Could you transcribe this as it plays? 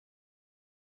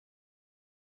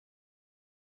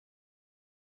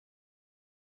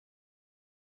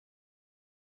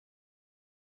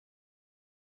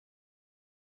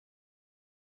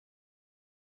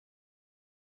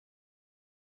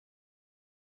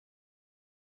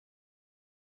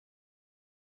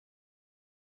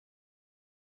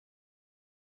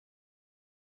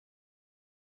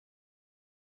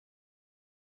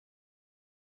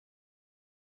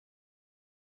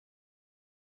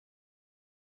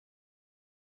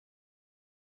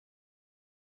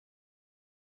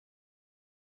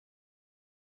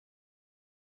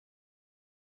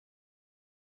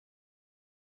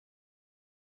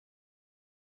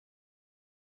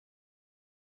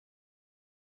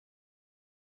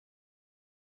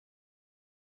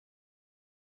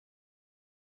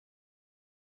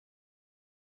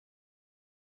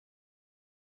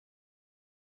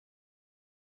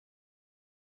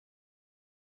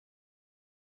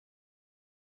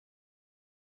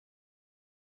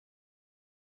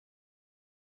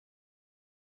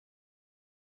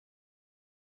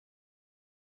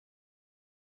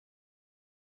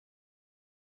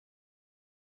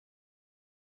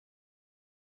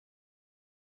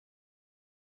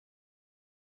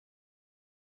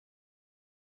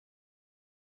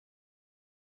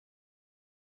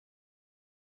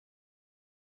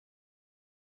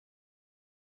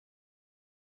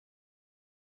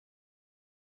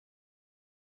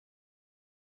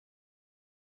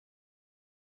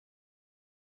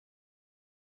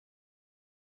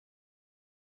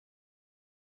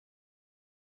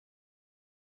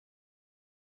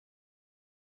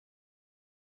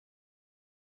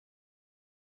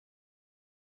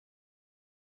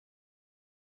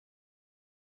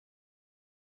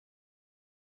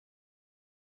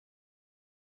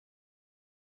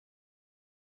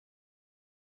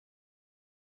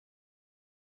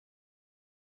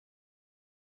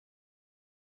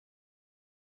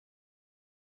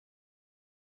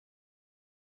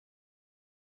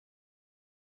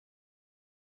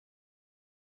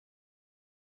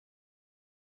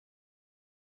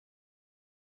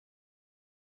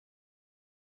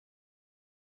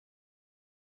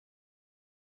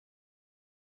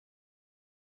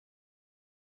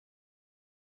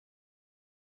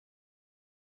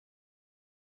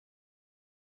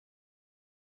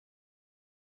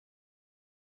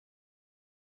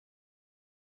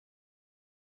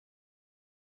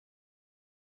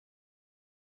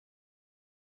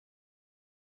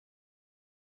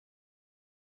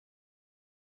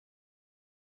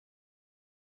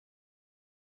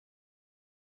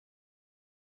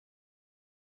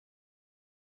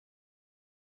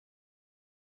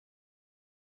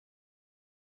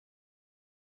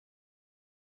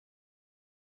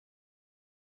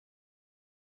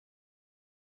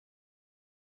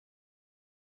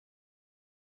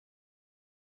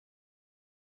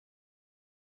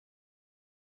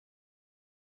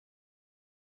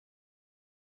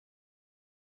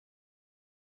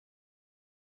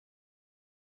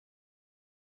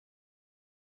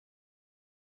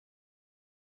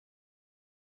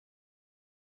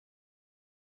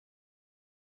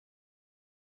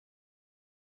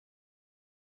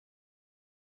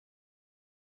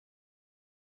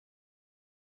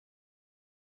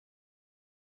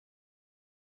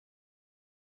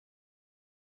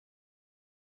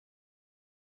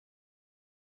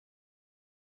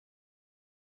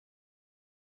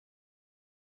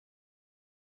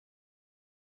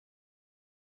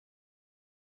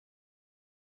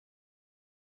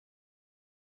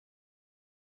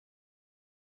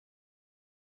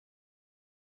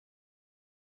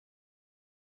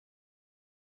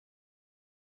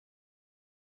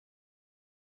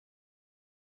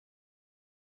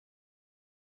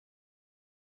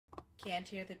Can't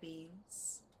hear the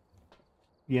beans.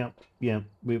 Yeah,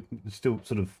 we're still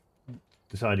sort of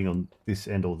deciding on this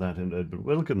and all that. And but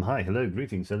welcome, hi, hello,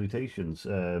 greetings, salutations.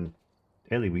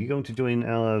 Ellie, were you going to join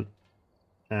our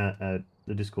the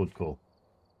Discord call?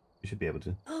 You should be able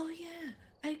to. Oh yeah,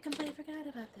 I completely forgot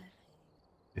about that.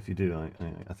 If you do,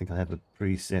 I think I have a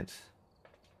preset.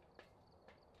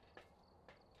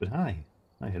 But hi,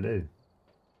 hello.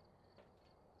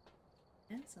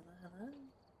 Yes, hello.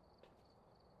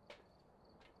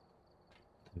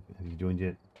 Have you joined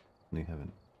yet? No, you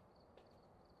haven't.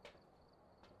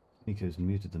 Nico's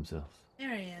muted themselves.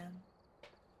 There I am.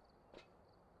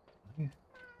 Yeah.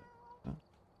 Oh,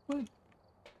 what?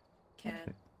 Cat.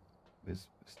 Okay. There's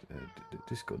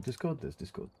Discord. There's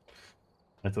Discord.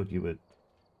 I thought you were.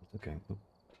 Okay. Oh,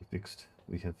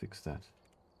 we have fixed that.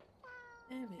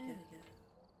 There we go.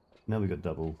 Now we got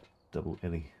double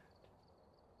Ellie.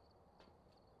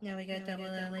 Now we got double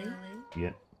Ellie.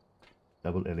 Yeah.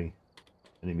 Double Ellie.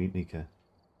 And you meet Nico.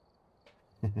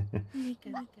 Nico.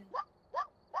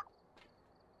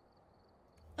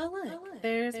 Oh look,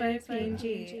 there's my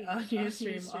PNG on your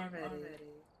stream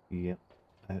already. Yep.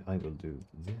 I will do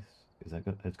this.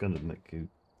 It's gonna make you.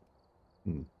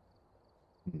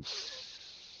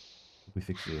 We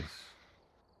fix this.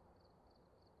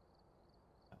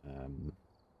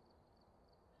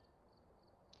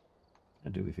 How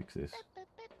do we fix this?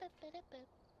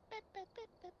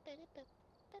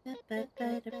 I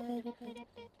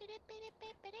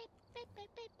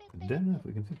don't know if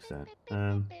we can fix that.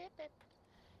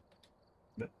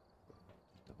 That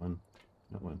one.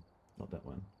 That one. Not that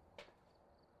one.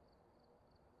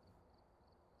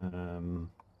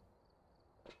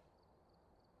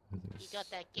 You got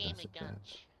that gaming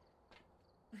gunch.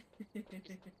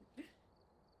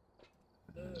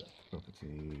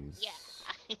 Properties. Yeah.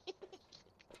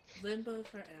 Limbo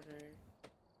forever.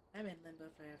 I'm in limbo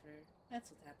forever.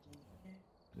 That's what's happening here.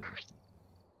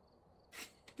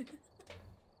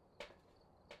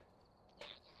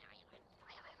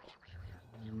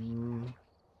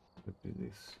 Let's do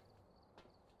this.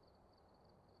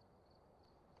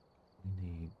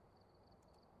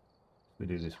 We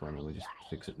do this one and we just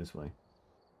fix it this way.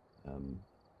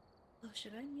 Oh,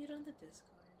 should I mute on the Discord?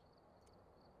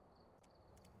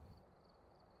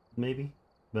 Maybe,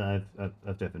 but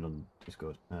I've definitely on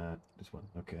Discord. This one,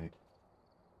 okay.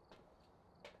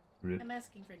 I'm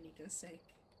asking for Nico's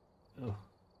sake. Oh,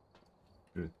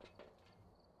 true.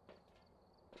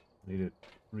 I need to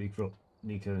recrop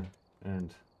Nico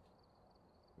and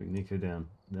bring Nico down.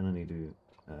 Then I need to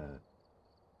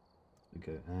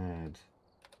go add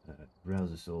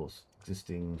browser source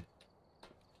existing.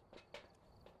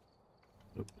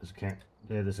 Oh, there's a cat.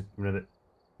 There's a rabbit.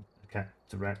 A cat.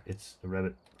 It's a rat. It's a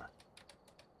rabbit.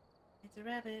 It's a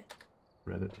rabbit.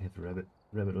 Rabbit. Hit the rabbit.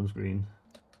 Rabbit on screen.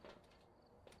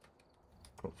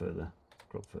 Crop further.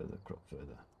 Crop further. Crop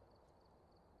further.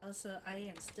 Also, I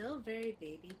am still very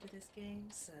baby to this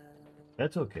game, so...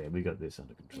 That's okay. We got this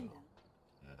under control.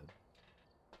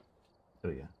 Oh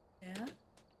yeah. Yeah?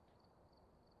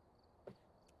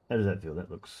 How does that feel? That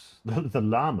looks... The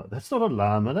llama. That's not a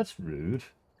llama. That's rude.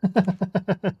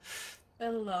 The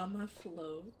llama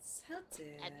floats. How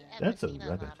dare... Have you ever That's a seen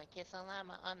rabbit. llama kiss a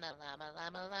llama on the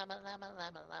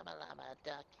llama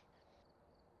duck?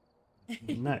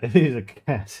 No, it is a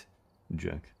cat.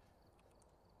 Joke.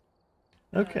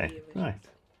 Okay, right.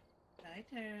 Hi,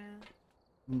 Tara.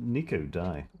 Nico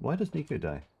die. Why does Nico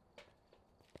die?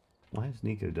 Why has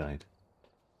Nico died?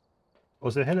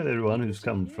 Also, hello everyone who's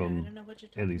come from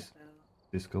Ellie's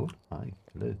Discord. Hi,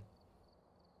 hello.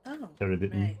 Oh, Tara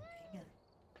Bitten. right.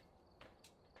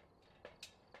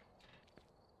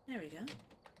 There we go.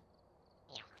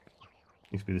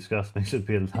 Needs to be discussed. Makes it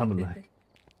appear llama-like.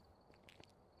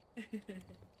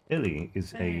 Ellie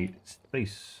is a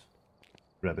space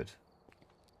rabbit.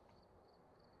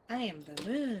 I am the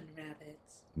moon rabbit.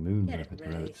 Moon Get rabbit, it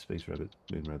right. rabbit, space rabbit,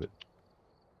 moon rabbit.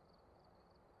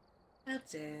 How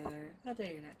dare you not get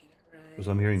it right? Because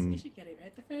I'm hearing... You should get it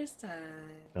right the first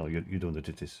time. Oh, you're doing the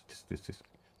this.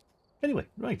 Anyway,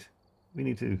 right. We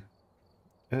need to...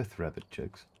 Earth rabbit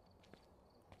jokes.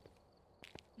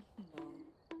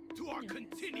 To our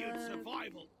continued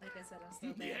survival. Like I said, I'm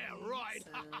still baby, Yeah, right.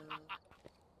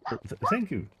 So...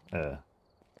 Thank you,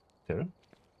 Tara.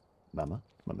 Mama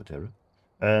Tara.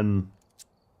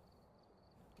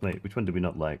 Wait, which one do we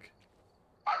not like?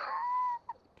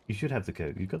 You should have the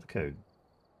code. You've got the code.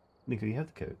 Nico, you have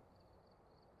the code.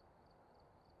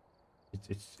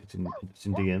 It's in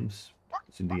DMs.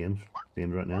 It's in DMs.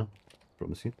 DMs right now.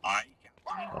 Promise you. Aye,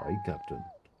 Captain.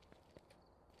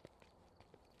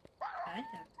 Hi,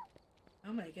 Captain.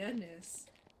 Oh my goodness.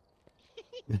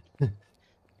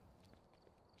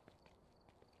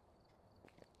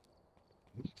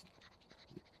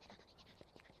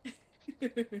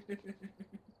 Gotta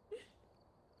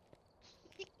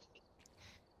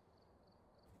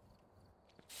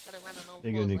run on all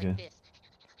There you go, fours Nico. like this.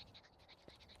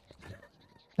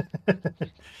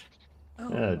 Oh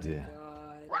Oh, my dear.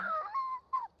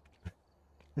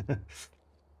 god.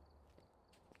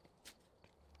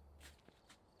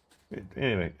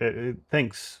 Anyway,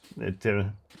 thanks,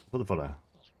 Tara, for the follow.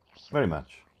 Very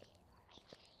much.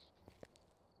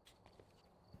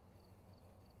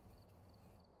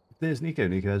 There's Nico.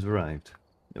 Nico has arrived.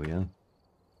 There we are.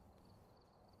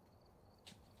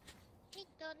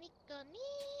 Nico, Nico,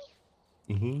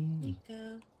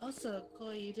 Nico. Also,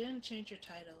 Koi, you didn't change your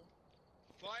title.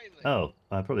 Finally. Oh,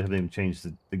 I probably haven't even changed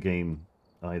the game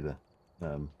either. Who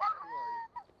are you?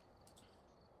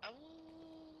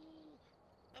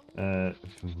 Uh,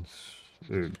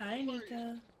 Hi,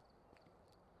 Nico.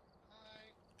 Hi.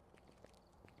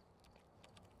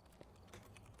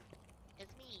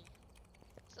 It's me.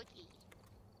 Suki.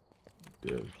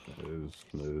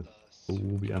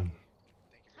 Phasmophobia.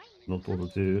 Hi. Not what to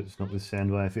do. It's not with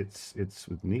Sandwife. It's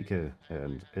with Nico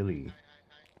and Ellie.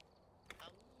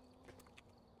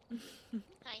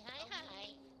 Hi, hi,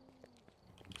 hi.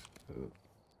 So,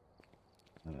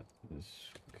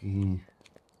 Spooky.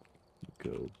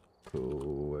 Go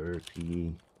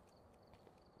QWERTY.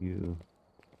 You.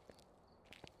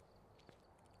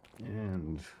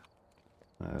 And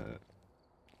let's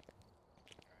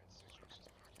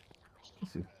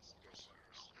see.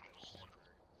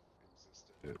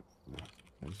 No,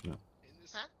 that's not.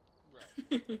 Huh?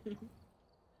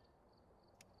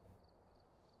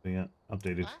 Yeah,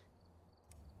 updated. What?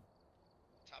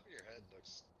 Top of your head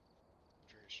looks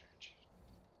very strange.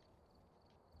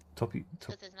 Top.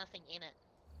 Because there's nothing in it.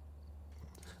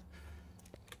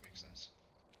 Makes sense.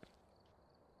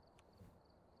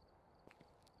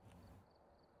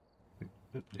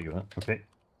 There you are. Okay,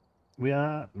 we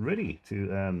are ready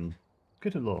to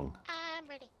get along. I'm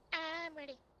ready. I'm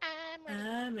ready. I'm ready.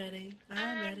 I'm ready.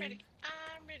 I'm ready.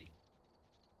 I'm ready.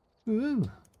 Woo!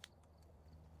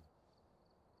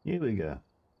 Here we go.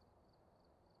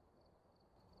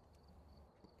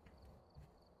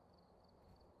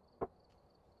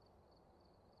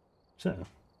 So,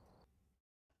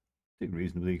 two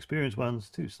reasonably experienced ones,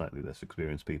 two slightly less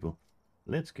experienced people.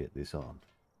 Let's get this on.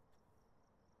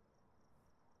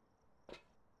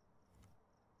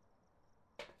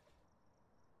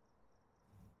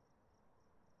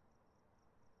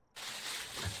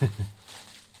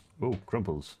 Oh,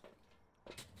 crumples.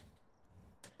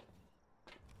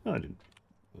 Oh, I didn't.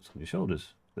 What's on your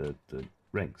shoulders? The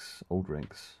ranks, old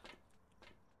ranks.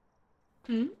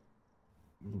 Hmm?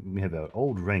 We have our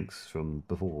old ranks from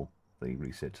before they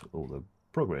reset all the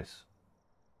progress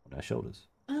on our shoulders.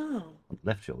 Oh. On the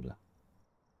left shoulder.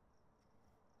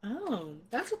 Oh,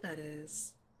 that's what that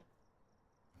is.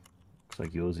 Looks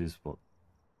like yours is what,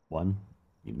 1?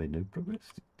 You made no progress.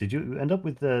 Did you end up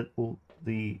with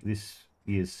this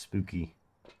year's spooky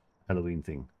Halloween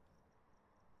thing?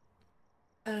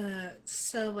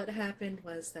 So what happened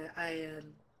was that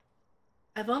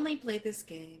I've only played this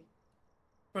game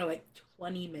for like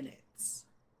 20 minutes.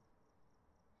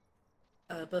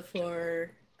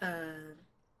 Before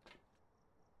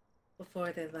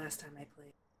the last time I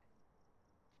played.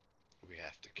 We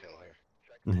have to kill her.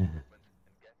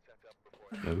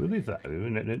 No, we'll leave that.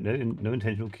 No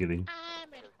intentional killing. I'm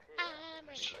ready. I'm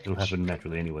ready. It'll happen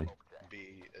naturally anyway.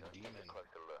 Be a demon.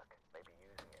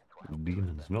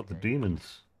 Demons, not the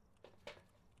demons.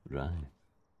 Right.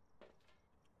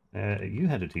 You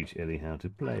had to teach Ellie how to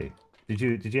play. Did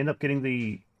you end up getting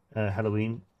the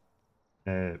Halloween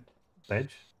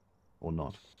badge or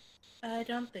not? I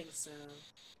don't think so.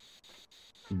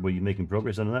 Were you making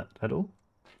progress on that at all?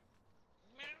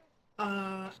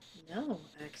 No,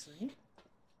 actually.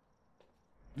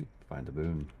 Find the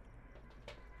boon.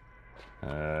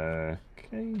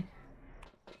 Okay.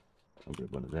 I'll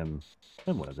grab one of them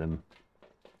and one of them.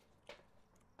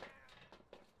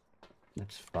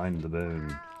 Let's find the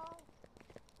bone.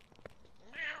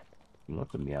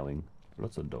 Lots of meowing.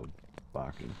 Lots of dog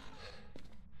barking.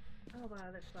 Oh wow,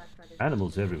 that's Black Friday.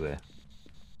 Animals everywhere.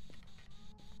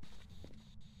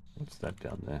 What's that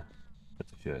down there?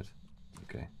 That's a shirt.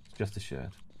 Okay, it's just a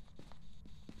shirt.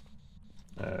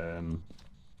 I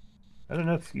don't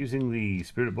know if using the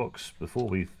spirit box before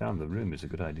we found the room is a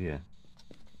good idea.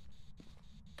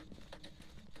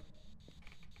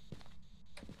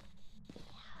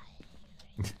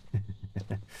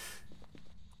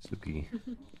 Spooky.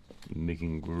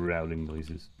 Making growling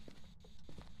noises.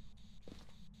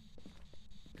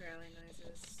 Growling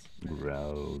noises.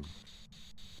 Growl.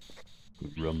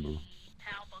 Grumble.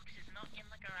 Power box is not in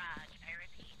the garage. I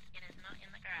repeat, it is not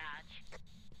in the garage.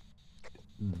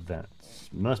 That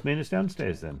must mean it's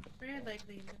downstairs then. Very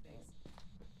likely in the base.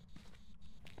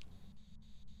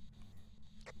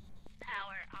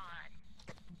 Power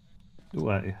on. Oh,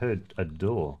 I heard a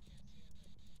door.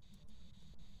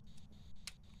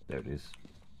 There it is.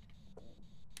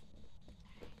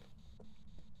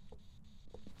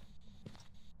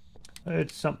 I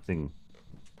heard something.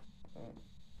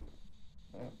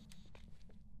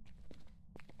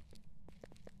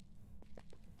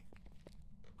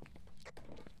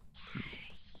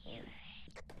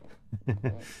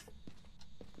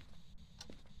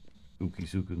 Spooky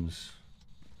sookens.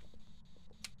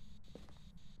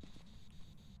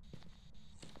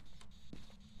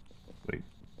 Wait.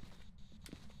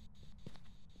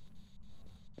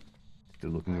 Still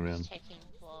looking I'm around. just checking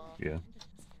for. Yeah.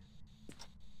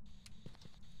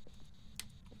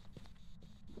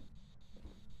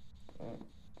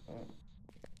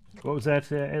 What was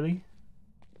that, Ellie?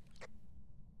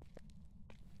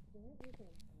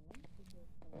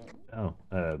 Oh,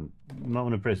 you might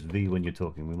want to press V when you're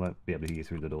talking. We might be able to hear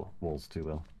through the door walls too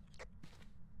well.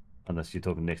 Unless you're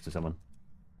talking next to someone.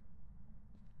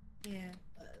 Yeah.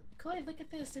 Chloe, look at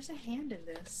this. There's a hand in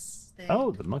this thing.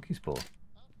 Oh, the monkey's paw.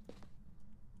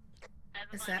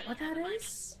 Is that what that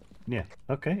is? Yeah,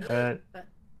 okay. But,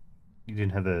 You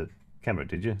didn't have a camera,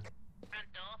 did you?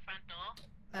 Front door, front door.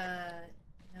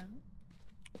 no.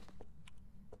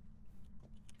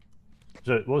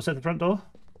 So, what was at the front door?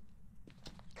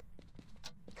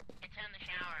 It turned the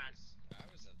shower on. I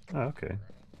was at the Oh, okay. I don't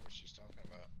know what she's talking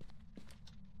about.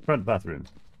 Front bathroom.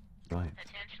 Right.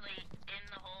 Potentially in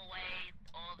the hallway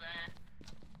or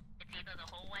it's either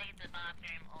the hallway, the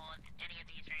bathroom, or any of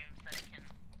these rooms that it can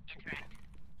interact.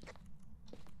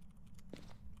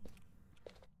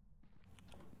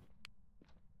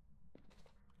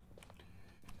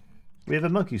 We have a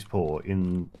monkey's paw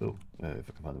in... Oh, if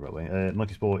I can find the right way.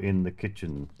 Monkey's paw in the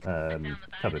kitchen I found the bone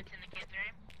cupboard. that's in the kids'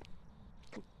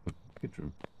 room.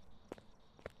 Kitchen.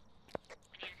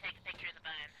 We need to take a picture of the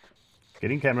bone.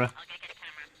 Getting camera. I'll go get a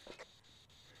camera.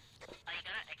 Oh, you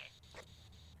got it?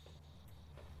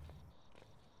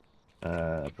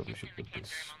 Okay. I probably should It's in put the kids'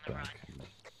 this room on the back.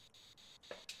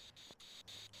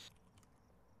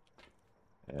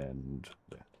 And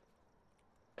there.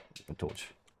 A torch.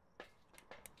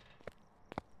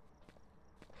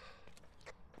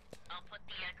 I'll put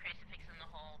the crucifix in the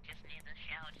hall just near the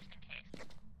shower just in case.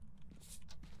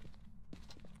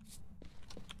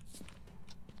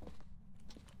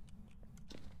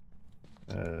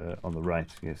 On the right,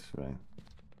 yes, right.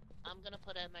 I'm gonna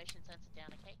put a motion sensor down,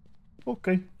 okay?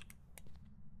 Okay.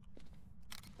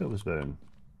 That was bone.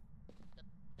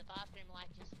 The bathroom light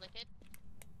just flickered.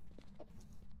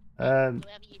 Um, Do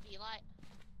we have a UV light?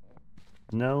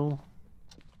 no.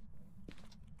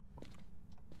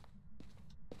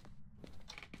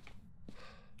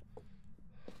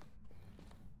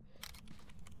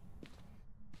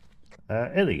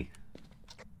 Ellie,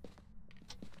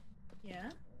 Yeah?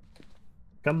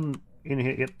 come in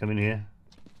here. Yep, come in here.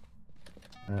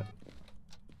 Mm-hmm.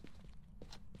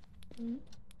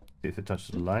 See if it touches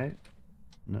the light.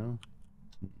 No.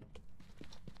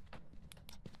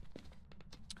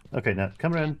 Okay, now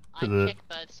come around I to the check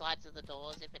both sides of the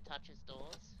doors if it touches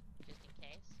doors, just in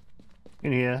case.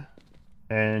 in here,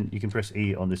 and you can press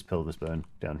E on this pelvis bone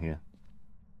down here.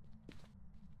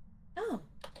 Oh,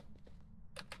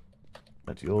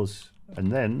 That's yours. And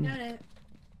then got it.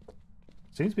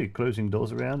 seems to be closing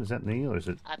doors around. Is that me or is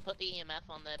it? I put the EMF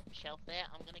on the shelf there.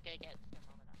 I'm gonna go get the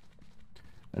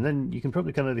thermometer. And then you can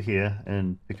probably come over here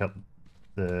and pick up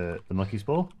the monkey's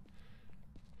paw.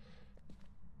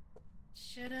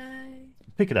 Should I?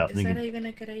 Pick it up. Is And that you, even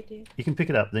a good idea? you can pick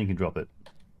it up, then you can drop it.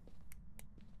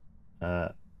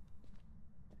 Ah,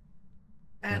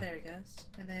 there it goes.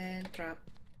 And then drop.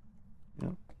 I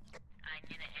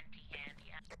need an empty hand,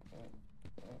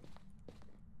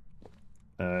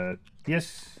 yeah.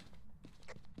 Yes.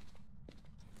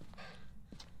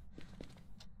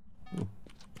 Ooh.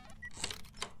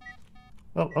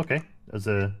 Oh, okay. There's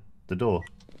the door.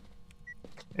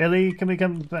 Ellie, can we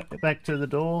come back to the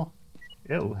door?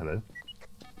 Oh, hello.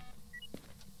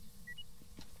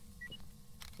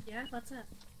 Yeah, what's up?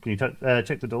 Can you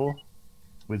check the door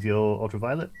with your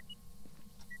ultraviolet?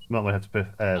 You might have to press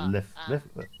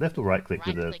left or right click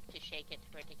Right with the. click to shake it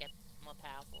for it to get more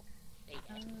powerful. There you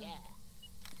go, yeah.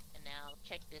 And now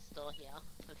check this door here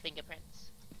for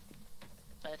fingerprints.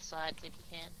 Both sides if you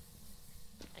can.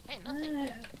 Okay, nothing.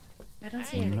 I don't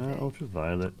see Alright. No anything.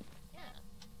 ultraviolet. Yeah.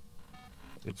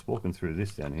 It's walking through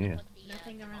this down here. Put the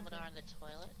Nothing around thermometer there. on the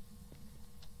toilet.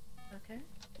 Okay.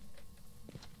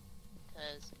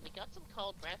 Because we got some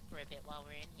cold breath for a bit while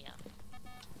we're in here.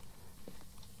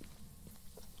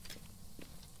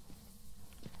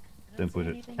 Don't put it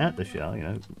anything at the in shower, you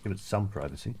know, give it some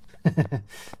privacy.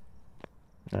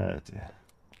 Oh dear.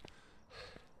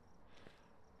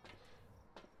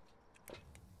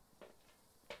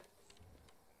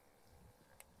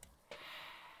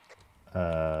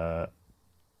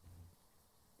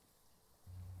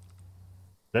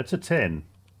 That's a 10.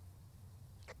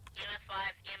 EMF 5,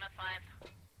 EMF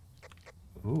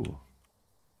 5. Ooh.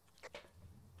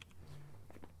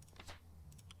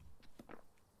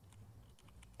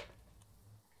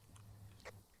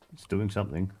 It's doing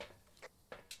something.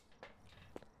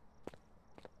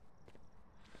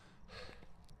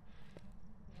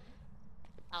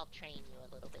 I'll train you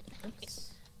a little bit.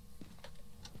 Oops.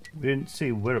 We didn't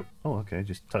see where it... Oh, okay,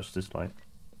 just touch this light.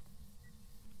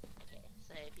 Okay,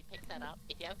 so if you pick that up,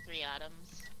 if you have 3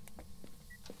 items...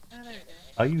 Oh, there it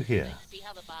is. Are you here? So see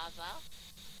how the bars are?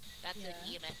 That's an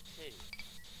Yeah. EMF 2.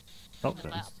 Oh, The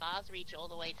that's bars reach all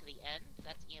the way to the end,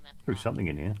 that's EMF 5. threw something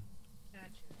in here. Gotcha.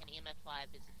 And EMF 5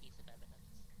 is a piece of evidence.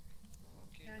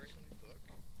 Can you bring the book?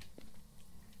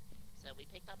 So we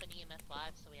picked up an EMF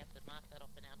 5, so we have to mark that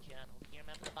off in our journal. Do you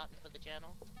remember the button for the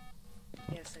journal?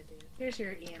 Yes, I do. Here's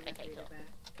your EMF Okay, reader cool. back.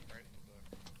 Right in the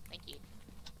book. Thank you.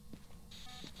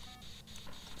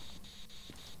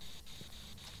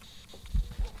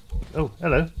 Oh,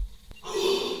 hello.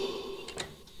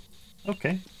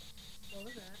 Okay, What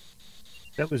was that?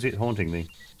 that was it haunting me. The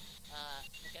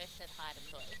ghost said hi to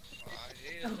Toy. I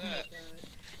hated Oh my that.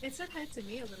 god. It said hi to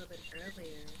me a little bit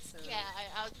earlier, so... Yeah,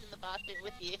 I was in the bathroom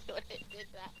with you when it did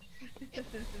that. It was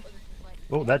just like,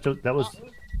 Oh, that was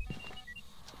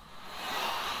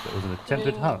that was an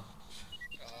attempted hunt.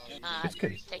 It's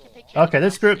good. take a picture of Okay, the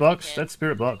that's spirit if you box. can. That's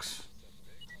spirit box.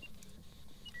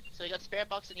 So we got spirit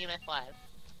box and EMF 5.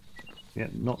 Yeah,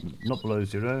 not below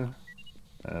 0.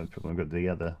 Probably got the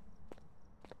other.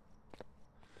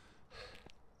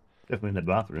 Definitely in the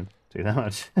bathroom. Tell you that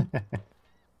much. The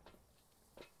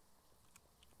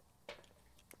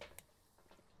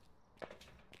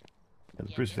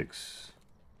Yeah, crucifix.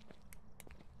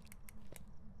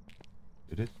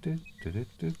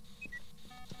 Du-du-du.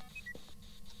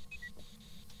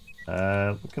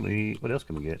 What can we? What else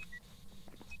can we get?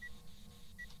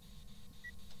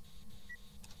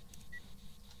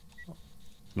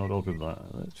 Not all of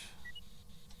that.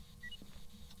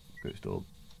 Ghost orb.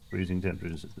 Freezing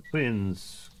temperatures at the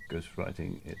twins. Ghost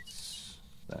writing. It's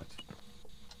that.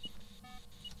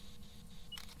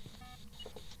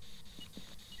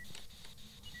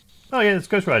 Oh yeah, it's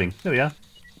ghost writing. There we are.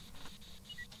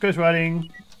 Ghost writing.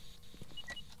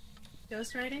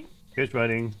 Ghost writing? Ghost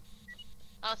writing.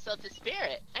 Oh, so it's a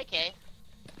spirit. Okay.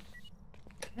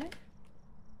 Okay.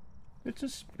 It's a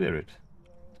spirit.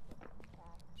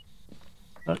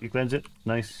 Oh, you cleanse it.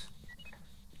 Nice.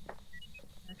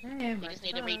 Okay, You just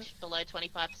need to reach below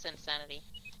 25% sanity.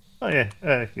 Oh yeah.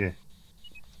 Yeah.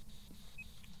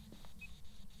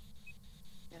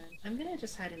 I'm gonna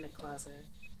just hide in the closet.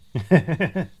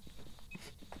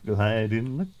 Go hide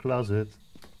in the closet.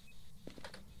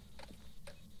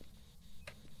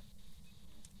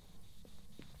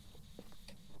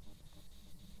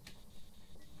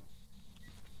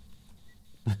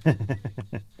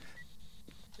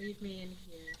 Leave me in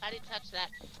here. I didn't touch that.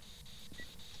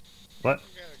 What? You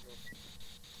gotta go.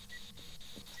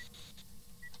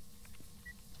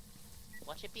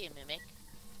 Watch it be a mimic.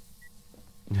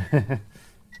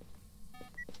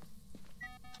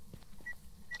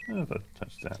 Oh, if I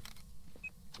touch that.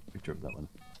 Picture of that one.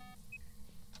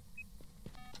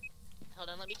 Hold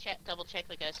on, let me double check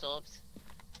the ghost orbs.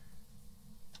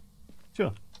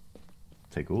 Sure.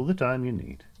 Take all the time you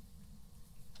need.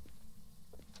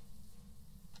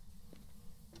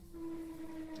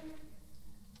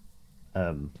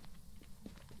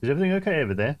 Is everything okay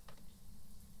over there?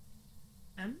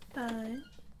 I'm fine.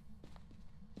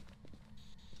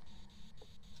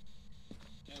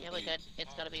 Yeah, we're good.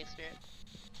 It's gotta be a spirit.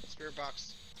 Spirit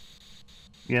box.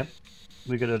 Yep.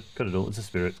 We got it all. It's a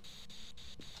spirit.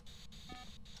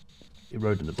 It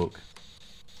wrote in the book.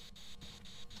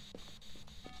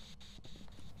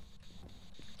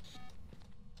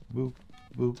 Boop,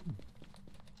 boop.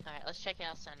 Alright, let's check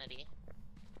our sanity.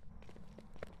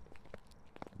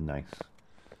 Nice.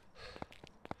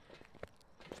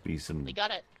 Should be some. We got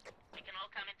it. We can all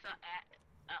come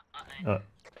into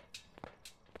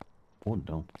Oh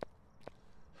no.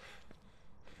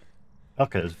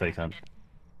 Okay, there's a fake hunt.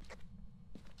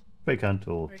 Fake hunt,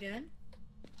 or We're good?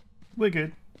 we're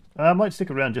good. I might stick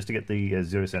around just to get the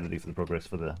 0 sanity for the progress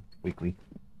for the weekly.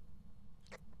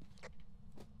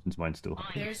 Since mine's still.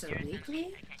 There's a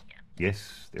weekly?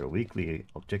 Yes, there are weekly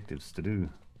objectives to do.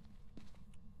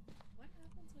 What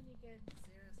happens when you get 0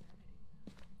 sanity?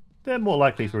 They're more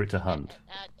likely for it to hunt.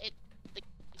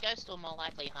 more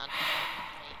likely hunt.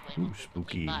 Way Ooh, more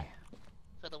frequently, spooky. but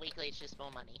for the weekly, it's just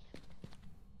more money.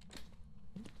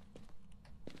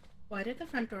 Why did the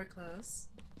front door close?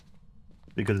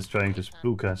 Because it's trying to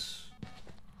spook us.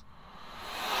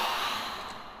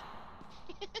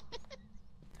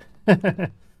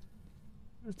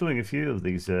 It's doing a few of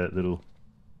these little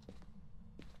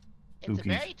It's a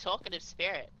spookies. very talkative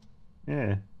spirit.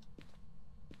 Yeah.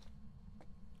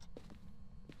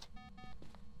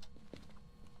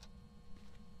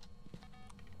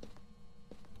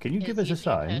 Can you give us a Is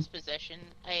sign? Cursed Possession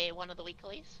one of the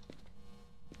weeklies?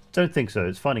 Don't think so.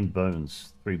 It's finding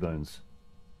bones. 3 bones.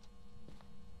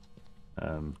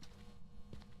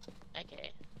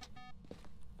 Okay.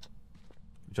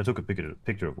 Which I took a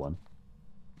picture of one.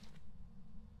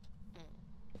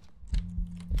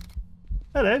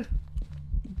 Hello.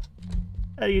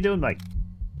 How you doing, mate?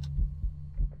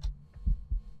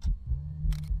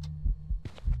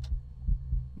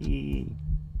 Eee.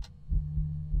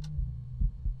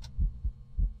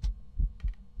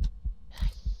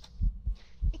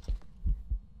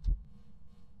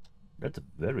 That's a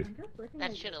very...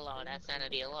 That should have lowered our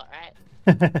sanity a lot, right?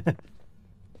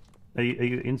 Are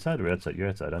you inside or outside? You're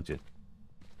outside, aren't you?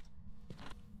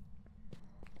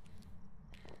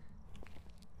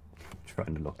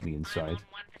 Trying to lock me inside. I'm on 1%.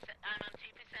 I'm on 2%.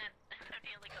 I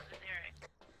nearly got the 0.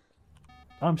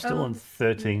 I'm still Oh, on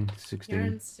 13, 16. You're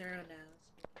in 0 now.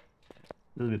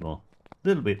 A little bit more. A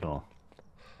little bit more.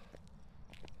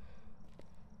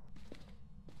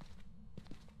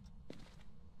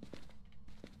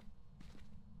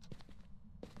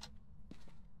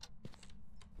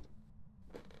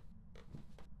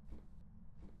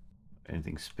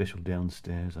 Anything special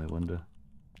downstairs, I wonder?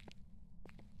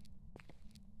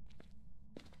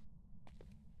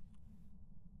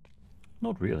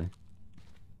 Not really.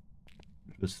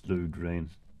 Just slow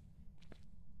drains.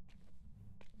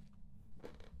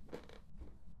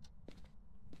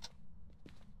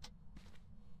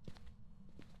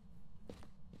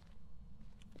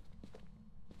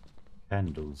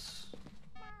 Candles.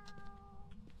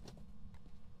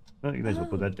 Well, you may as well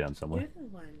put that down somewhere. You're the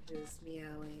one who's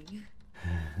meowing.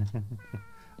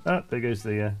 Ah, there goes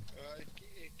the. It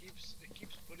keeps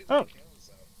putting Oh. the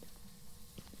candles out.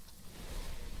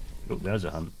 Oh, there's a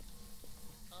hunt.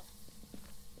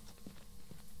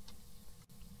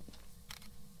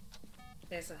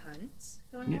 There's a hunt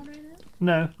going Yeah. on right now?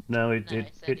 No, it No, it, so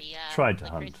it the, tried to the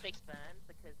hunt. crucifix burned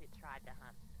because it tried to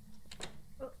hunt.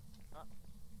 Oh, okay.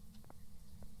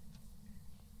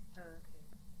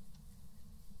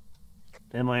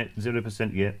 Am I at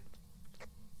 0% yet?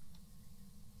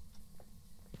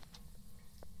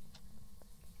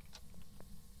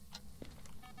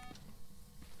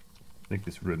 Make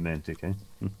this romantic, eh?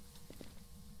 No,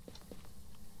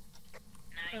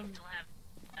 you still have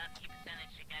a few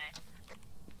percentage to go.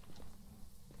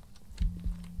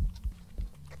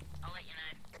 I'll let you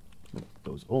know.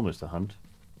 That was almost a hunt.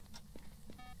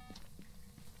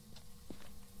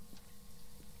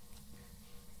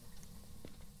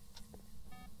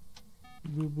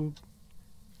 Boop, boop.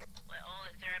 We're all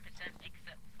at 0%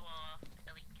 except for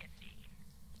Elite Kissy.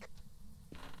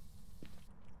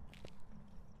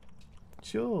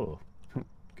 Sure. Go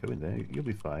in there. You'll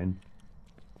be fine.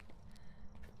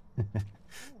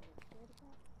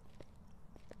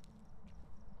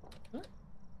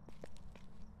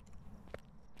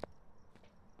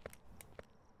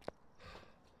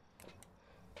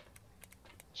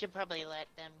 Should probably let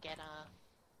them get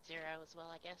 0 as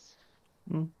well, I guess.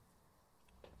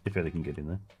 If they can get in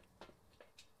there.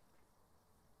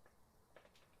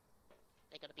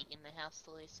 They gotta be in the house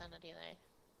to lose sanity though.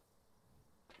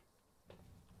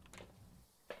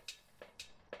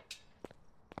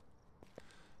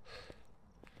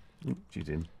 She's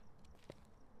in.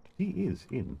 He is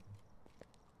in.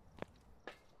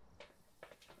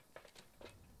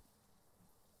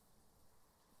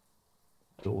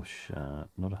 Door shut,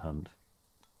 not a hunt.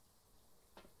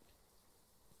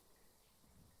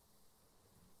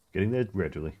 Getting there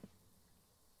gradually.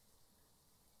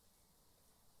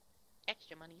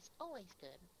 Extra money's always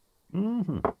good.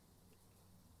 Mm-hmm.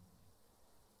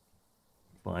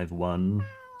 5, 1,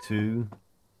 2,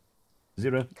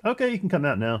 0. Okay, you can come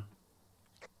out now.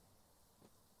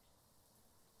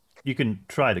 You can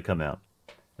try to come out,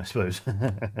 I suppose.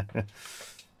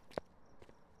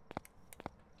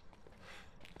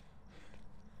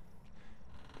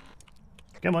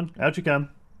 Come on, out you come.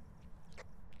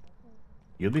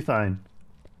 You'll be fine.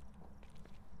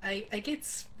 I get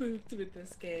spooked with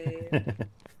this game.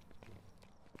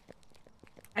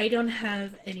 I don't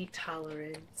have any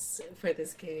tolerance for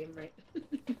this game right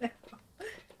now.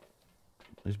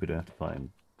 At least we don't have to find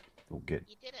or get.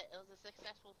 You did it. It was a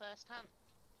first hunt.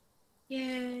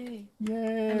 Yay!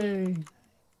 Yay!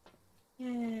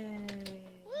 Yay!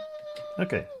 Woo!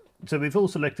 Okay, so we've all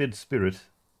selected spirit,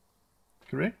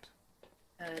 correct?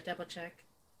 Double check.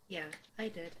 Yeah, I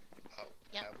did. Oh,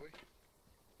 Yep. have we?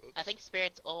 I think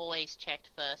spirit's always checked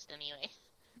first anyway.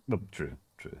 Well, true,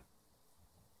 true.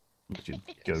 Once you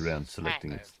go Yes. around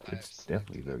selecting, Alright. I have it's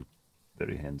definitely selected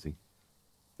very handsy.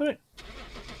 All right,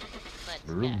 Let's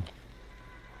Vroom. go.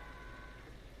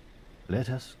 let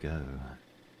us go.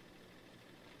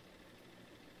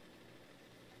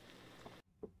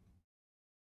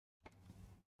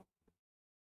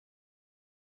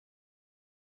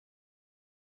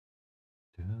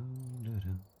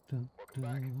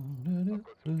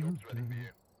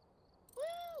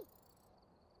 Woo!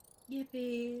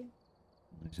 Yippee!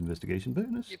 Nice investigation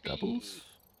bonus, Yippee. doubles.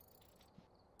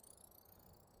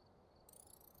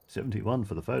 71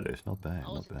 for the photos, not bad,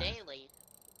 Oh, not it's bad. daily.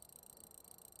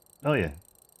 Oh yeah,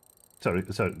 sorry,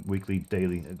 weekly,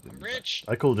 daily. I'm rich.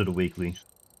 I called it a weekly.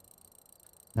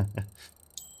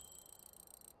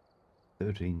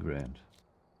 13 grand.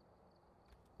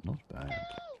 Not bad.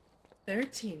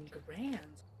 13 grand.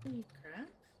 Holy crap.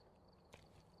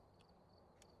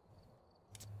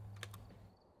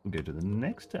 We'll go to the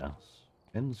next house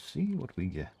and see what we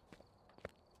get.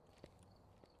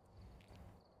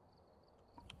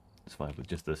 It's fine with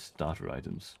just the starter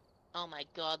items. Oh my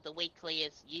god, the weekly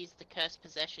is use the cursed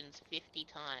possessions 50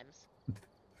 times.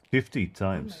 50 Oh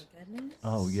times. my goodness.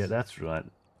 Oh, yeah, that's right.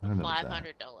 I remember $500.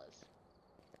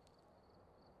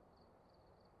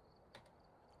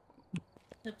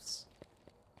 that. Oops.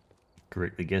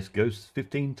 Correctly guessed ghosts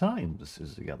 15 times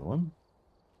is the other one.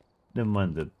 Never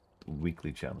mind the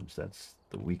weekly challenge. That's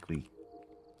the weekly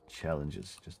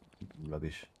challenges. Just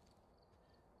rubbish.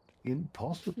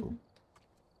 Impossible.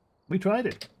 We tried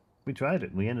it. We tried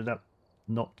it. We ended up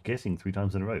not guessing 3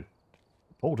 times in a row.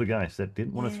 Poltergeist that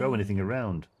didn't want to throw Yay. anything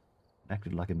around.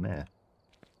 Acted like a mare.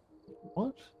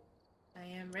 What? I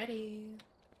am ready.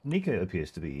 Nico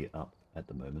appears to be up at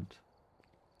the moment.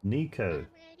 Nico. I'm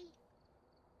ready.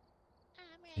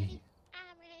 I'm ready.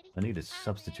 I'm ready. I need to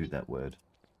substitute that word.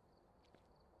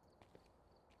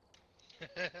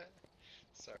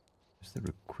 Sorry. Is there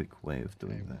a quick way of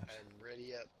doing that? I'm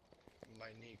ready up, my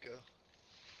Nico.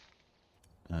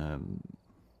 I'll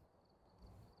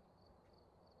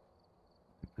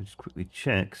just quickly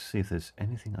check, see if there's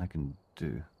anything I can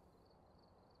do.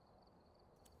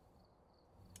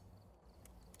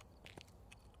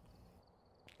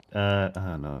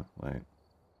 Oh no, wait.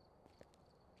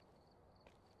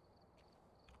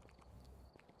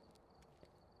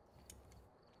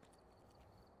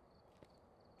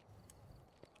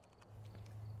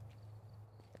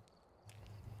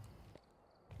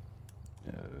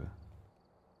 No.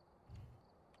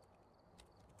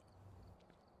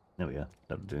 There we are.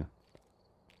 That'll do.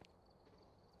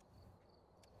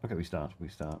 Okay, we start.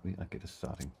 I get us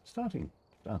starting.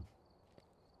 Done.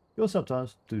 Your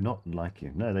subtitles do not like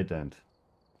you. No, they don't.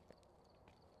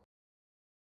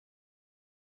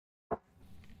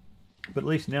 But at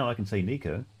least now I can say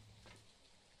Nico.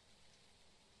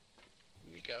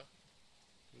 Nico.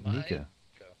 My Nico. Nico.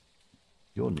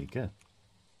 You're Nico.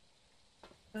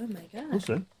 Oh my god.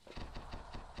 Also,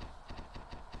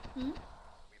 Hmm?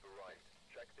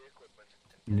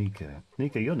 Nico.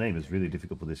 Nico, your name is really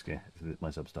difficult for this game, for my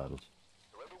subtitles.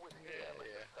 Yeah,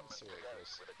 I'm so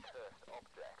close.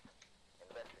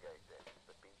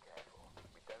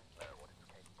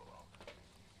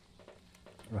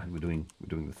 Right, we're doing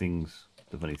the things,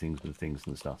 the funny things with the things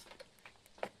and the stuff.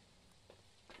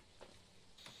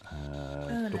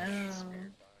 Oh Oops. no.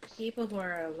 People who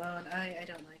are alone, I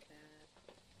don't like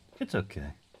that. It's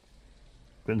okay.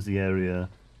 Depends the area.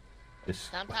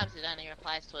 Just Sometimes it only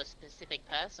applies to a specific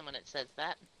person when it says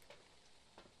that.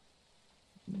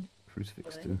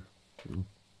 crucifix What? too. Ooh.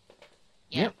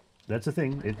 Yeah. Yep, that's a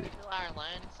thing. When people are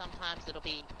alone, sometimes it'll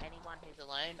be anyone who's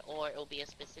alone, or it'll be a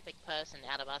specific person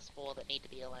out of us 4 that need to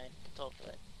be alone to talk to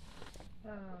it. Oh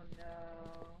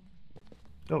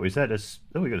no. Oh, is that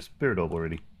oh, we got a spirit orb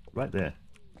already. Right there.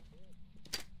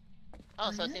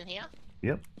 Oh, so it's Mhm. in here?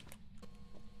 Yep.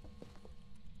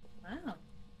 Wow.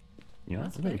 Yeah,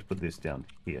 That's I'm going good. to put this down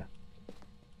here.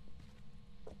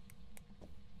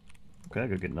 Okay, I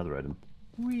gotta get another item.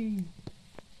 Whee!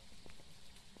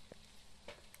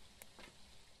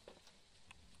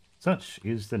 Such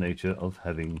is the nature of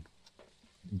having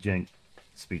jank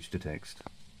speech to text.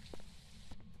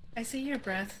 I see your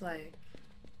breath like.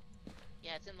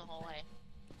 Yeah, it's in the hallway.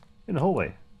 In the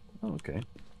hallway. Oh, okay.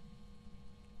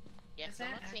 Yeah, Is 'cause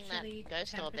I'm that not seeing actually that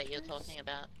ghost orb that you're temperatures? talking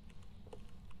about.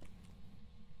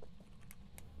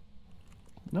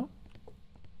 No?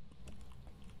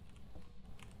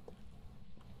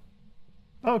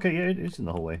 Oh, okay, yeah, it's in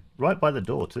the hallway. Right by the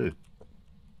door, too.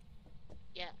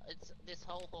 Yeah, it's this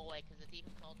whole hallway because it's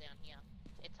even cold down here.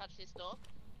 It touched this door.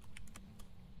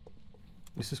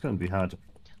 This is going to be hard to...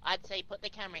 I'd say put the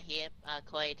camera here,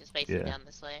 Chloe, just facing Yeah. down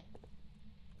this way.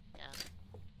 Yeah.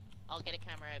 I'll get a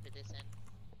camera over this end.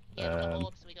 Yeah, we got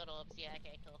orbs, we got orbs. Yeah,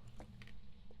 okay, cool.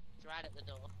 It's right at the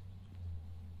door.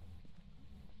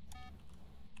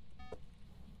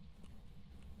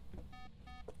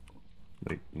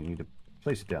 Wait, you need to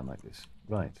place it down like this.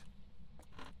 Right.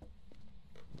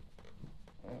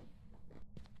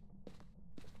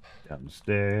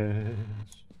 Downstairs.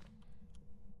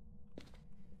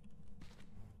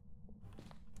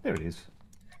 There it is.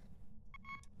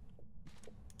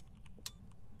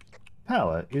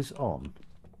 Power is on.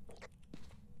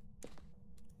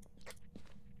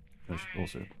 There's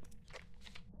also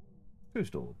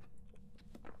ghost orb.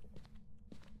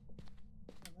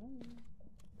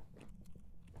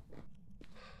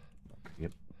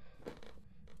 Yep.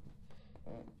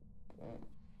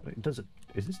 Wait, does it?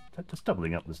 Is this that's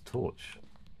doubling up this torch,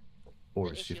 or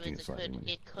The it's issue shifting is it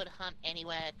slightly? it could hunt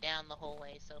anywhere down the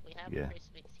hallway. So if we have Yeah. a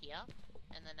crucifix here,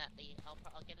 and then at the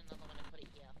I'll get another one and put it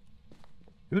here.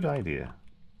 Good idea.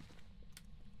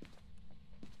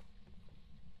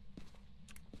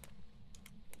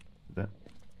 That.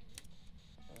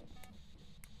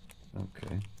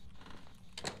 Okay.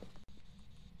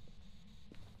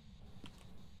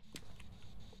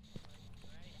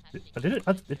 I did it.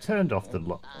 It turned off the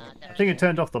light. I think it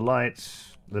turned off the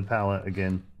lights, the power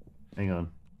again. Hang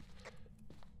on.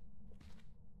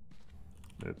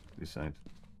 Nope, this side.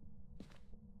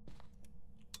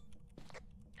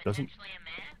 Doesn't.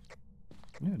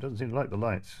 Yeah, it doesn't seem to like the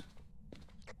lights.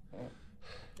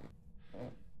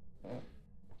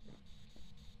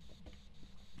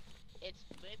 It's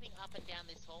moving up and down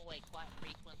this hallway quite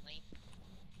frequently.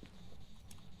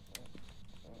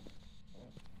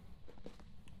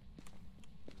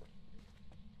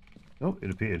 Oh,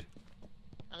 it appeared.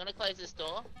 I'm gonna close this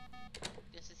door,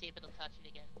 just to see if it'll touch it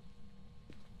again.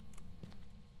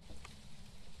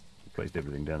 Placed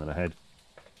everything down that I had.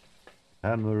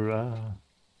 Camera.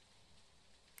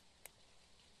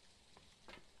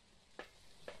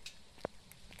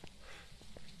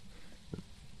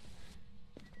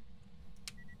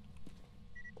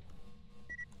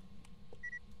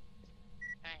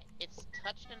 Alright, it's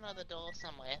touched another door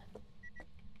somewhere.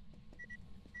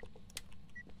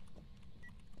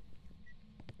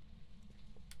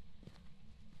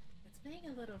 It's being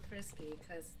a little frisky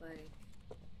because, like,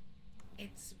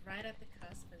 it's right at the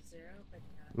cusp of zero, but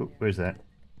not Oh, there where's that? yet.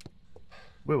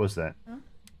 Where was that?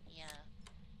 Yeah.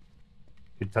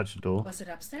 It touched the door. Was it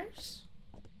upstairs?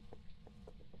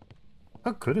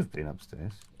 Oh, could have been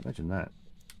upstairs. Imagine that.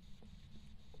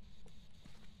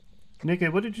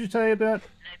 Nico, what did you say about No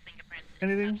fingerprints.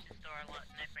 anything? Touched this door a lot.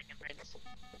 No fingerprints.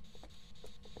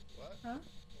 What? Huh?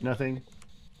 Nothing.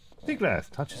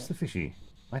 Tiglath touches the fishy.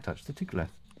 I touched the Tiglath.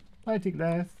 Hi,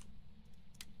 Tiglath.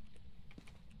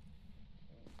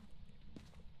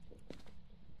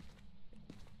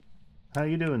 How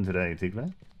you doing today,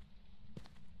 Tiglath?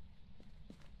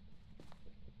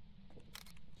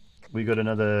 We got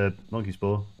another monkey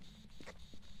spore.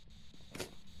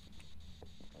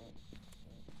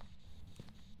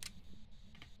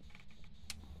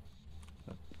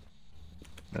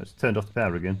 No, it's turned off the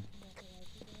power again.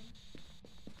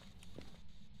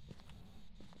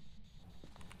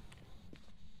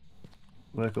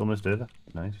 Work almost over.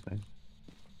 Nice, nice.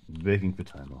 Begging for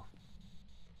time off.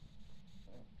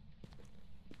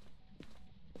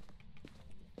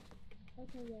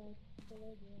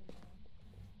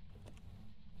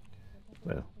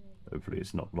 Well, hopefully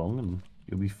it's not long and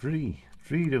you'll be free.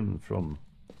 Freedom from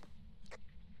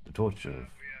the torture of... We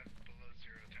have below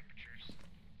 0 temperatures.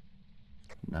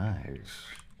 Nice.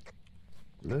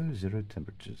 Low 0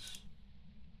 temperatures.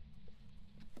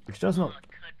 Which does not... Oh, it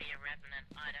could be a revenant.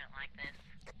 I don't like this.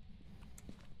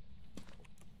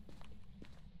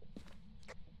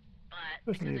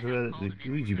 But Especially because for of how cold the it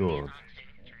is, Ouija it's gonna be board.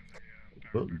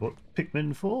 hard to- But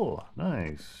Pikmin 4.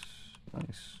 Nice.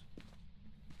 Nice.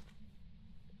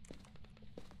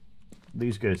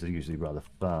 These guys are usually rather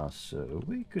fast, so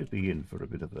we could be in for a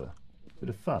bit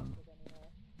of fun.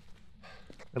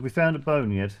 Have we found a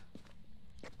bone yet?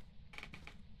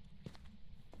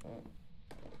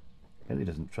 Ellie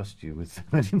doesn't trust you with them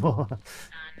anymore. No.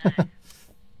 Might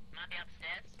be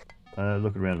upstairs.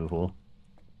 Look around before.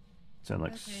 Sound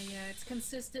like... Okay, yeah, it's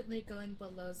consistently going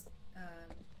below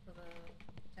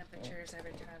temperatures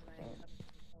every time I come to the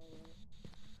hallway.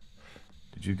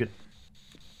 Did you get...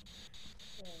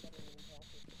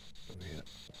 Over here.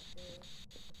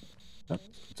 Oh,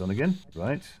 it's on again.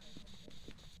 Right.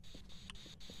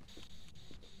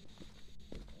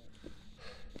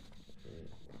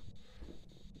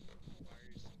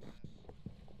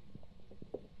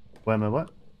 Why am I what?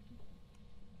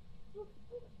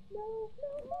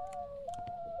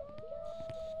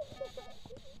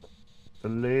 The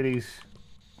ladies.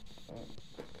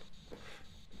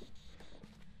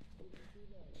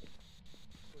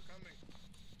 We're coming.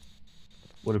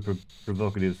 What a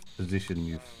provocative position Oh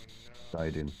you've no.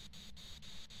 died in.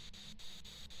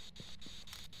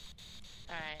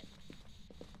 Alright.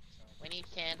 We need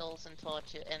candles and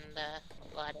torches and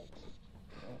lighters.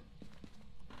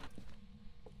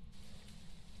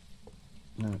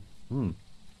 No.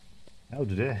 How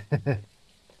did it?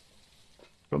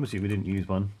 Promise you we didn't use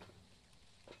one.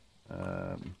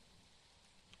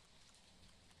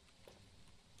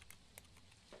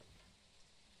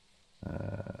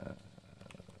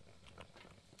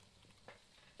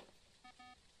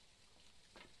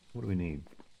 What do we need?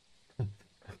 That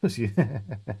was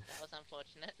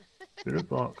unfortunate. Spirit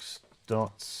box,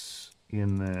 dots,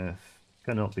 EMF.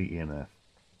 Cannot be EMF.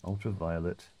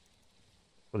 Ultraviolet.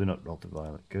 Probably not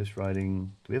ultraviolet. Ghost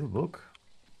writing. Do we have a book?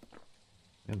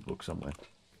 We have a book somewhere.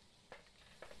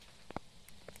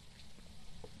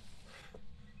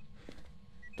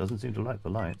 Doesn't seem to like the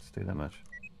lights, tell you that much.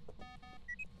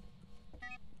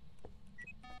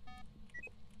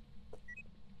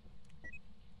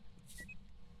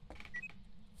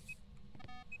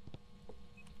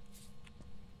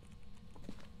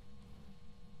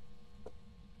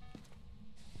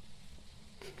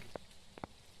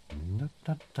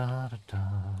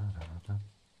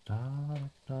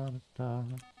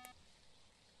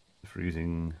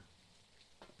 Freezing.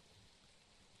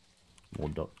 More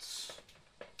dots.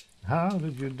 How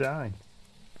did you die?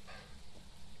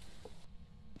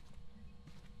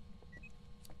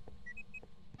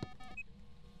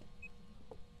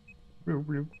 Bloop,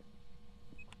 bloop.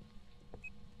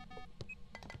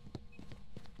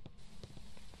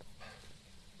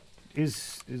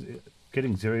 Is it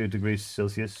getting 0 degrees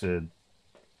Celsius a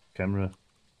camera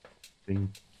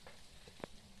thing?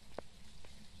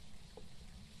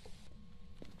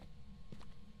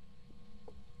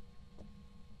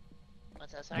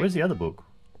 What's that, sorry? Where's the other book?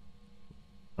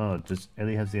 Oh, does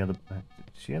Ellie has the other? Does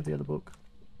she have the other book?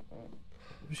 What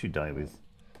did she die with?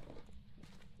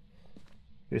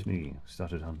 Here's me,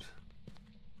 started hunt.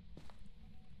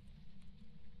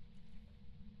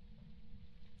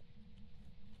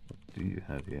 What do you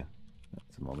have here? That's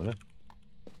a thermometer.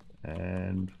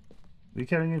 And are you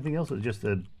carrying anything else or just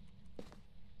a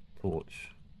torch?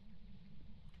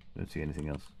 Don't see anything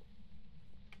else.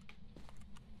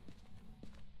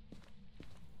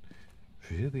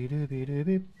 Oh,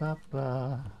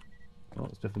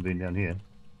 it's definitely been down here.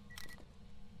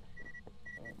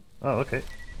 Oh, okay.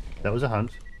 That was a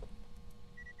hunt.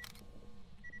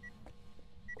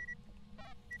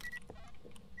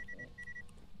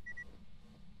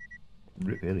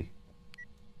 Rip Ellie.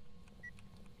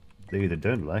 They either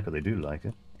don't like or they do like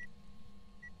it.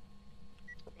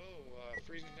 Oh,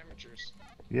 freezing temperatures.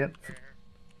 Yep. There.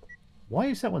 Why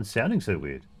is that one sounding so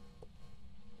weird?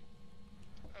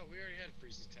 Oh, we already had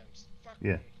freezing temps. Fuck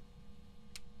Yeah. me.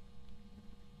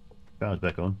 Power's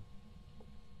back on.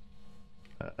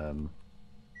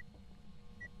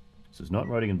 So it's not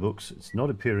writing in books. It's not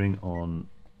appearing on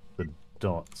the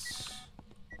dots.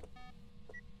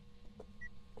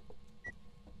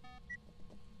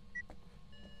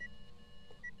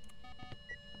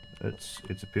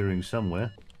 It's appearing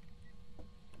somewhere.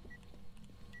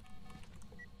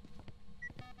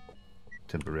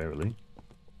 Temporarily.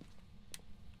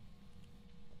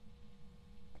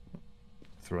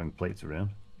 Throwing plates around.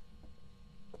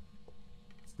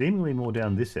 Seemingly more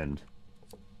down this end.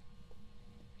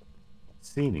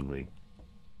 Seemingly.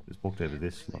 Just walked over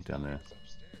this, not down there. It's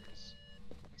upstairs.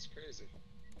 That's crazy.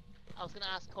 I was gonna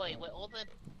ask Koi, were all the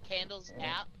candles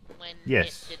out when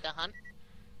Yes. it did the hunt?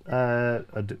 Oh,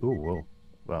 well.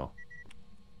 Wow.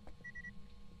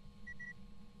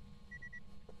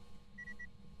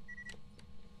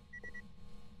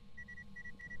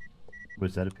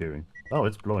 Where's that appearing? Oh,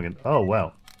 it's blowing in. Oh,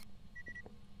 wow.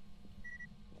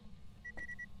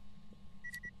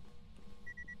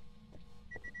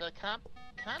 So it can't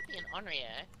be an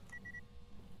Onryo.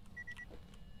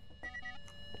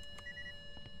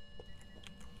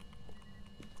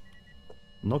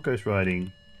 Not ghost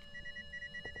riding.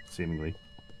 Seemingly.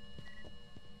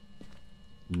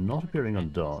 Not appearing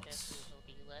on dots. Ghosts will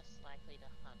be less likely to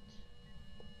hunt.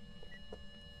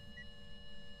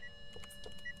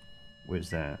 Where's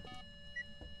that?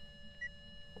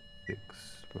 6.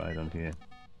 Right on here.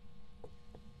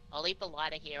 I'll leave the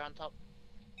lighter here on top.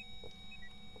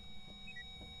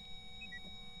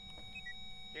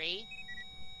 3.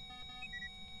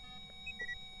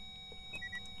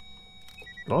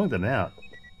 Blowing them out.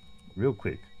 Real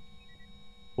quick.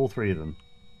 All three of them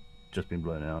just been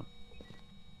blown out.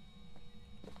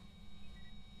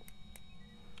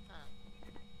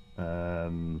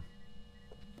 Huh.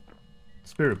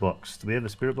 Spirit box. Do we have a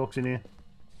spirit box in here?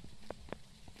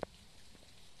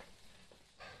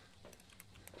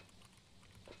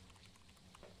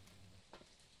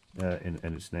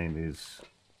 And its name is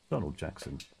Donald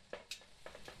Jackson.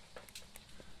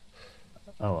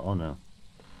 Oh no.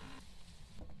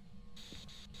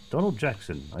 Donald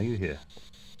Jackson, are you here?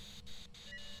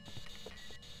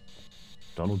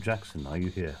 Donald Jackson, are you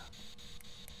here?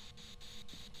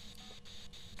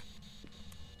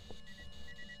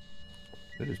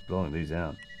 They're just blowing these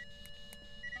out.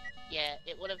 Yeah,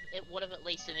 it would have at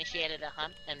least initiated a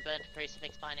hunt and burnt a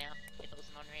crucifix by now if it was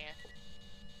an on-rear.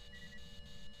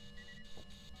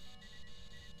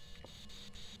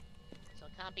 So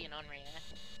it can't be an on-rear.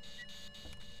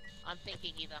 I'm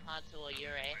thinking either Hantu or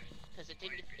Yurei, because it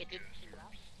didn't shoot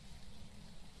us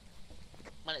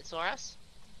when it saw us.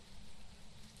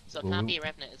 So it can't be a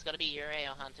Revenant, it's gotta be Yurei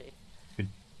or Hantu. We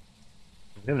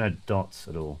haven't had dots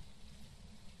at all.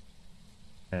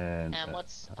 And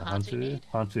what's Hantu need?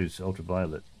 Hantu's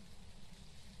ultraviolet.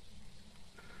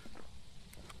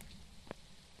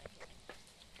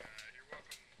 You're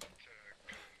welcome to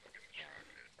come look in the shop.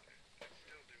 It's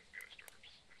still doing ghost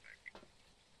orbs, I think.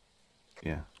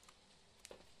 Yeah.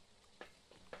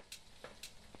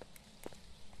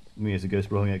 Me as a ghost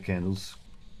blowing out candles.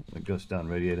 A ghost down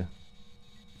radiator.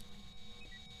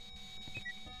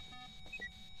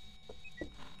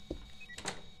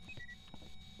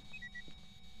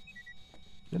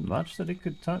 Is there much that it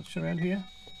could touch around here?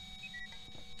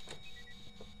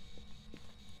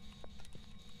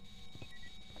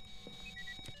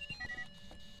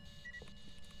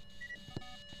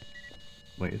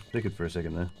 Wait, it flickered for a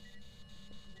second there.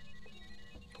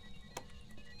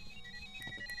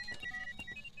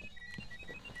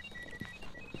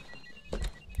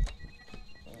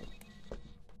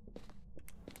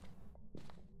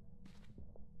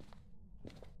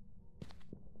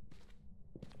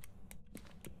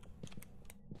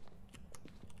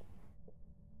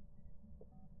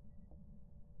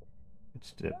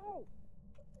 It's dead.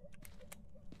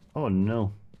 Oh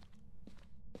no.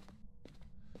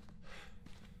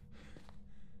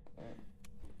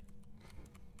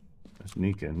 That's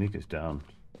Nico. Nico's down.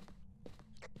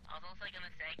 I was also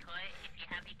gonna say, Koi, if you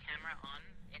have your camera on,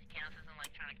 it counts as an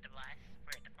electronic device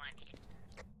for it to find you.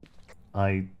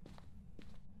 I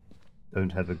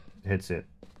don't have a headset.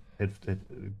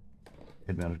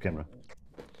 Head-mounted camera.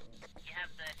 You have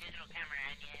the digital camera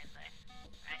in your hand though,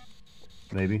 right?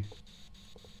 Maybe.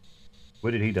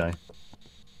 Where did he die?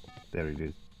 There he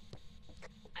did.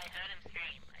 I heard him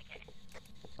scream, okay.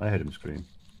 I heard him scream.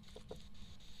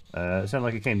 It sounded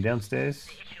like he came downstairs.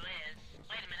 The issue is,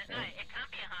 wait a minute, no, it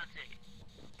can't be a Hantu.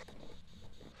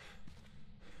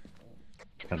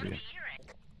 It's Can't gotta be. be Yurei.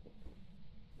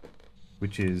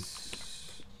 Which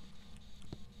is...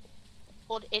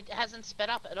 Well, it hasn't sped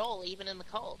up at all, even in the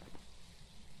cold.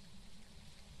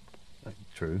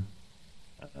 True.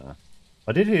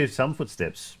 I did hear some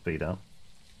footsteps speed up.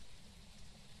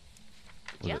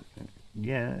 Did ya?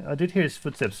 Yeah, I did hear his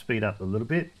footsteps speed up a little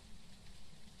bit.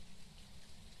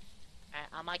 Alright,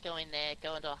 I might go in there,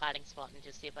 go into a hiding spot and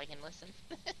just see if I can listen.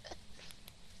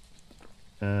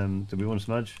 Do we want to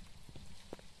smudge?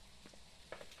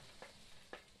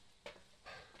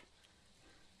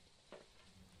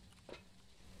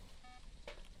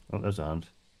 Oh, there's a hunt.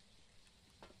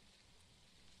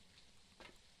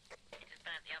 It just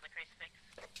burnt the other crucifix.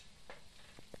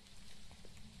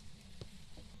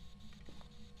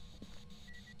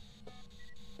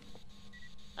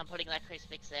 I'm putting that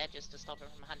crucifix there just to stop it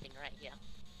from hunting right here.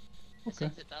 As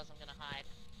soon as it does, I'm gonna hide.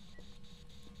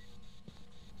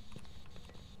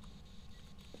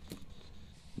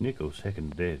 Nico's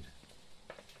second dead.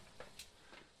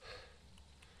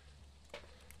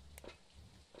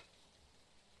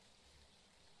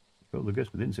 Control the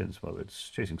ghost with incense while it's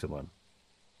chasing someone.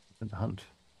 And the hunt.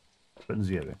 Threatens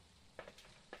the area.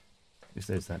 Yes,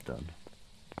 there's that done.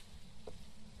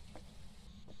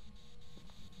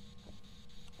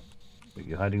 Are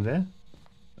you hiding there?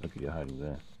 Okay, you're hiding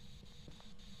there.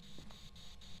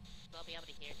 I'll be able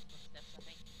to hear his footsteps, I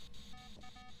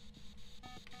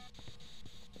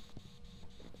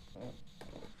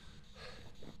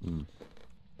think.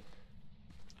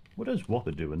 What does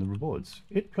Whopper do in the rewards?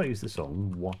 It plays the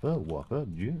song Whopper, Whopper.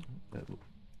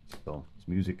 Oh, it's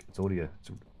music, it's audio,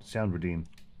 it's sound redeem.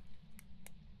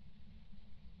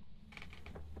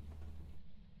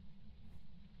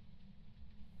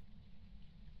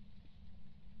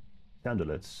 Sound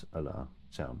alerts allow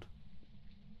sound.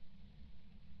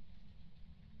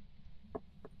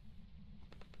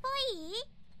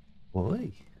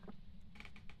 Boy.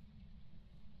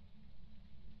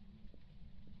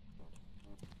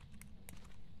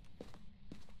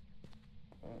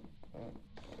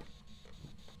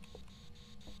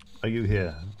 Are you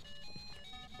here?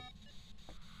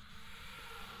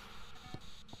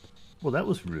 Well, that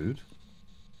was rude.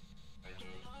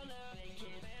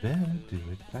 Better do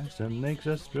it faster, makes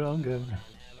us stronger.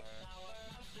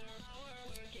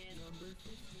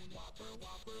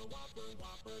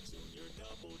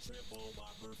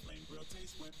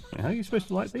 How are you supposed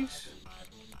to like these?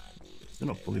 They're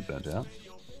not fully burnt out.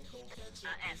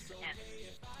 F,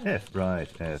 F. F, right,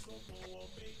 F.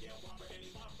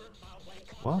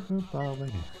 Whopper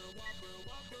Barbie.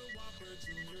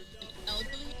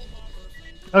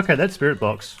 Okay, that's Spirit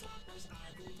Box.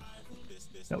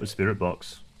 That was Spirit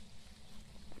Box.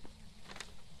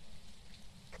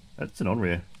 That's an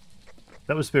Onryo.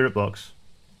 That was Spirit Box.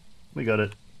 We got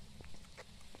it.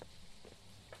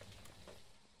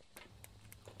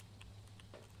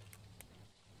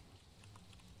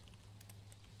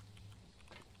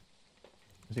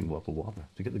 I think Whopper Whopper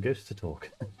to get the ghosts to talk.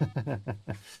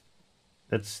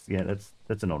 That's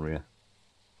an Onryo.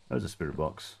 That was a Spirit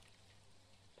Box.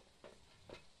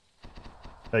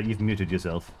 You've muted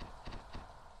yourself.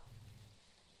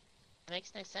 It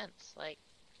makes no sense. Like,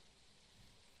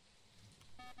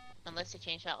 unless they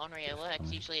change how Onryo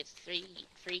works, usually it's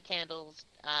three candles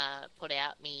put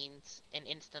out means an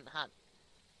instant hunt,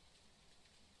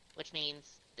 which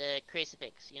means the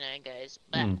crucifix, goes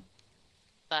back.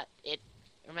 But it.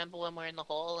 Remember when we're in the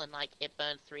hall and like it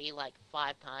burned 3 like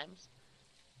 5 times,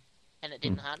 and it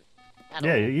didn't hunt at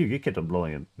all? You kept on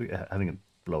blowing it, having it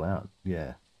blow out.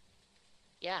 Yeah.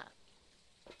 Yeah.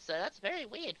 So that's very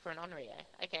weird for an Onryo.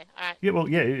 Okay, alright. Yeah, well,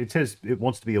 yeah, it says it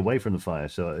wants to be away from the fire,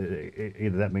 so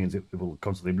either that means it will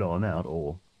constantly blow them out,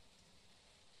 or...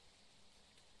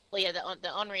 Well, yeah, the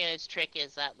Onryo's trick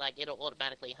is that like it'll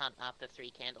automatically hunt after 3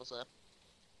 candles are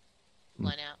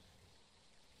blown out.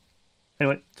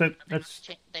 Anyway, so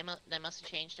they must have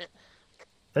changed it.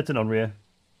 That's an Onryo.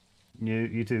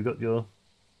 You two got your...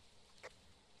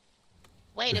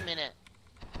 Wait a minute.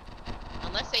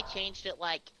 Unless they changed it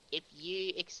like if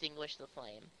you extinguish the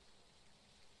flame.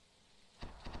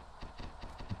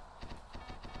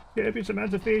 Get me some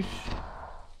of fish.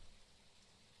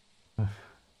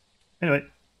 Anyway.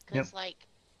 Because like,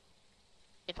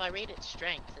 if I read its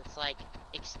strength, it's like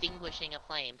extinguishing a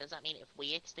flame. Does that mean if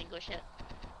we extinguish it?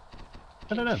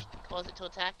 I don't know. Cause it to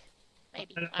attack?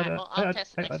 Maybe. Alright, well, I'll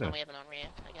test it next time we have an Onryo,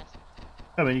 I guess.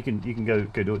 I mean, you can go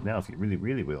do it now if you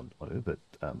really want to, but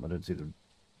I don't see the...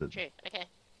 True, okay.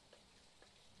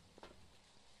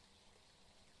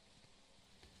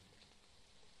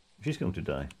 She's going to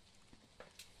die.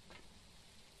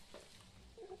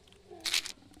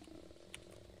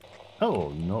 Oh,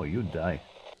 no, you die.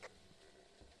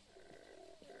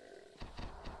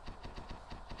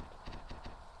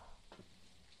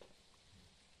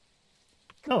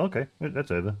 Oh, okay.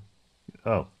 That's over.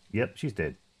 Oh, yep, she's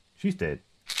dead. She's dead.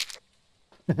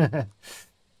 Anyway,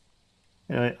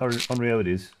 Onryo it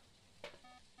is.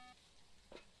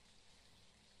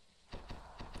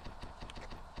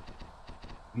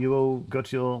 You all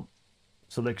got your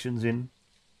selections in?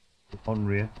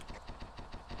 Onryo.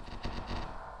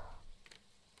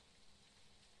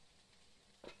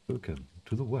 Welcome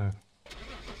to the world.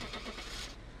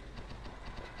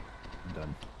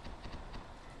 Done.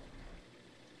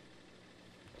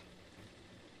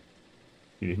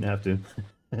 You didn't have to.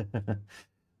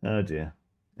 Oh dear.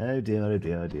 Oh dear, oh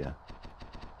dear, oh dear.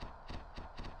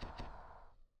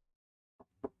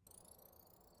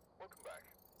 Welcome back.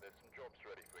 There's some jobs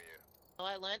ready for you. Oh,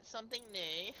 I learned something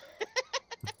new.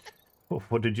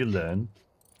 What did you learn?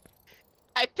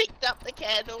 I picked up the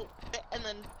candle and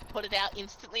then put it out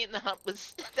instantly and the hunt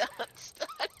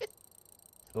started.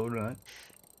 Alright.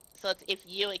 So it's, if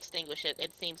you extinguish it,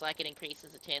 it seems like it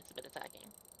increases the chance of it attacking.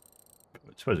 I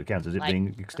suppose it counts as it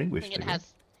being extinguished. I think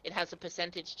it has a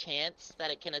percentage chance that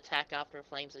it can attack after a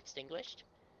flame's extinguished.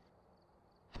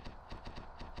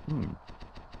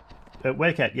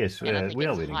 VRChat, yes, And I think we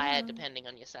are it's winning. higher depending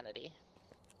on your sanity.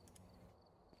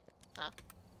 Huh?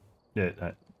 Yeah,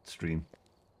 that stream.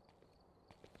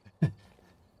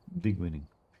 Big winning.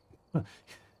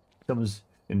 Someone's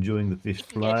enjoying the fish You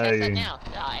can go test that flying. now,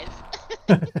 guys.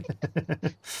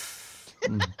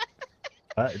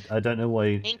 I don't know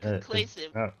why.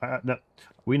 Inconclusive. No,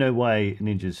 we know why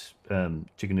Ninja's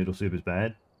chicken noodle soup is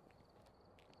bad.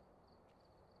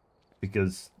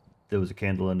 Because there was a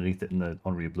candle underneath it and the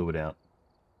Onryo blew it out.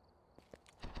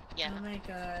 Yeah. Oh my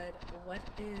god,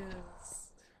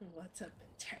 what's up in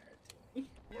Terra doing?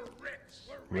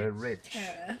 We're rich.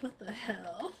 Terra, what the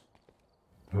hell?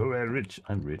 Oh, we're rich.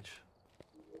 I'm rich.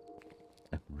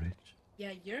 I'm rich.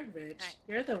 Yeah, you're rich. Right.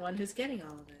 You're the one who's getting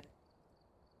all of it.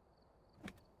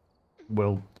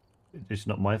 Well, it's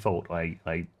not my fault. I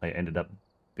ended up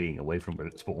being away from where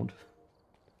it spawned.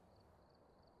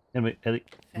 Anyway, Ellie,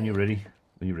 when you're ready.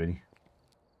 When you're ready.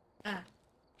 Ah,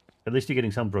 At least you're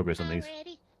getting some progress on I'm these.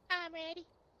 ready. I'm ready.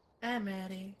 I'm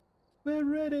ready. We're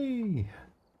ready.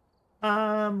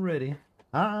 I'm ready.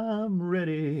 I'm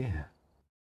ready.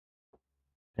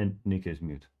 And Nico's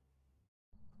mute.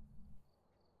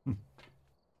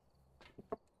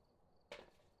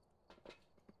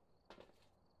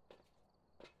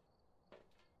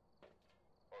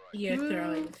 You're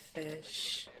throwing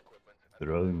fish.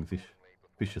 Throwing fish.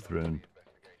 Fish are thrown.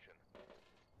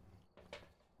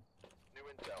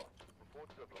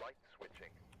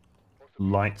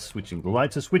 Light switching. The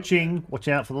lights are switching. Watch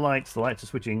out for the lights. The lights are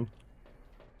switching.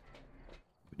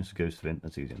 Witness a ghost event.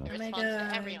 That's easy enough. Oh my Response God.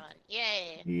 to everyone.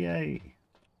 Yay. Yay.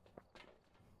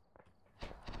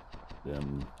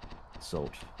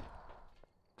 Salt.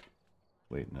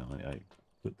 Wait, no, I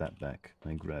put that back.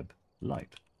 I grab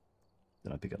light.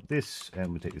 Then I pick up this,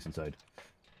 and we take this inside.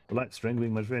 The light's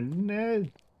strangling my friend. No!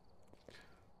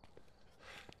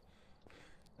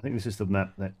 I think this is the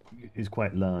map that is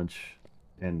quite large,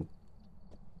 and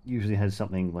usually has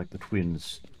something like the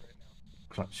twins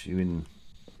clutch you in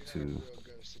to... Real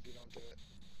ghost if you don't do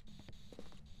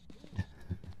it. I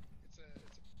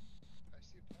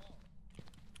see a paw.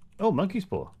 Oh, monkey's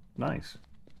paw. Nice.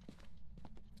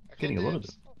 I Getting a lot of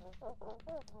dibs. them.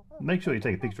 Make sure you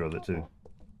take a picture of it too.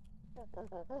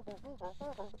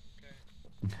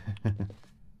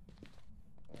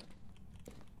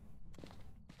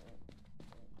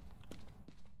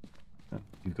 Oh,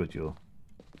 you've got your...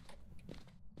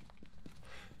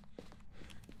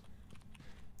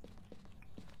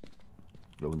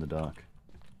 glow in the dark.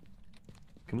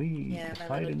 Can we Yeah, my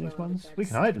hide little in these glow in the ones? dark We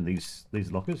can hide in these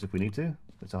lockers if we need to.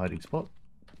 It's a hiding spot.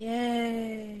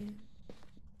 Yay.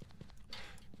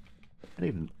 And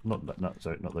even not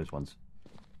sorry, not those ones.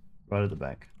 Right at the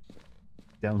back.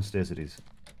 Downstairs it is.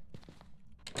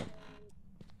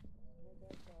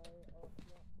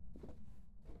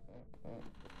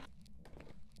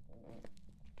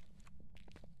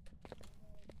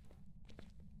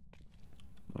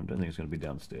 I don't think it's going to be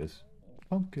downstairs.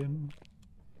 Pumpkin.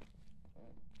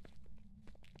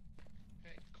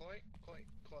 Hey, Koi?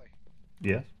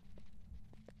 Yeah.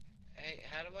 Hey,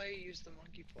 how do I use the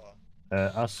monkey paw?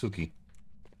 Ask Suki.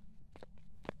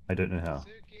 I don't know how.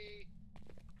 Suki!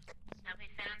 Have we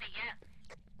found it yet?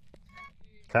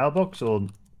 Power box or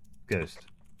ghost?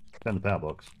 Found the power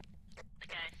box. The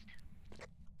ghost.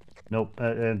 Nope.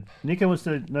 Nico wants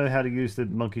to know how to use the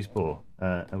monkey's paw,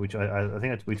 which I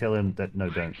think we tell him that no,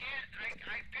 don't. I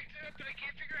picked it up, but I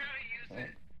can't figure out how to use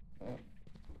it.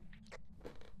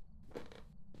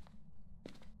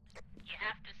 You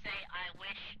have to say, I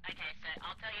wish. Okay, so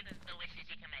I'll tell you the wishes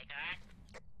you can make, alright?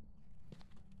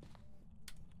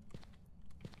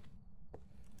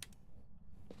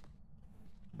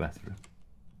 Bathroom.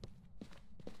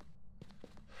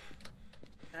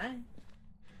 Hi.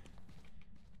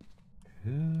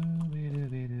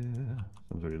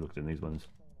 Someone's already looked in these ones.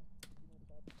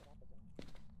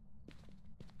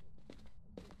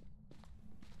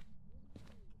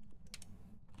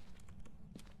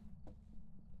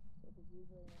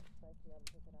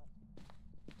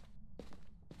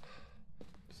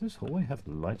 Does this hallway have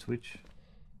the light switch?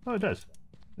 Oh, it does.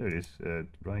 There it is.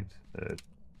 Right.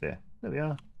 There. There we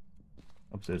are.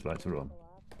 Upstairs lights are on.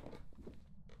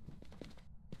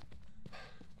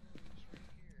 It's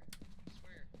right here. I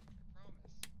swear. I promise.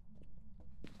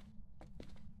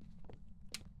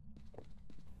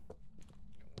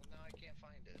 Well, now I can't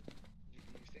find it.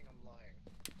 You think I'm lying.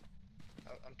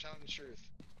 I'm telling the truth.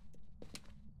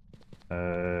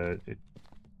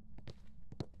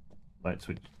 Light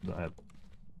switch.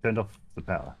 Turned off the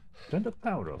power. Turned the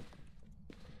power off.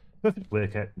 Perfect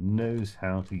WereCat knows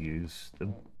how to use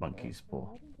the monkey's paw.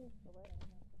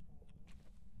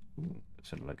 Ooh, that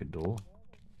sounded like a door.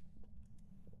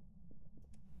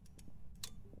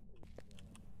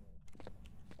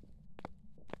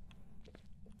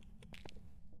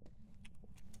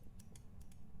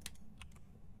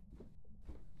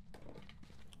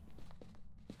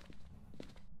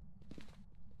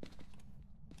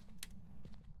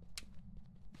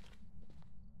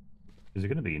 Is it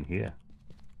going to be in here?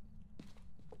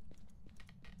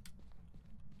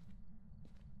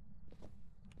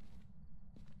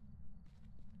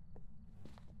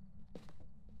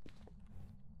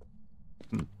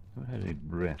 I had a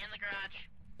breath. In the garage.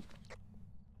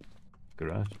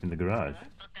 Garage? In the garage?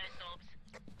 Look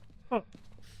those orbs. Oh.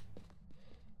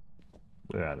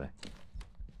 Where are they?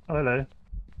 Oh, hello.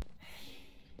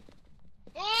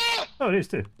 Ah! Oh, it is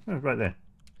too. Oh, right there.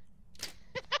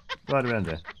 Right around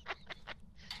there.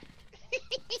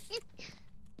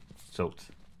 Salt.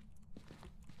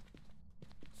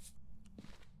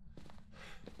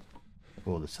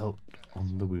 Pour the salt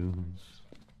on the wounds.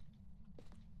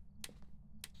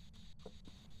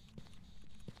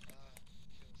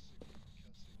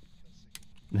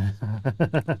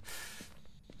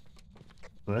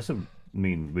 Well, that's a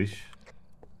mean wish.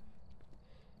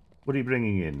 What are you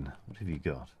bringing in? What have you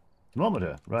got?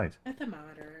 Thermometer, right. A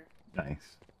thermometer.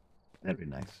 Nice. Very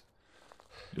nice.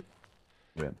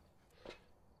 Grab.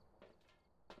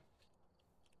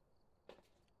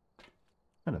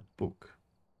 And a book.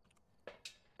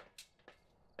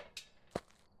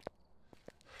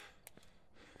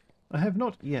 I have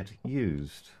not yet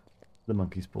used the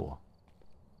monkey's paw.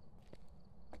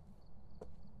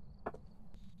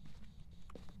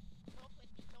 Talk with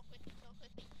me, talk with me, talk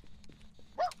with me.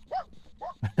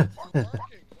 You're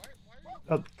barking. Why are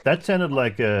you... Oh, that sounded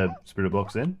like a spirit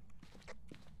box then.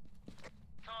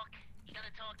 Talk. You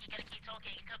gotta talk, you gotta keep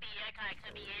talking. It could be yokai, it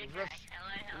could be yokai.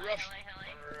 Ruff.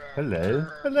 Hello,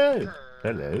 hello, Ruff.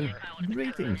 hello, Hello, hello. hello, hello. Yokai wanna be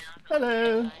Greetings. now.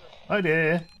 Hello. Yokai. Hi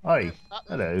there. Hi. Oh,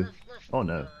 Hello. Oh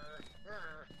no.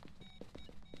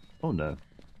 Oh no.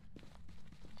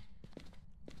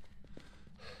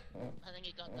 I think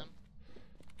you got them.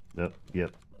 Yep.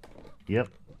 Yep. Yep.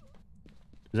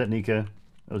 Is that Nico?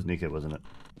 That was Nico, wasn't it?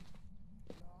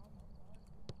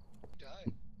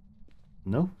 Die.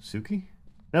 No? Suki?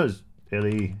 That was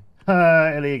Ellie.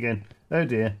 Ah, Ellie again. Oh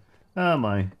dear. Oh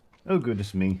my. Oh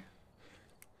goodness me.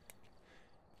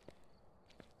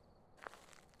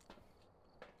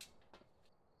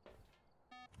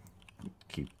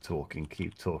 Keep talking,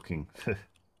 keep talking.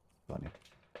 Funny.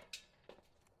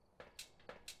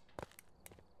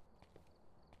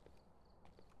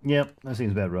 Yep, that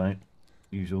seems about right.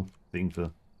 Usual thing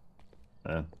for...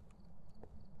 Oh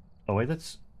wait,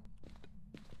 that's...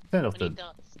 Turn off We the... need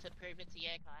dots to prove it's a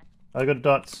yokai. I got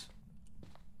dots.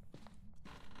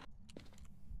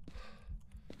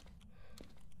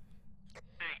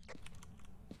 Alright.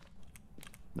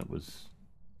 That was...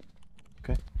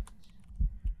 Okay.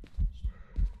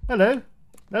 Hello.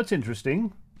 That's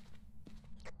interesting.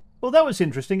 Well, that was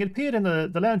interesting. It appeared in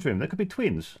the lounge room. There could be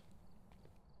twins.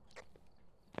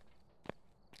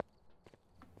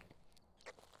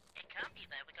 It can't be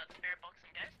there, we got spirit box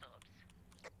and ghost orbs.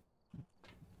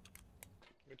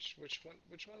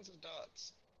 Which one's the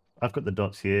dots? I've got the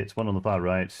dots here. It's one on the far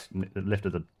right, left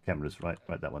of the cameras. Right,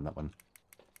 that one, that one.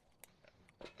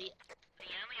 The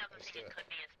only other Let's thing do it it. could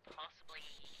be is possibly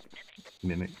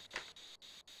mimic. Mimic.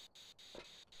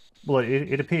 Well,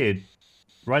 it appeared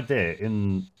right there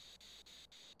in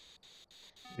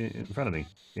front of me.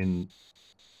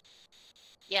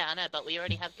 Yeah, I know, but we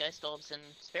already have ghost orbs and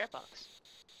spirit box.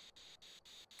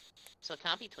 So it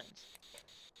can't be twins.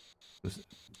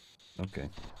 Okay.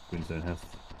 Twins don't have...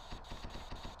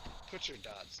 Put your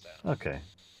dots down. Okay.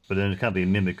 But then it can't be a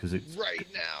mimic because it's... Right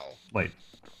now. Wait.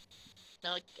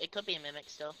 No, it could be a mimic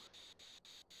still.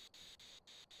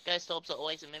 Ghost orbs are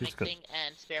always a mimic It's got- thing,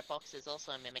 and spirit box is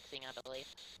also a mimic thing, I believe.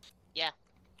 Yeah.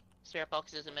 Spirit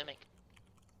box is a mimic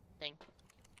thing.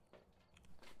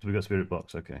 So we got spirit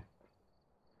box. Okay.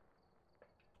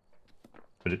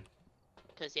 But it...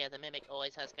 Because, yeah, the mimic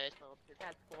always has ghost orbs. It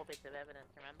has 4 bits of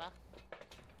evidence, remember?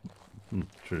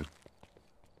 true.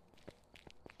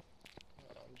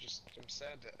 I'm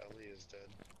sad that Ellie is dead.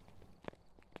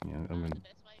 Yeah, I mean... The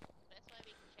best way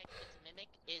we can check if it's a mimic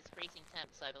is freezing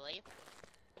temps, I believe.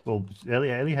 Well,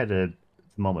 Ellie had a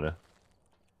thermometer.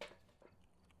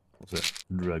 What's that?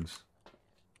 Drugs.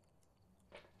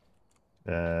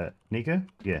 Nico?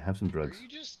 Yeah, have some drugs. Are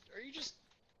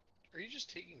you just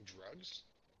taking drugs?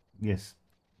 Yes.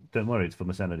 Don't worry, it's for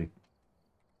my sanity.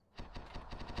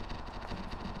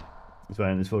 That's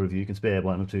why there's 4 of you. You can spare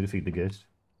 1 or 2 to feed the ghost.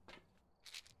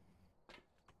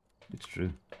 It's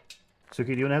true. Suki,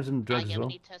 do you want to have some drugs yeah, as well?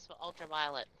 we need tests for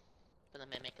ultraviolet for the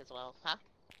mimic as well, huh?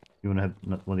 You want to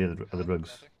have one of the other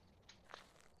drugs?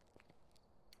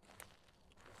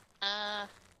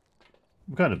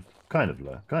 Nothing. Kind of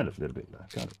low. Kind of a little bit low.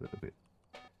 Kind of a little bit.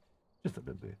 Just a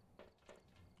little bit.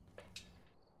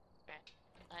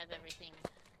 I have everything.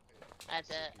 I have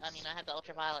the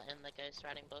ultraviolet and the ghost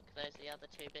writing book. Those are the other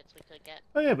 2 bits we could get.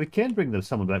 Oh yeah, we can bring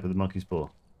someone back with the monkey's paw.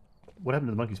 What happened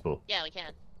to the monkey's paw? Yeah, we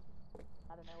can.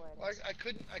 I don't know where it is.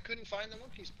 I couldn't find the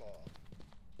monkey's paw.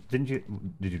 Did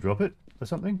you drop it or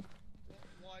something?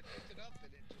 Well, I picked it up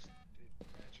and it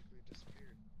magically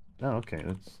disappeared. Oh, okay.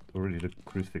 That's already the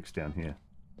crucifix down here.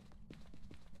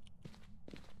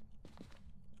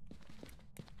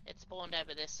 It spawned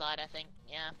over this side, I think.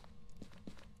 Yeah.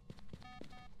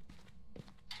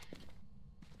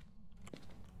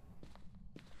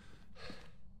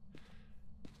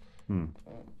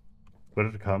 But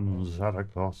it comes at a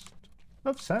cost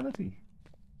of sanity.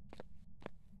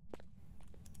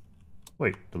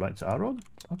 Wait, the lights are on?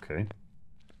 Okay.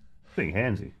 Being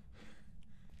handsy.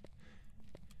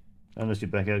 Unless your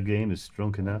backout game is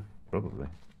drunk enough, probably.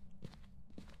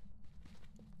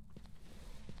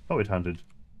 Oh, it hunted.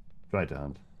 Tried to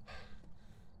hunt.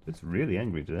 It's really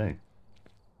angry today.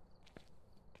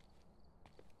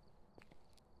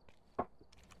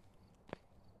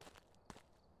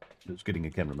 Just getting a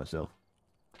camera myself.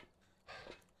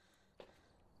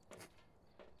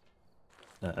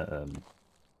 I'm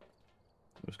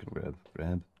just gonna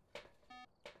grab.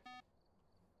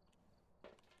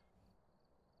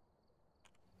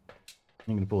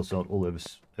 I'm gonna pour salt all over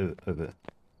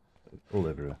all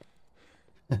over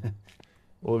her.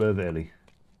 All over Ellie.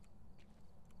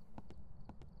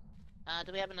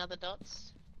 Do we have another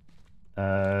dots?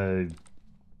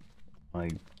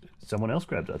 Someone else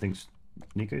grabbed it. I think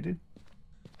Nico did.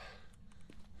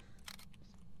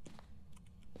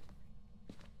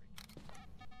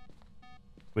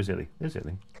 Where's Ellie? There's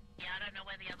Ellie. Yeah, I don't know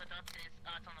where the other dots is.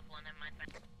 Oh, it's on the floor. Never mind.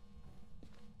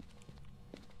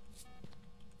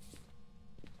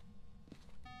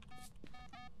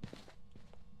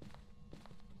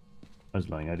 I was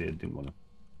lying. I didn't want to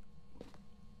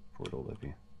pour it all over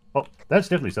here. Oh, that's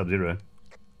definitely Sub-Zero.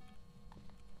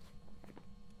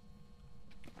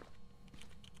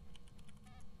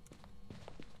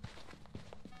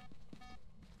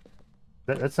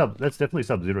 That's definitely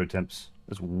Sub-Zero temps.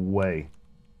 That's way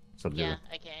Sub-Zero. Yeah,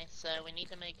 okay, so we need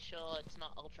to make sure it's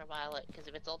not ultraviolet, because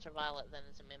if it's ultraviolet, then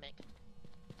it's a mimic.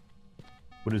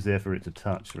 What is there for it to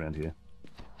touch around here?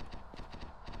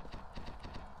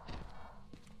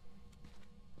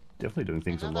 Definitely doing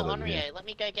things Another a lot over here. Onryo. Let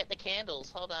me go get the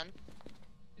candles. Hold on.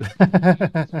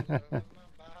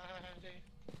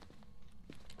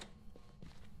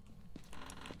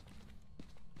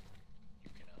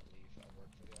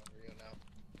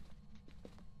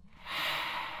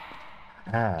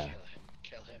 Ah.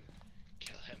 Kill him.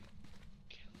 Kill him.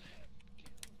 Kill him.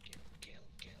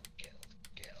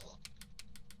 Kill.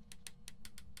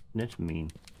 That's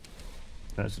mean.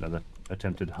 That's another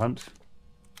attempted hunt.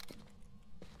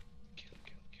 Kill.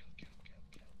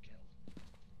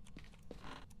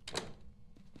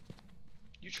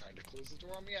 You tried to close the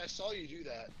door on me? I saw you do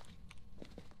that.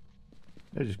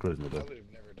 They're just closing the I door. would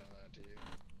have never done that to you.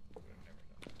 I would have never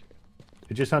done that to you.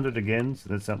 It just hunted again, so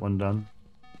that's that one done.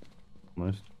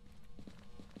 Almost.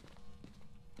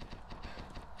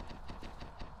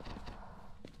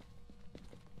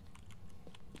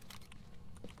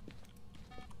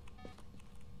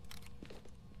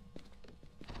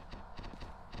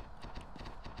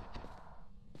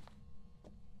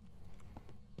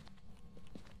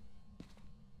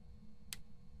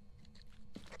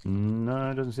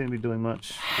 No, it doesn't seem to be doing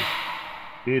much.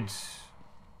 It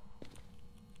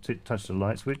did touch the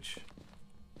light switch,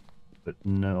 but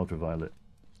no ultraviolet.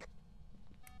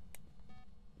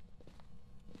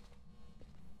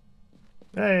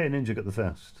 Hey, Ninja got the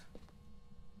first.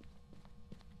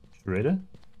 Shredder?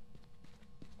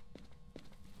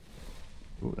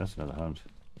 Oh, that's another hunt.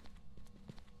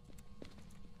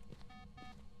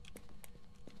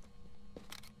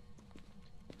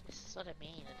 This is what I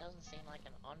mean. It doesn't seem like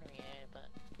an Onryo, but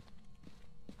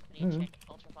we need to check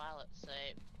ultraviolet, so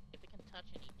if we can touch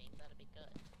anything, that'd be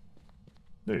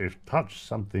good. They've touched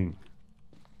something.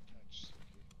 Touch.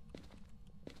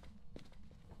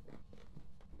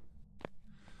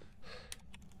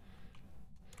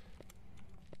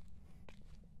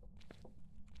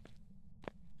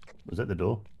 Was that the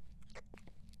door?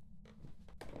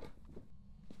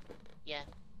 Yeah.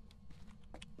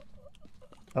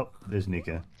 Oh, there's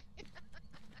Nico.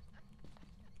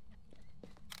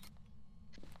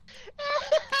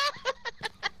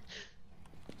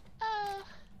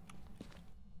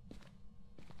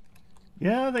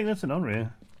 Yeah, I think that's an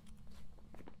Onryo.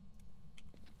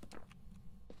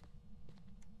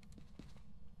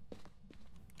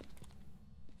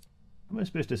 How am I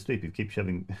supposed to sleep if you keep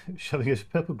shoving a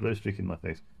purple glow streak in my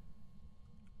face?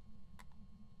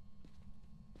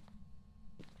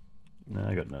 No,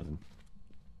 I got nothing.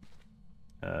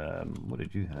 What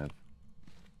did you have?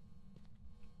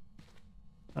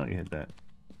 Oh, you had that.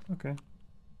 Okay.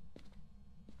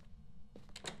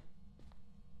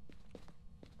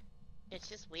 It's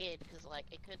just weird, because, like,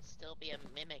 it could still be a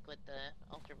mimic with the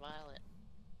ultraviolet.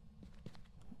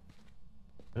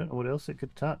 I don't know what else it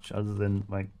could touch other than,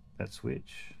 like, that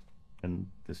switch and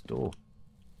this door.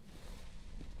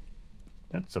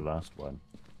 That's the last one.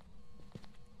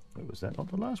 Wait, was that not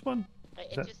the last one?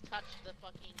 It That- just touched the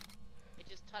fucking. It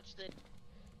just touched the.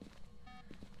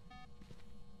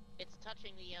 It's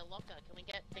touching the locker. Can we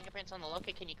get fingerprints on the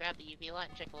locker? Can you grab the UV light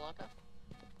and check the locker?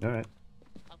 Alright.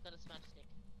 I've got a smudge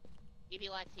stick. UV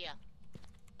light's here.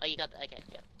 Oh, you got the. Okay,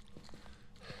 yeah.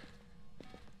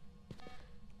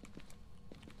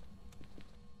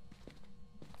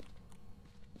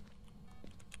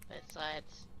 Both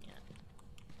sides. Yeah.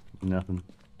 Nothing.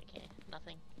 Okay,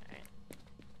 nothing. Alright.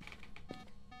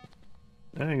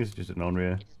 I think it's just an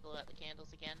on-rear. You just blew out the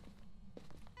candles again.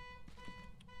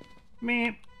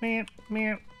 Meow, meow,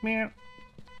 meow, meow.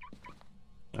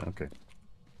 Okay.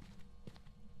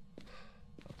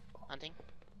 Hunting.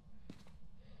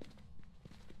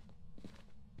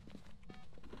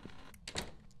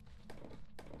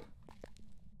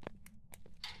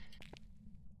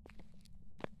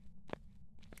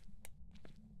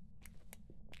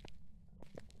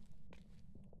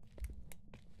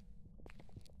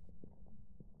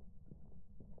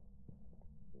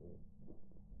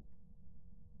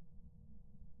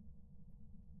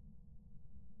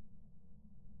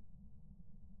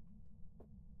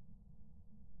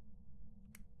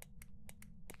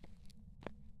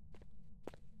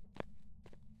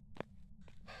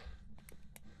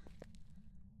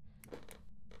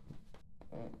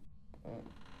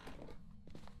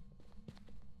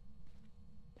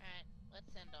 Alright,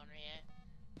 let's send on Rio.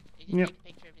 Did you Yep. take a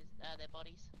picture of his, their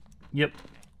bodies? Yep.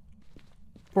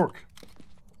 Pork.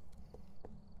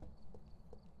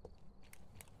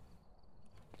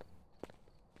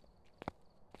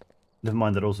 Never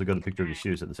mind that I also got a picture of his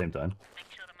shoes at the same time.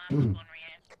 Make sure the mask on Rio.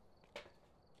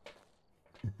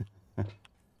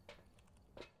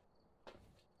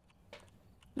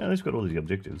 Yeah, they've got all these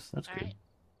objectives. That's good. Alright.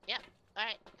 Yep.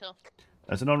 Alright, cool.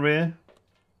 That's an on-rear.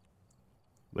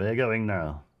 We're going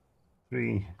now.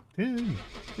 3, 2,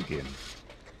 begin.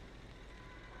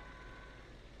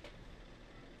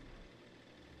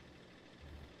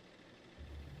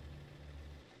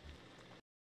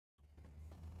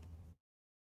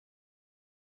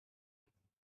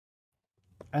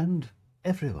 And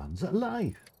everyone's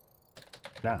alive.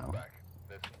 Now, Back.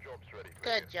 There's some jobs ready for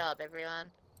Good job, everyone.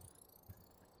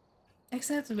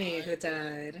 Except me, who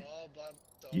died. All by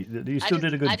you, myself. you still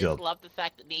did a good I job. just love the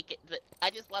fact that Nico. I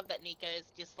just love that Nico's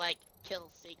just like kills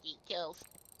Suki, kills,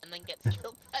 and then gets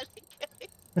killed by the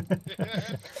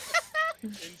guy.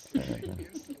 Instantly.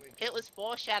 It was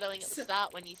foreshadowing at the So-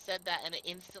 start when you said that, and it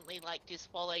instantly like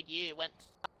just followed you, went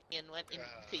and went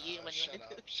into you when you. Shut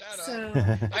up. Shut up. So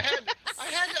I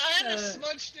had a So-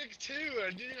 smudge stick too.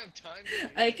 I didn't have time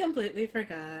to I completely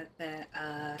forgot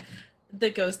that the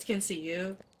ghost can see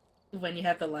you when you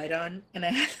have the light on, and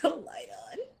I had the light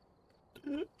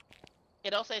on.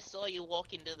 It also saw you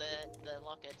walk into the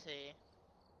locker too.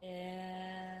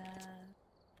 Yeah.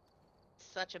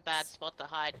 Such a bad spot to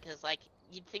hide because like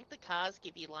you'd think the cars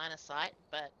give you line of sight,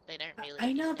 but they don't really. I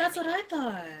if you're know, that's what standing I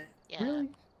up. thought. Yeah, Really?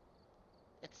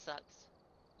 it sucks.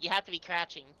 You have to be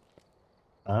crouching.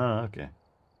 Ah, okay.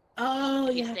 Oh,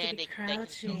 If you you're have standing, to be they can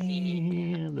still see crouching.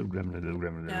 you. Yeah, little gremlin, little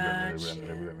gremlin, little gremlin, little gremlin,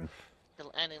 little gremlin. The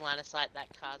only line of sight that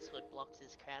cars would block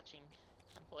is crouching,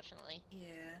 unfortunately. Yeah.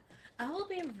 I will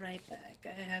be right back. I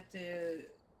have to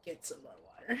get some more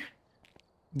water.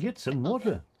 Get some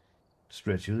water.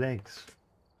 Stretch your legs.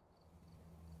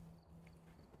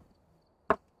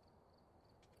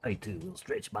 I too will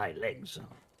stretch my legs.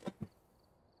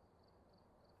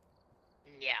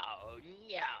 No,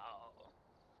 no.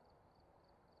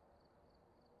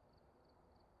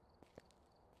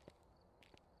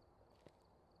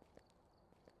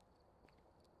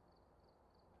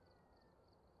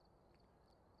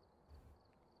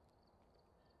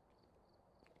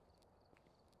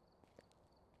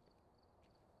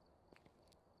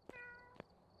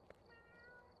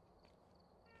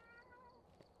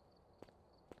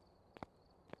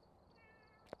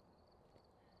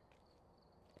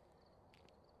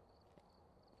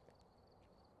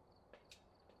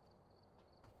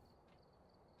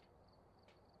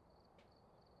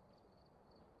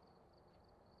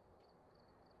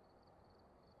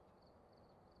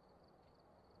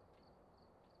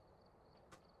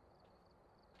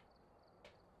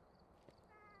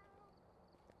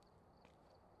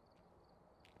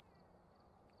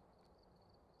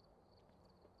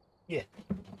 Yeah.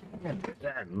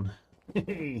 Done.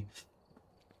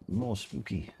 More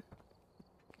spooky.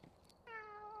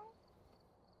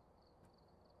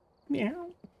 Meow.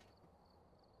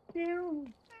 Meow.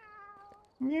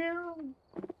 Meow.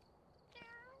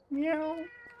 Meow.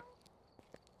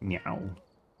 Meow.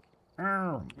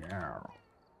 Oh, meow.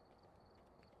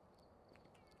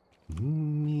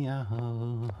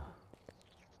 Meow.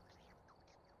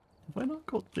 Have I not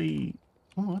got the...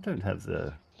 Oh, I don't have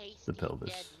the Tasty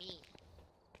pelvis. dead meat.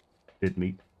 Dead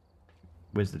meat.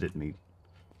 Where's the dead meat?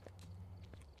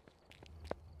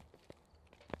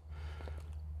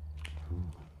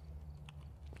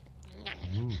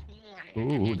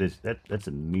 Ooh, there's that's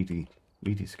a meaty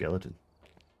skeleton.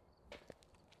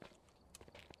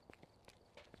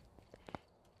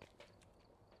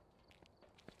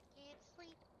 Can't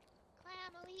sleep,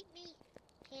 clam will eat me.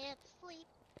 Can't sleep,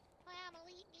 clam will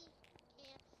eat me.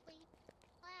 Can't sleep,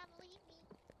 clam will eat me.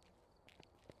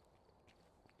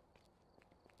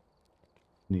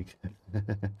 Nick.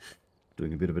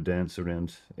 Doing a bit of a dance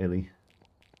around Ellie.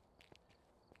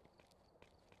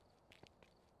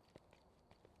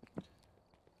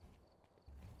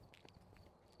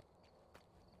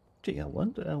 Gee, I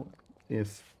wonder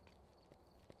if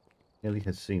Ellie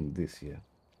has seen this yet.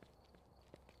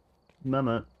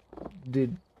 Mama,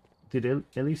 did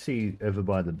Ellie see over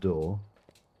by the door?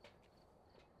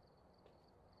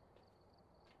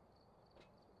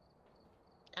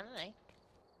 I don't know.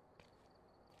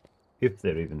 If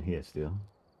they're even here still.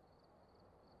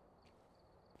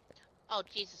 Oh,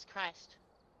 Jesus Christ.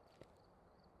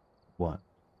 What?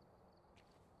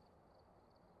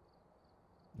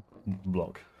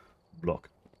 Block. Block.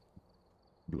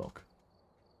 Block.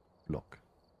 Block.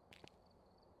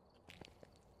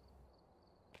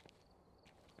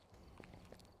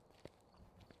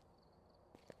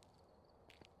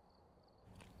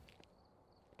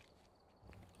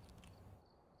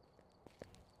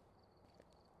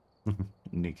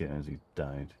 Nico as he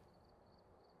died.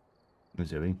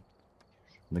 Where's Ellie? In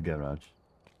the garage.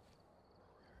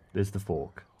 There's the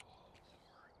fork.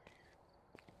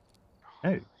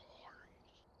 Oh.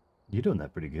 You're doing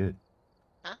that pretty good.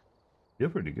 Huh? You're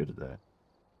pretty good at that.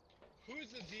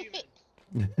 Who's the demon?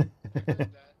 I heard that.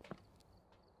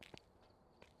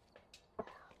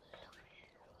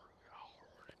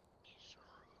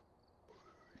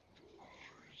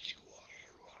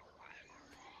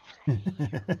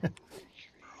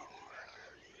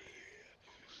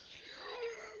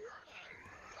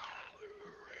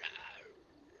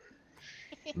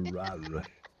 Rawr.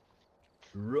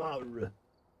 Rawr.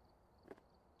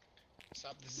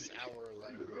 Stop, this is our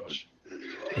language.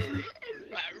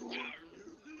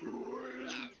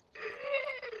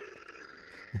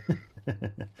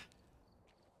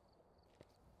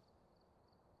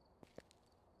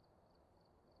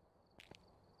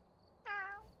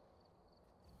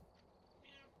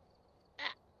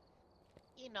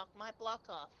 You knocked my block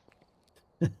off.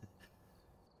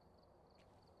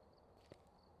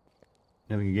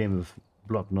 Having a game of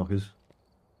block knockers.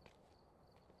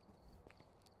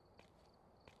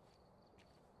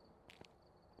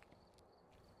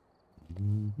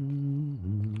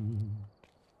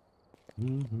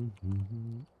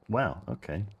 Wow,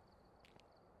 okay.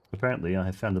 Apparently I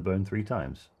have found the bone 3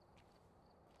 times.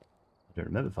 I don't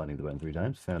remember finding the bone 3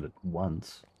 times. Found it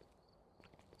once.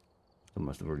 I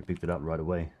must have already picked it up right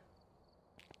away.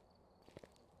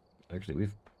 Actually,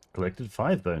 we've collected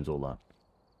 5 bones all up.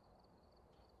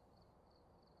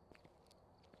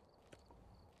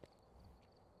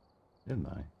 Oh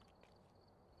my.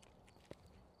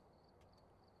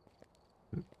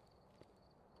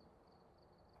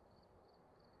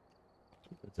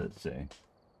 What's that say?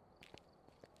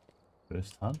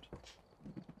 First hunt?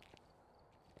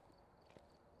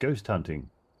 Ghost hunting.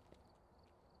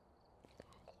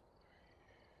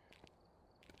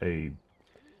 A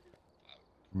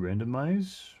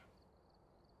randomize?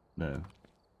 No.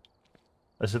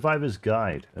 A survivor's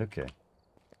guide. Okay.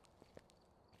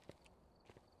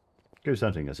 Ghost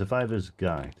hunting, a survivor's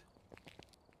guide.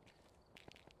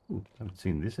 Ooh, haven't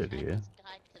seen this over here. Hitchhiker's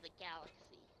Guide to the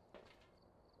Galaxy.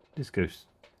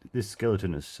 This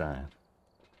skeleton is sad.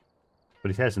 But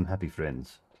it has some happy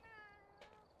friends.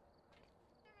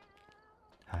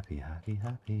 Happy, happy,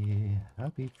 happy,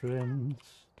 happy friends.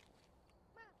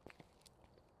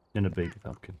 And a baby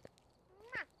pumpkin.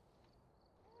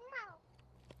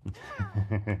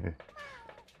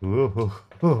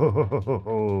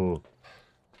 Whoa.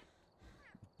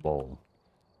 Ball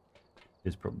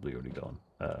is probably already gone.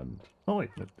 Oh wait,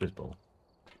 no, there's Ball.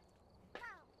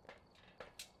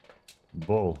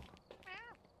 Ball.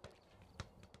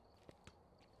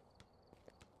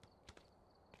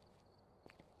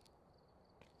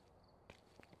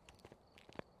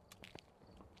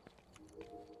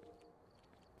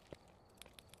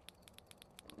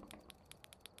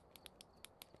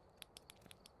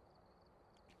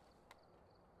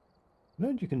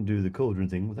 Learned you can do the cauldron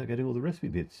thing without getting all the recipe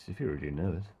bits, if you already know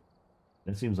it.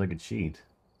 That seems like a cheat.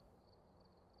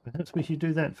 Perhaps we should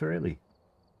do that for Ellie.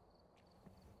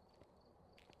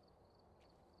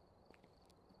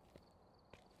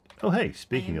 Oh, hey, I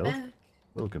speaking am of, back.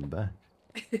 welcome back.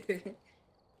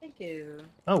 Thank you.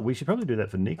 Oh, we should probably do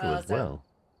that for Nico Oh, as so- well.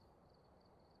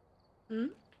 Hmm?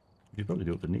 We should probably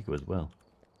do it for Nico as well.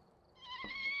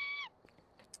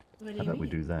 What do How you about we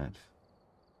mean? do that?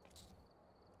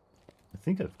 I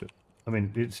think I've got... I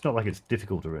mean, it's not like it's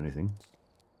difficult or anything.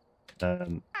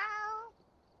 I've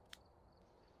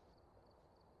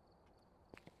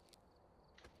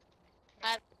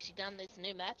actually done this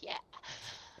new map yet.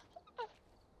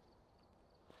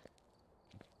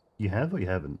 You have or you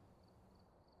haven't?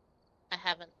 I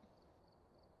haven't.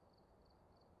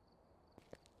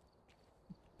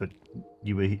 But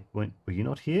you were you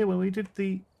not here when we did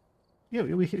the? Yeah,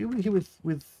 we were here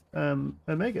with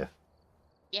Omega.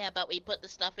 Yeah, but we put the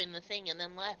stuff in the thing and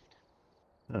then left.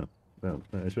 Oh well,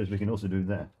 I suppose we can also do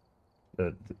that.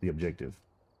 The objective.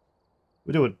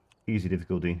 We'll do it easy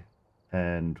difficulty,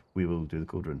 and we will do the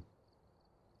cauldron.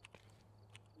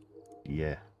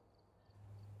 Yeah.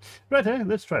 Right,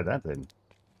 let's try that then.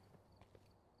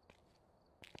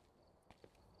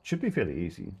 Should be fairly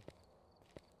easy.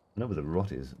 I know where the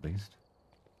rot is, at least.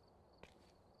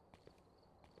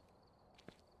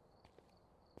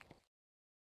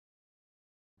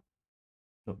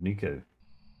 Oh, Nico.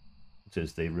 It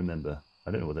says they remember.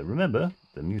 I don't know what they remember.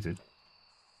 They're muted.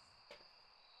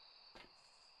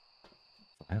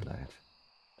 Firelight.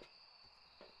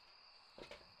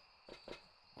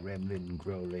 Gremlin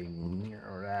growling.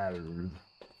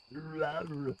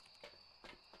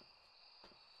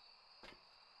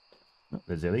 Oh,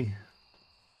 there's Ellie.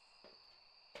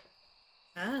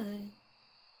 Hi.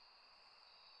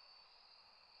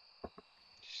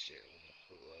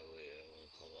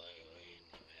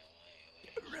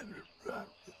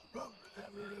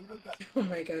 Oh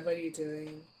my god, what are you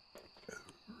doing?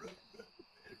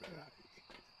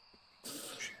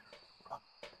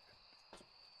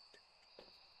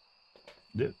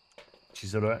 Yep.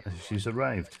 She's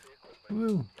arrived.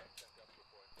 Woo.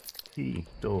 Key.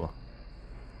 Door.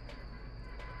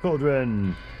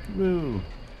 Cauldron. Woo.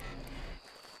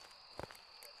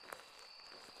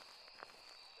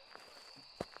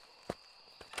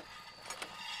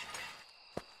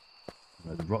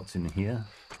 The rot's in here.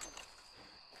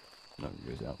 No,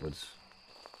 it goes outwards.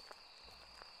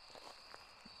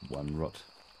 One rot,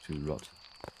 two rot.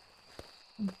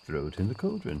 And throw it in the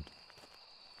cauldron.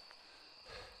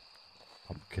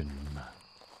 Pumpkin.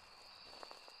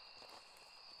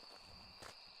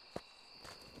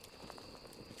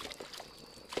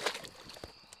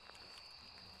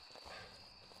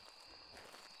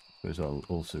 Suppose I'll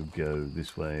also go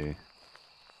this way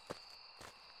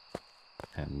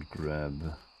and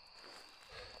grab.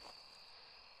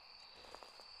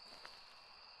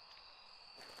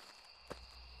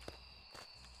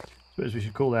 Suppose we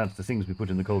should call out the things we put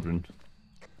in the cauldron.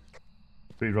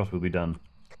 3 rot will be done.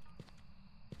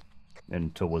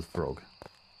 And Towa's frog.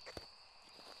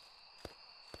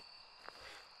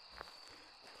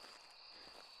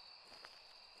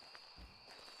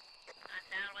 I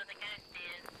found where the ghost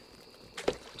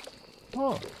is.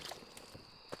 Oh.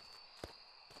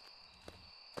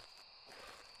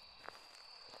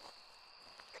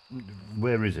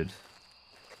 Where is it?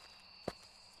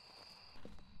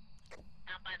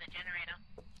 Out by the generator.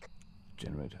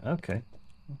 Generator. Okay.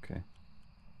 Okay.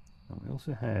 And we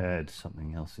also had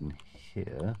something else in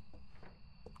here.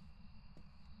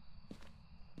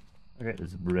 Okay,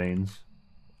 there's brains.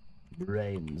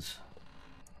 Brains.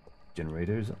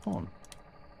 Generator is on.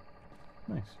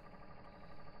 Nice.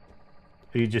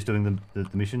 Are you just doing the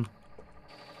mission?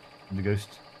 The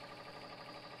ghost?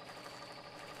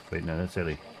 Wait, no, that's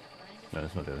Ellie. No,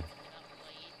 that's not Ellie.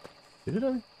 Is it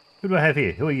Ellie? Who do I have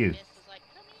here? Who are you? Yes, it's like,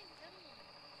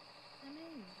 come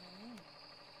in.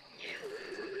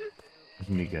 It's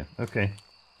Nico. Okay.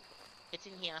 It's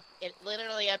in here. It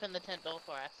literally opened the tent door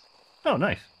for us. Oh,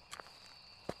 nice.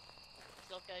 It's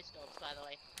got ghost dogs, by the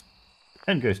way.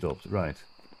 And ghost orbs, right.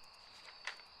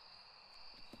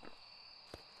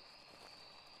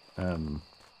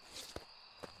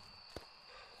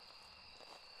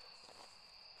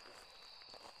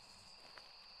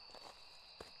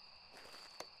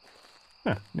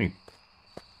 Huh, neat.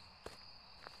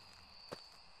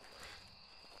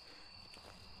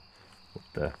 What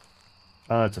the?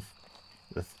 Oh, it's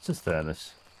a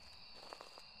thermos.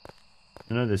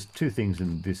 You know, there's 2 things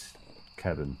in this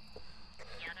cabin.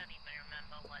 Yeah, I don't even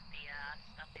remember what the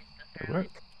stuff is to Oh, throw where? in.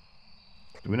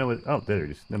 Do we know what? Oh, there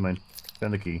it is. Never mind.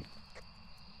 Found the key.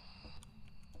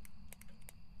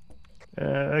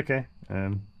 Okay.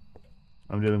 I'm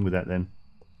dealing with that then.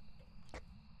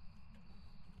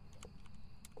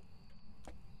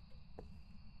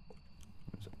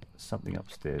 There's something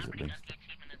upstairs at Somebody least. got the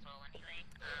achievement as well anyway.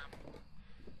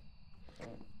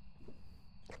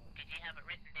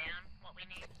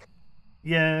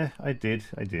 Yeah, I did.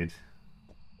 I did.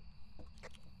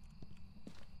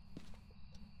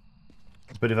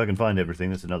 But if I can find everything,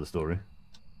 that's another story.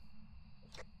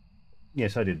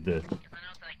 Yes, I did. Because I know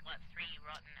it's like, what, 3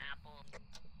 rotten apples,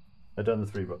 I've done the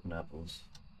 3 rotten apples.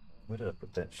 Where did I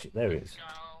put that shit? There it is.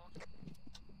 skull.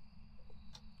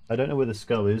 I don't know where the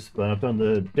skull is, but I've done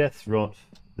the death rot,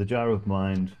 the jar of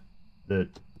mind, the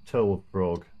toe of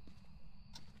frog,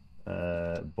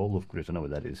 bowl of grit. I know where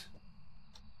that is.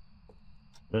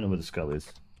 I don't know where the skull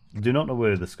is. Do not know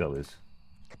where the skull is.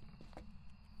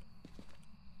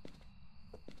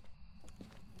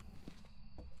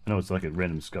 I know it's like a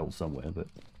random skull somewhere, but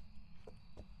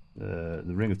the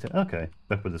ring of okay,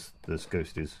 back where this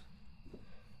ghost is.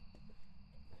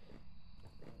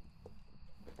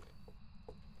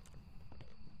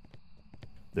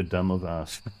 The dumb of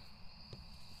us.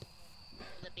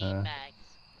 The bean bags.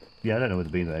 Yeah, I don't know where the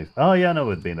beanbags. Oh yeah, I know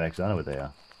where the beanbags are. I know where they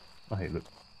are. Oh hey, look.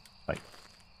 Hey.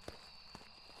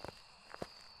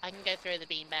 I can go throw the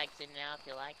bean bags in now if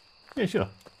you like. Yeah, sure.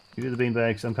 You do the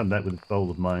beanbags. I'm coming back with the bowl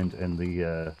of mind and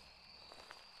the.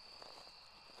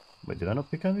 Wait, did I not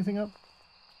pick anything up?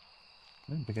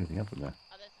 I didn't pick anything up from there.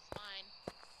 Oh, this is mine.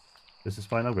 This is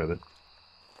fine. I'll grab it.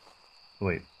 Oh,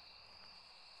 wait.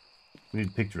 We need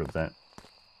a picture of that.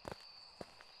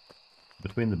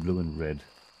 Between the blue and red.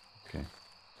 Okay.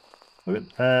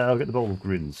 I'll get the bowl of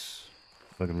grins.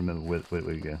 If I can remember where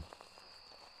we go.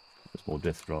 There's more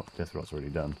death rot. Death rot's already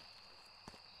done.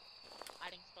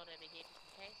 Hiding spot over here just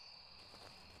in case.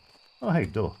 Oh, hey,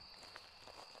 door.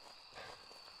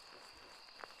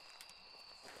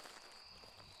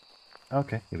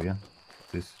 Okay, here we go.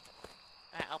 This.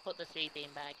 Alright, I'll put the 3 bean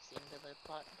bags into the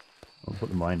pot. I'll put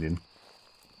the mind in.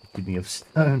 Kidney of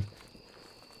stone.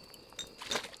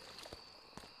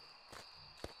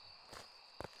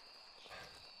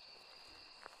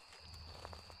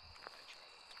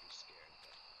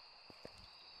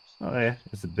 Oh yeah,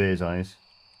 it's the bear's eyes.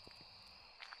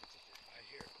 I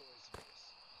hear Corey's voice.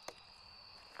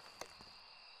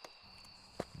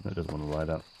 That doesn't want to light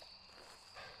up.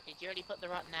 Did you already put the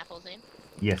rotten apples in?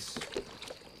 Yes. Okay.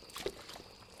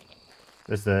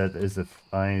 There's the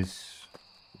eyes.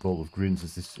 The bowl of grins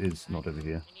is not over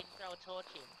here. We need to throw a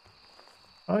torch in.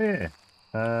 Oh yeah.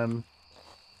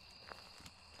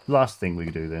 Last thing we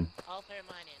could do then. I'll throw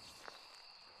mine in.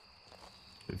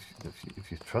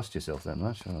 If you trust yourself that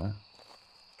much, all right.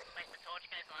 Wait, the torch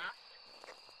goes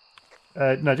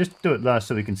last? No, just do it last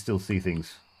so we can still see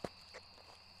things. Oh,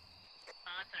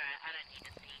 that's alright. I don't need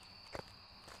to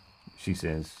see. She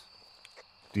says.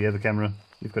 Do you have a camera?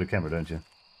 You've got a camera, don't you?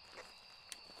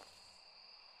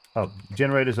 Oh,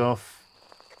 generator's off.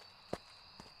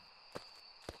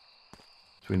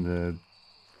 Between the...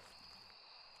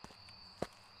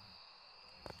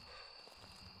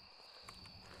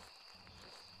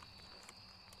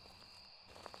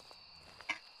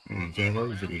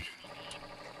 Generators it is.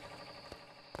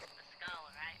 The skull,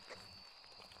 right?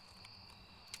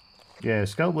 Yeah,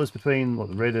 skull was between, what,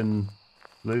 the red and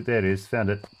blue? There it is, found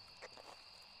it.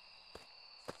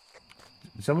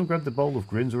 Did someone grab the bowl of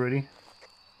grins already?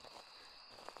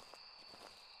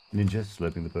 Ninja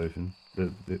slurping the potion,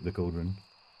 the cauldron.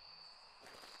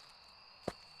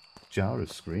 Jar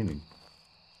is screaming.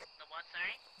 The what,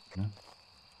 sorry?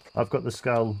 I've got the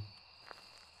skull.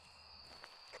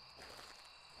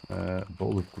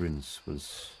 Bowl of grins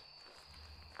was...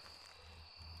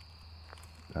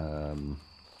 I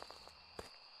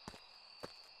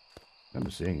remember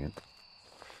seeing it.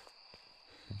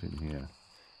 What's in here?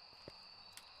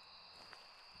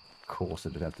 Of course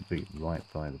it'd have to be right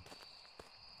by the...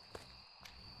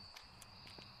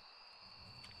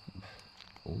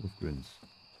 Bowl of grins.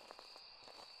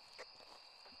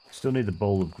 Still need the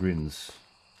bowl of grins.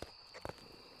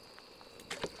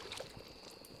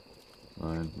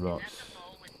 And Is rots. that the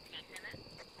bowl with teeth in it?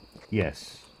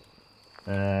 Yes.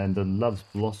 And the love's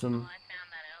blossom. Oh, I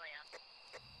found that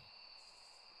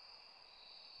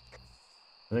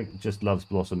earlier. I think just love's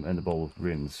blossom and the bowl of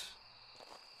grins.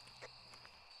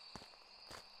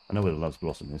 I know where the love's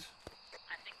blossom is.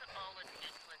 I think the bowl with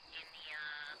teeth was in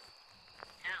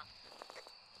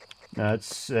the,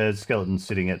 house. No, it's skeleton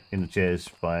sitting in the chairs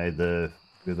by the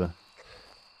river.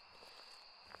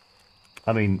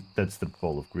 I mean, that's the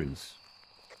bowl of grins.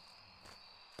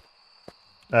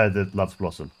 The love's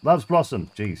blossom. Love's blossom!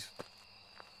 Jeez.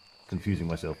 Confusing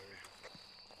myself.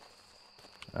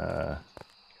 Oh,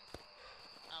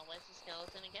 where's the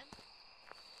skeleton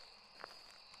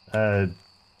again?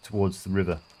 Towards the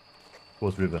river.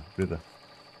 Towards river. I don't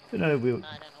know I don't know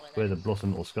where the that is.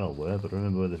 blossom or skull were, but I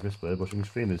remember where the wrist bird washing his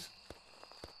streamers.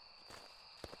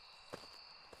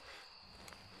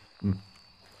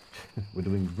 We're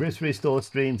doing grocery store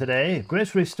stream today.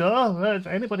 Grocery store?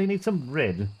 Anybody need some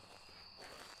bread?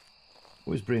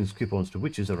 Always brings coupons to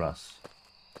Witches or Us.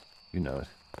 You know it.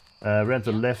 Around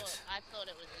to the left. I thought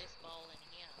it was this bowl in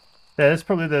here. Yeah, that's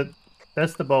probably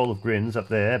that's the bowl of grins up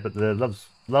there, but the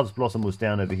Love's Blossom was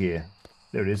down over here.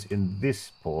 There it is, in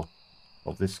this paw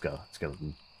of this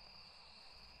skeleton.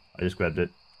 I just grabbed it.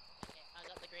 Yeah, I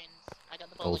got the grins. I got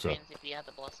the bowl Also. of grins if you have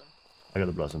the blossom. I got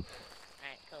the blossom.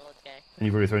 Alright, cool, let's go. And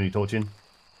you've already thrown your torch in?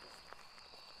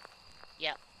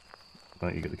 Yep.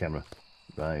 Right, you get the camera.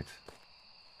 Right.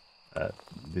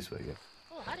 This way, yeah.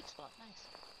 Oh, hiding spot, nice.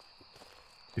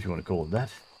 If you want to call it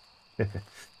that. Can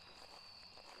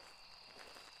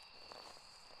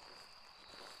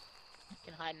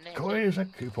hide in there. Here's a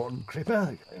coupon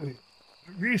clipper.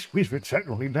 Yes, Wizard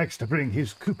certainly likes to bring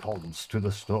his coupons to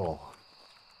the store.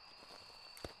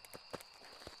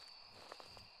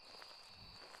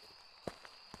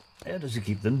 How does he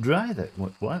keep them dry, though?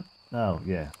 What? Oh,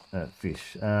 yeah,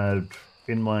 fish.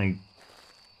 In my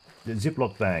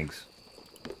Ziploc bags.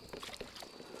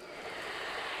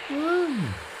 Woo.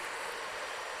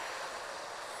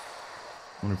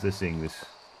 Wonder if they're seeing this.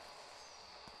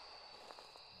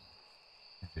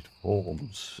 It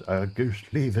forms a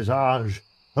ghostly visage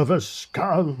of a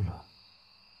skull.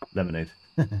 Lemonade.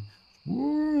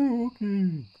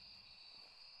 Spooky.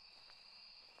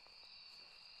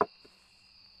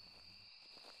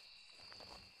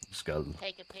 Skull.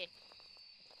 Take a pic.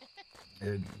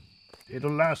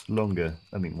 It'll last longer.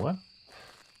 I mean, what?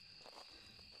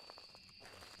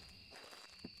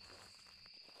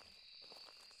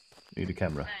 Need a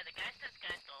camera. So the ghost has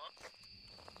ghost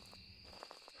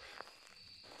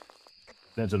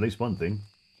orbs. That's at least one thing.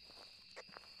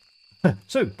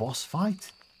 So, boss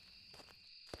fight.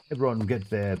 Everyone get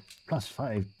their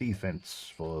 +5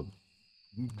 defense for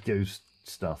ghost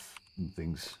stuff and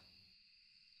things.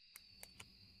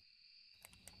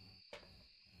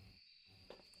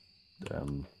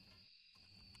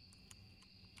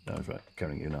 That was right,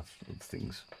 carrying enough of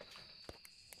things.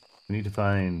 We need to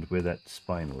find where that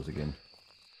spine was again.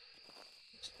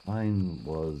 Spine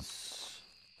was...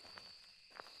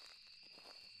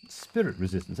 Spirit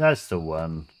resistance, that's the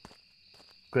one.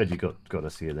 Glad you got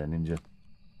us here there, Ninja.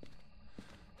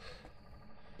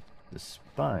 The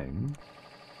spine...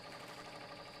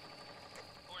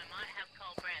 Or we might have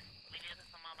cold breath. We need a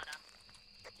thermometer.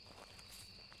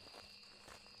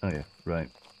 Oh yeah, right,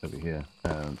 over here.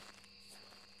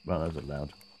 Well, that was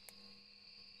loud.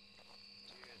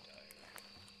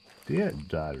 Dear Dear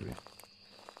diary. diary.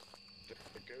 The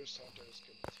ghost hunters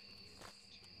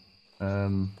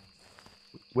continue to...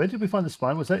 Where did we find the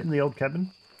spine? Was that in the old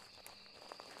cabin?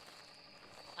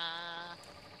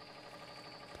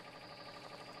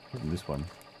 Wasn't this one?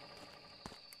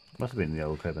 Must have been in the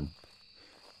old cabin.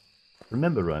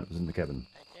 Remember right, it was in the cabin.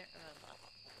 I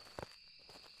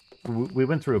don't remember. We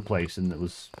went through a place and it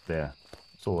was there.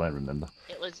 That's all I remember.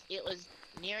 It was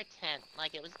near a tent,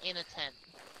 like it was in a tent.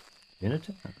 In it?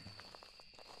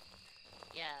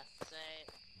 Yeah, so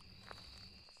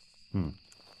I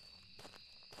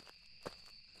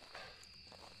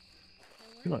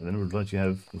feel like the number of lights you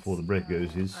have before the break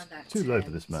goes is On that too low for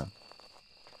tent. this map.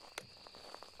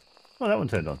 Oh, that one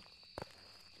turned on.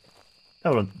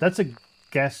 Hold on, that's a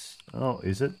gas... Oh,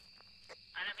 is it? I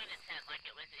don't mean a tent, like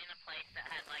it was in a place that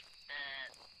had like the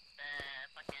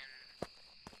fucking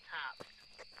tops.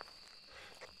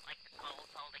 Like the poles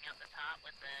holding up the top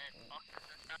with the boxes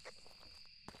and stuff.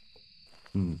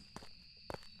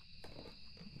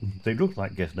 They look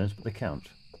like guest notes, but they count.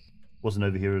 Wasn't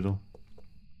over here at all.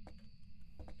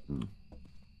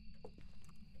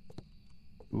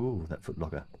 Ooh, that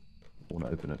footlocker. I want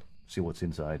to open it, see what's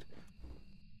inside.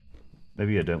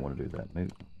 Maybe I don't want to do that.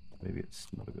 Maybe it's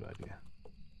not a good idea.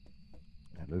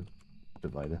 Hello,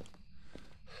 divider.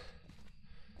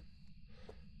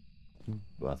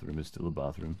 Bathroom is still a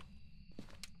bathroom.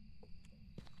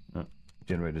 Oh,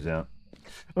 generator's out.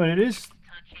 Oh, and it is.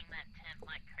 Touching that tent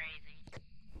like crazy.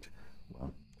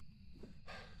 Well,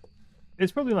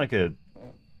 it's probably like a.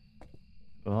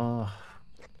 We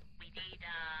need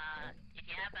if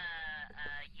you have a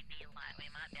UV light, we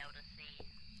might be able to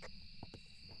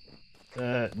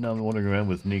see. No, I'm wandering around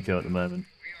with Nico at the moment.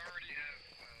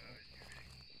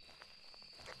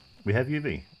 We already have UV. We have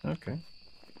UV. Okay.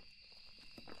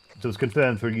 So it's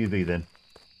confirmed for UV then.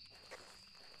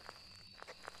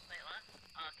 Wait, what?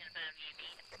 Oh, confirm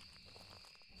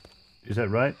UV. Is that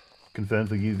right? Confirmed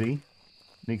for UV,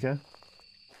 Nico?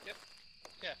 Yep.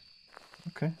 Yeah.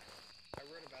 Okay. I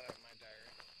wrote about it in my diary.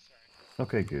 Sorry.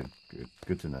 Okay,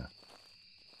 good to know.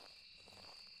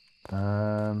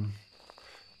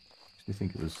 I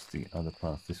think it was the other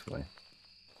path this way.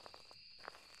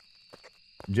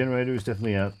 Generator is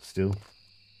definitely out still.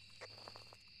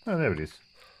 Oh, there it is.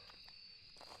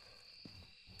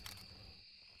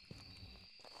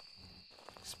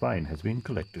 Spine has been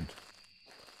collected.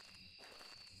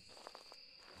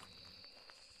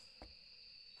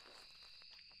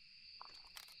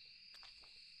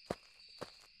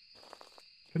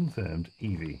 Confirmed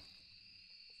Evie.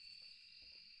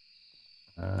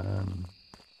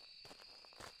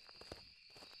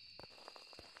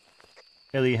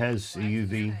 Ellie has a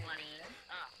UV.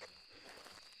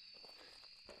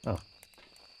 Oh,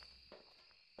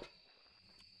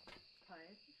 Why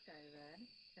is the sky red?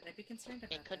 Should I be concerned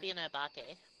about It could that? be an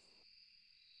obake.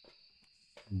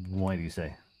 why do you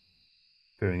say?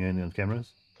 Appearing only on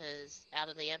cameras? Because out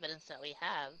of the evidence that we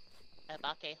have,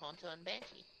 obake, honto, and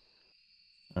banshee.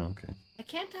 Oh, okay. I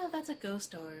can't tell if that's a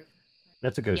ghost orb.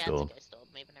 That's a ghost Yeah, orb. it's a ghost orb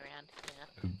moving around.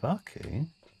 Yeah. Obake?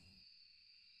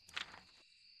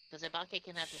 Because obake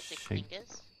can have the 6 Shape.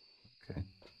 fingers. Okay.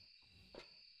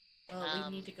 Well, we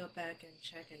Um, need to go back and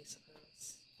check, I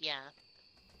suppose. Yeah.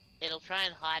 It'll try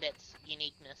and hide its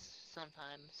uniqueness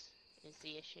sometimes, is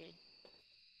the issue.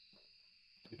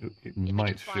 It If might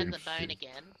it can find show the bone shit.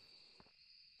 again,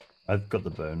 I've got the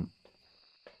bone.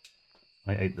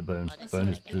 I ate the bone. Oh, The that's bone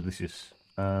is okay. delicious.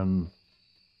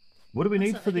 What do we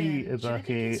need Also, for the again, should I be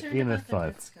Obake concerned EMF about the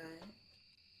 5? red sky?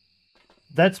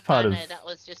 That's part oh of no, that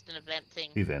was just an event thing.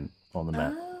 the event on the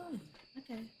map. Oh,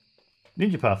 okay.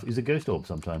 Ninja Path is a ghost orb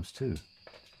sometimes too.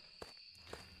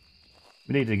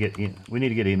 We need to get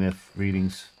EMF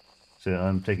readings, so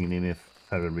I'm taking an EMF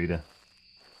power reader.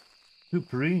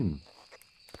 Supreme.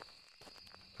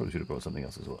 Probably should have brought something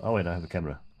else as well. Oh wait, I have a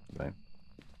camera. Right.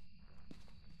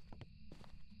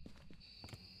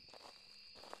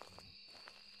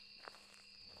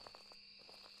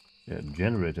 Yeah,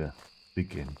 generator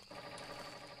begin.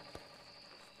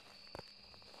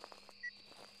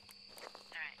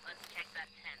 Alright, let's check that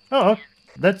tent. Oh, again.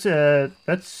 that's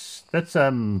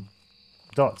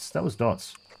Dots. That was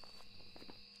Dots.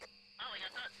 Oh, we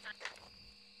got that.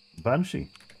 Banshee.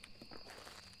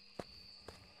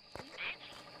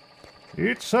 Banshee.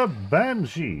 It's a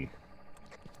banshee.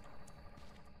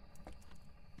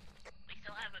 We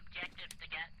still have objectives to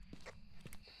get.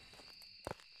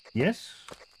 Yes.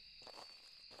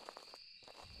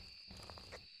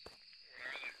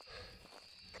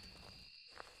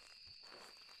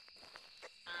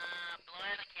 Blow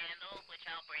out a candle, which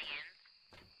I'll bring in.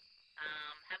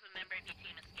 Have a member of your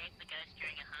team escape the ghost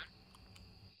during a hunt.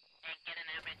 And get an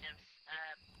average of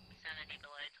sanity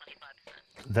below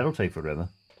 25%. That'll take forever.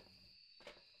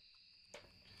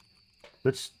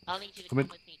 Let's I'll need you to Come come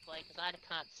in. with me, Clay, because I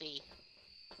can't see.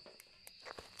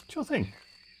 sure thing.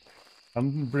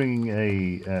 I'm bringing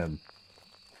a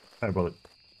parabolic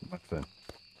microphone.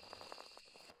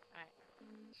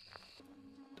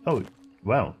 Alright, Oh,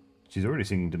 wow. She's already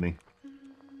singing to me.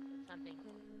 something.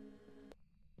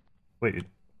 Wait,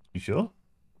 you sure?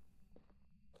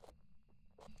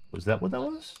 Was that what that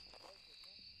was?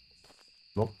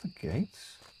 Lock the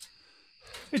gates?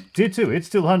 It did too. It's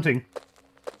still hunting.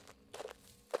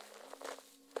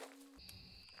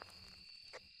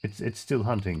 It's still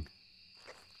hunting.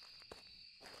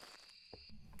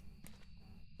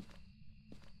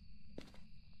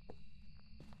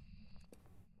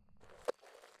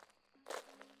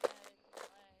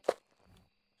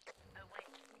 Oh wait,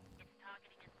 it's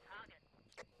targeting its target.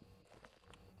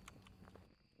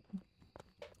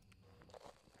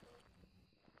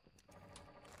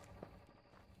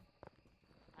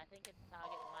 I think its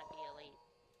target might be elite.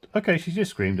 Okay, she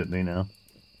just screamed at me now.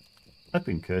 I've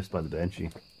been cursed by the banshee.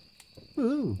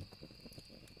 Ooh.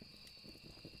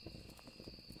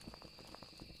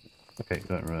 Okay,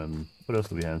 don't run. What else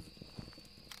do we have?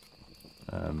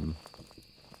 We need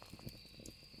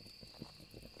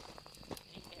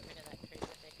to get rid of that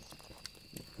crucifix.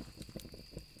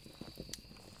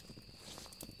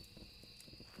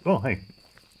 Oh, hey.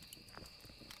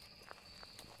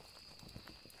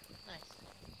 Nice.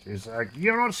 She's like,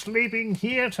 you're not sleeping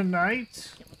here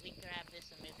tonight. Can we grab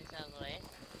this and move this out of the way?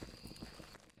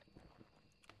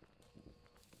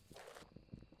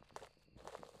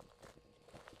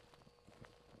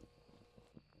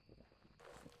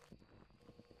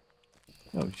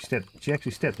 Oh, she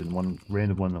actually stepped in one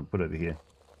random one I put over here.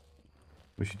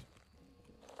 We should.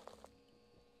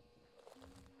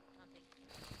 Something.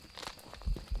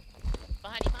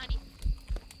 Behind you, behind you!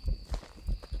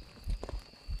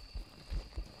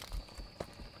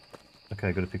 Okay,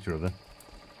 I got a picture of her.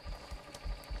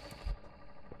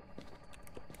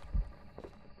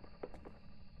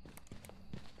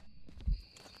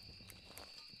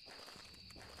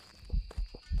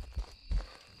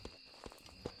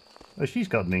 Oh, she's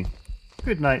got me.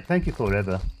 Good night. Thank you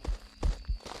forever.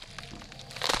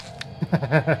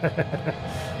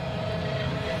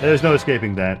 There's no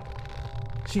escaping that.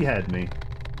 She had me.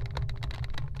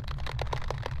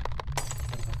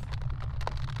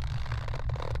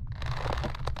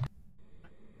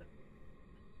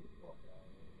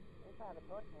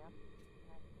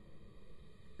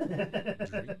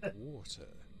 Drink water.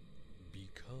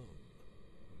 Become.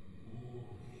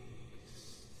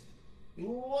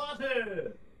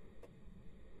 Water!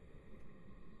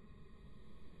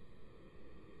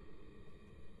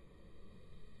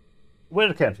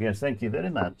 Welcome, yes, thank you very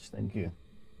much, thank you.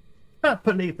 Can't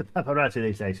believe the paparazzi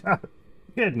these days. Oh,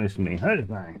 goodness me, how did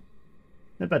I?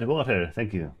 A bit of water,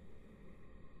 thank you.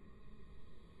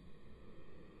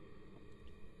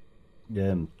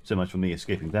 So much for me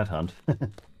escaping that hunt. At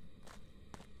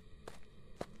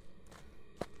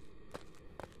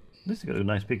least I got a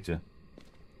nice picture.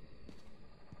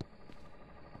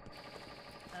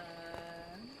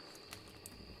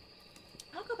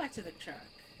 I'll go back to the truck.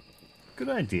 Good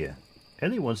idea.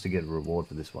 Ellie wants to get a reward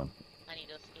for this one. I need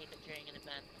to escape it during an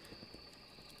event.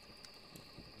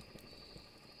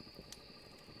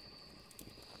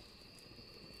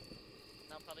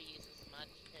 I'll probably use a smudge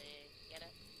to get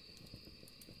it.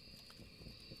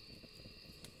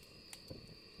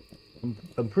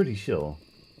 I'm pretty sure,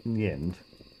 in the end.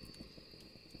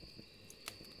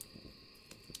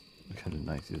 Kind of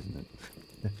nice, isn't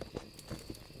it?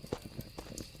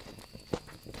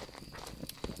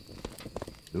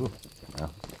 Ooh, wow.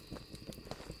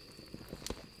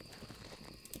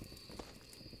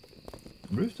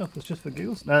 The brew stuff was just for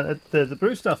giggles? No, the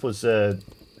brew stuff was a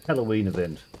Halloween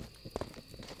event.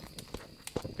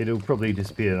 It'll probably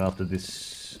disappear after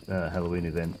this Halloween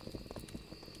event.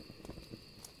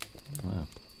 Wow.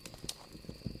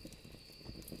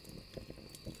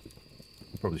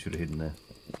 Probably should have hidden there.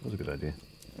 That was a good idea.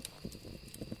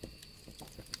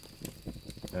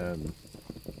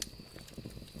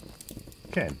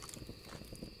 Okay.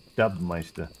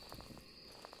 Dubmeister.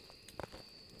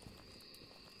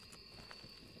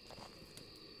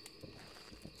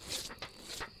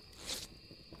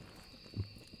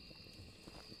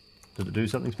 Does it do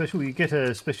something special? You get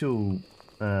a special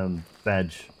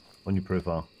badge on your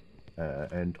profile.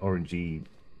 And orangey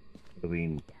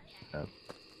Halloween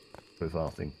profile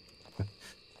thing.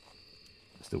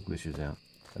 Still glitches out.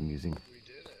 Amusing.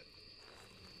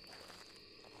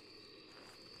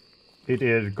 We did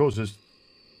it. It causes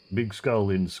big skull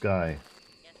in sky.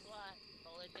 Guess what?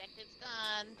 All objectives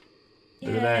done.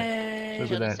 Look at that. Yay. Look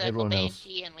Kill at the that. circle Everyone else.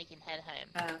 banshee and we can head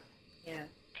home. Yeah.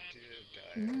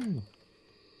 Did die.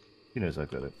 He knows I've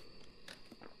got it.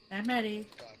 I'm ready.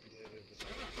 Populated with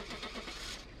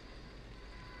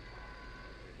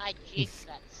I jinxed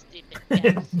that stupid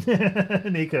guess.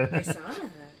 Nico. I saw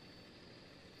that.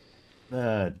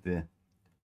 Ah, dear.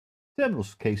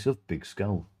 Terminal's case of big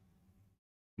skull.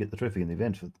 Get the trophy in the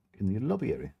event in the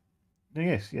lobby area. Oh,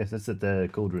 yes, that's at the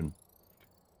cauldron.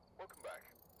 Welcome back.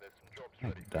 There's some jobs I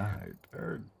ready. died.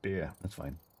 Oh dear, that's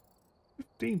fine.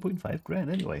 15.5 grand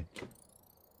anyway.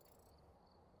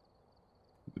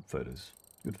 Good photos.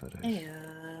 Good photos. Yeah.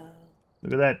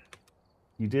 Look at that.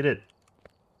 You did it.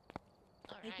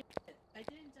 Alright, I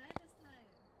didn't die this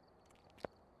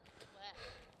good work.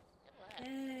 Good work. time.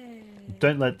 Yay.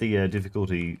 Don't let the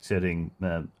difficulty setting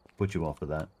put you off of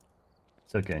that.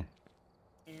 It's okay.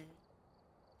 Yeah.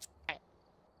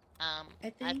 Um, I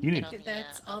I've think You been need- on the,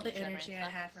 that's all the server and energy I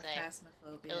stuff, have for so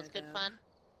Phasmophobia. it was good though. fun.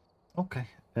 Okay.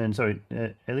 And sorry,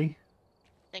 Ellie,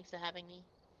 Thanks for having me.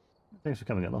 thanks for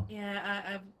coming along.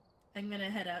 Yeah, I'm gonna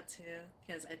head out too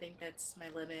because I think that's my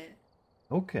limit.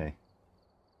 Okay.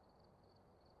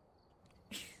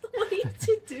 What are you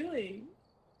two doing?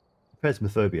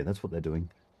 Phasmophobia, that's what they're doing.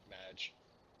 Madge.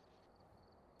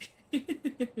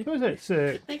 What is it?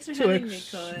 It's, Thanks for two, having me,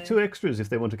 Coy. two extras if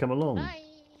they want to come along. Bye.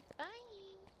 Bye.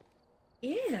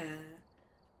 Yeah.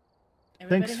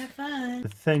 Everybody Thanks. have fun.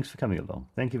 Thanks for coming along.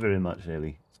 Thank you very much,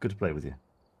 Ellie. It's good to play with you.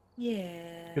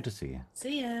 Yeah. Good to see you.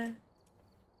 See ya.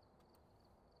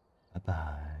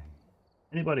 Bye-bye.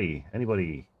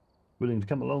 Anybody willing to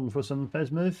come along for some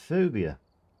Phasmophobia?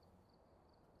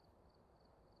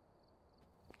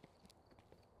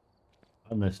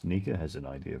 Unless Nico has an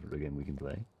idea for a game we can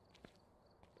play.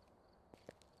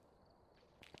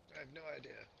 I have no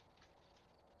idea.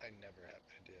 I never have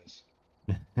ideas.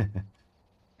 Does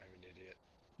I'm an idiot.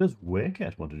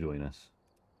 VRChat want to join us?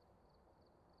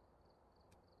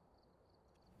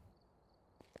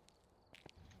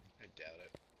 I doubt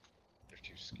it. They're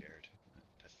too scared.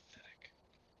 Pathetic.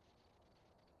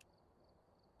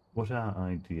 What are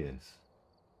ideas?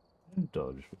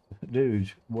 Dodge.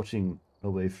 Dude, watching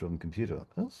away from computer,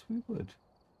 else we would.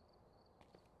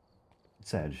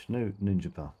 Sag, no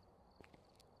ninja path.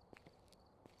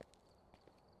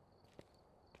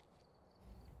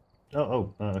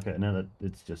 Okay. Now that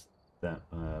it's just that,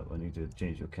 I need to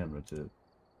change your camera to.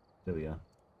 There we are.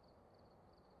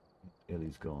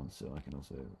 Ellie's gone, so I can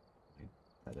also make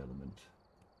that element.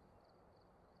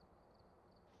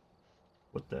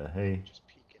 What the hey? Just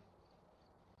peeking.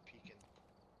 Peeking.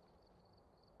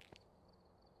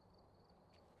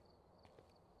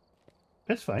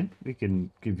 That's fine. We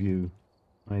can give you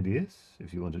ideas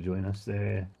if you want to join us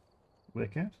there,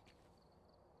 VRChat.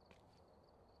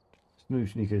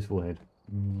 Smooch Nico's forehead.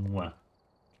 Mwah.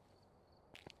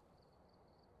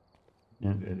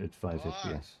 And at 5 Ah.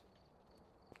 FPS.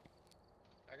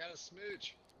 I got a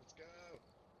smooch. Let's go.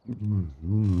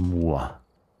 Mwah.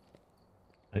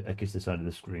 I kissed the side of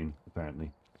the screen,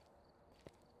 apparently.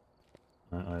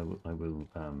 I will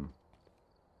Oh,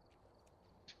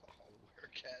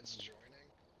 Werecat's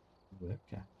joining.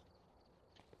 VRChat.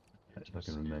 If I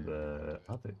can remember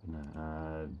other.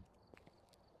 No,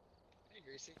 Hey,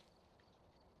 Greasy.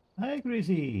 hi,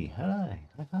 Greasy. Hi.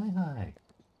 Hi.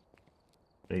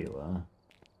 There you are.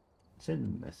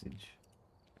 Send message.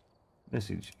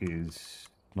 Message is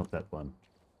not that one.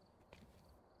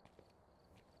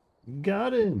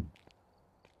 Got him.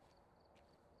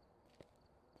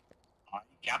 Hi,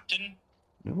 Captain.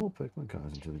 No more Pokemon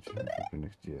cards until the June for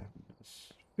next year.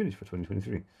 It's finished for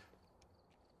 2023.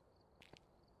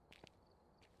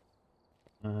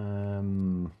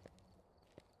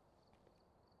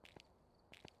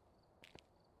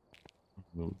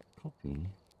 We'll copy.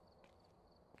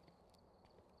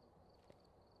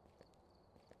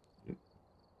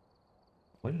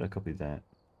 Why did I copy that?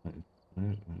 Let's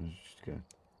just go.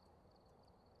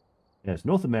 Yeah, it's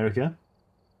North America.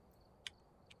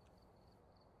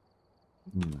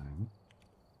 No.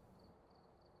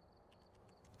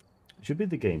 It should be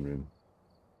the game room.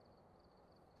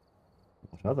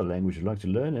 What other language would you like to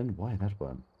learn, and why that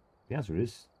one? The answer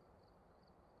is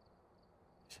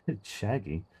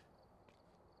Shaggy.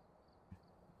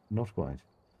 Not quite.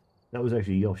 That was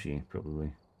actually Yoshi,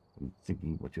 probably. I'm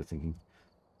thinking what you're thinking.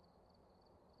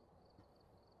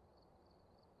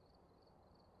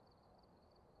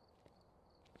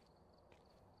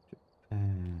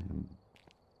 Japan.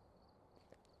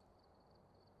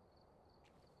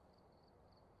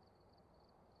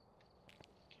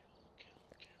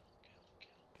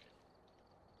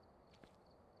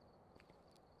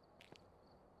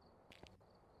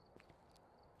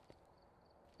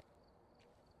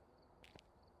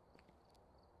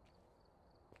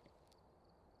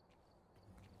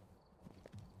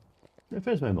 The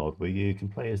Phasmo mod where you can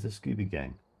play as the Scooby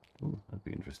Gang. Ooh, that'd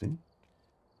be interesting.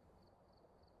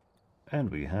 And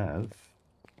we have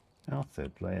our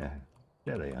third player.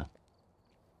 There they are.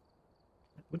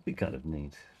 That would be kind of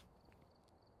neat.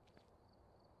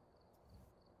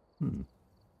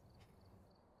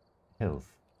 Health.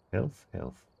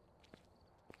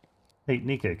 Hey,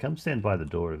 Nico, come stand by the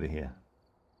door over here.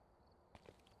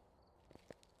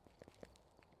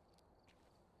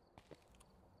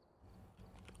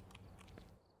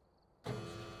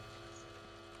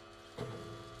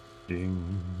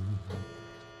 Ding.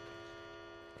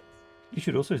 You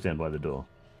should also stand by the door.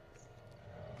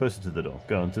 Closer to the door.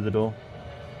 Go on to the door.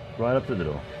 Right up to the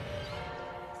door.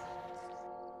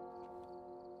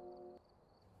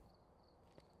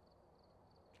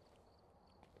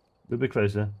 A little bit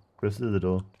closer. Closer to the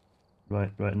door.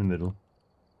 Right in the middle.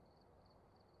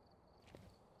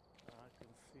 I can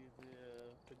see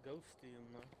the ghosty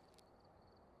in there.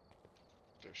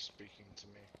 They're speaking to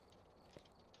me.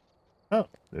 Oh,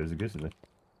 there's a goose in there.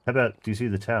 How about, do you see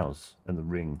the towels and the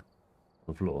ring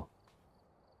on the floor?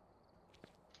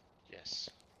 Yes.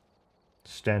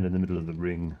 Stand in the middle of the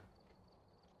ring. My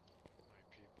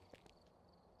people.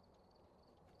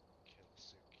 Kill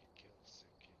Suki.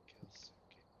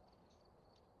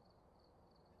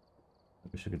 I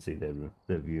wish I could see their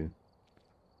view.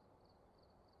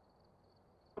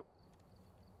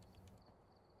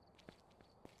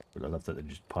 But I love that they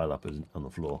just pile up on the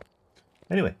floor.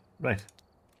 Anyway, right.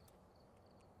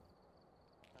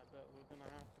 I bet we're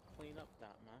gonna have to clean up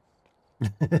that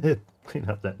mess. Clean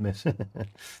up that mess.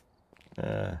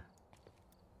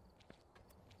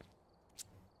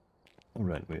 All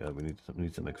right, we need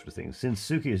some extra things. Since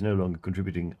Suki is no longer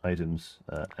contributing items,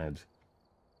 we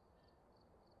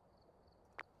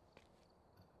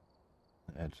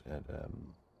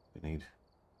need.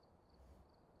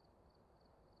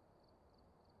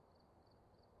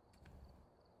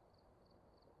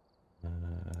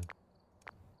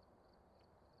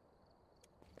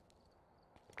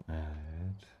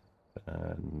 Add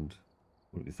and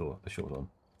What have you thought? A short on.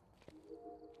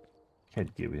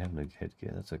 Headgear. We have no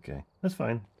headgear. That's okay. That's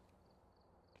fine.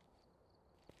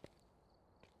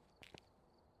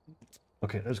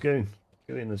 Okay, let's go.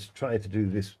 Go in. Let's try to do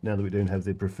this now that we don't have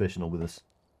the professional with us.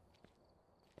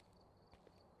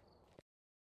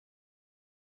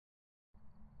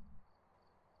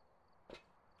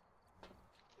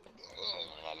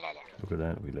 Look at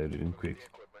that. We loaded in quick.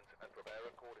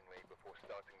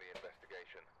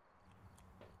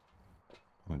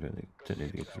 I don't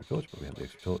need the extra torch, but we have the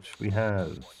extra torch. We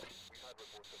have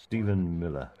Stephen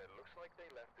Miller.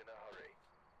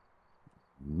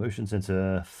 Motion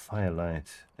sensor, firelight,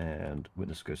 and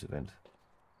witness ghost event.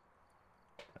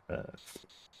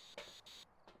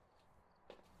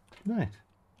 Right.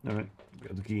 Alright.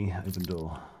 Got the key, open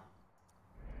door.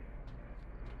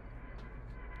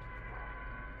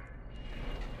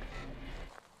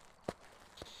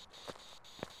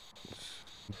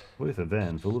 What if a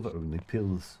van full of only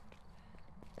pills?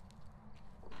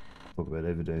 Talk about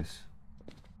overdose.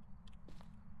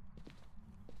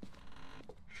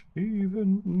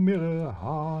 Stephen Miller,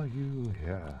 are you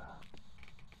here?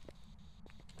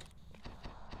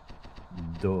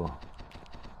 Door.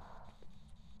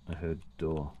 I heard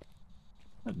door.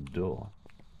 A door.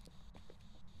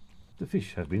 The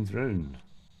fish have been thrown.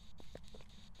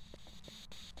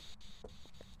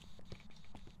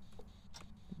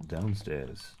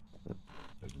 Downstairs. That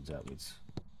opens outwards.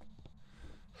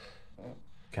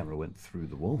 Camera went through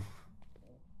the wall.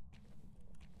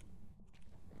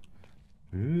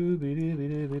 Your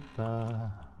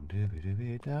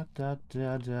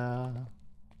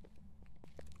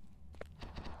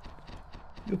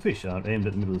fish aren't aimed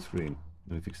at the middle of the screen.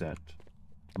 Let me fix that.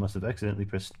 I must have accidentally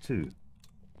pressed 2.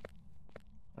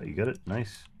 Oh, you got it?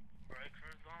 Nice.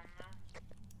 Breaker's on now?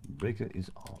 Breaker is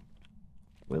on.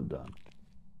 Well done.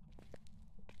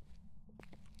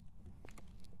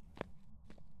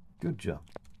 Good job.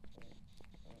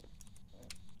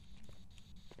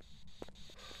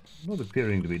 Not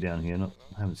appearing to be down here. Not,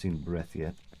 I haven't seen breath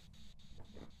yet.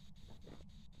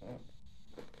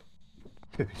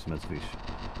 Cookie smells fish. I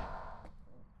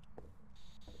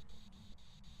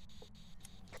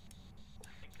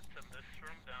think it's in this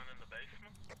room down in the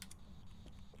basement.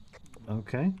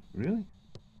 Okay, really?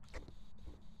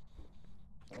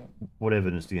 What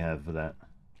evidence do you have for that?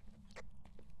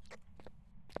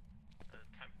 The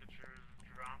temperature is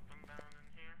dropping down in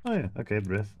here. Oh yeah, okay,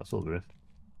 breath. I saw breath.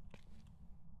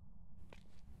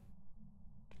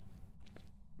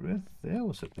 Breath there?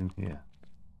 What's up in here?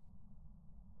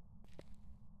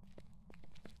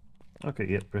 Okay,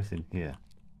 yeah, breath in here.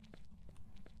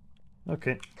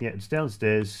 Okay, yeah, it's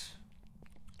downstairs.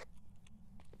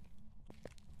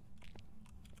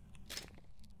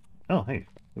 Oh, hey,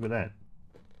 look at that.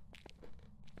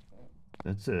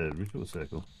 That's a ritual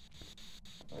circle.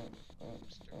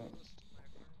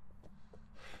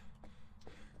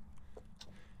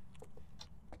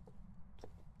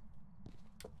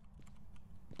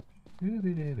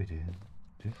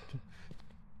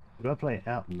 Would I play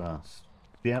Outlast?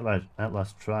 The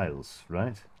Outlast Trials,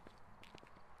 right?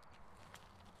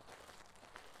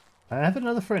 I have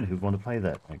another friend who'd want to play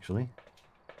that, actually.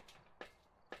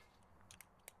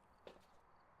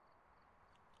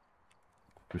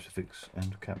 Crucifix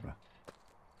and camera.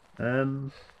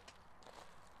 I'm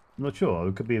not sure.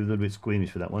 I could be a little bit squeamish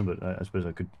for that one, but I suppose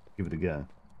I could give it a go.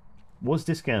 Was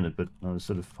discounted, but I was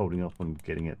sort of holding off on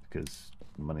getting it because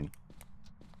money.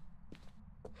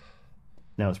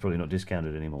 Now it's probably not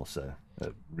discounted anymore, so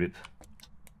rip.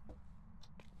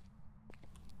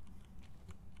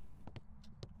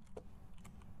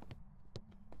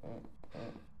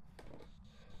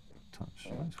 Touch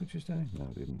light switches down? No,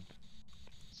 I didn't.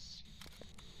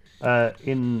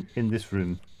 In this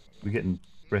room, we're getting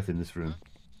breath in this room.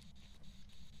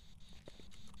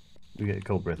 We get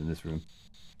cold breath in this room.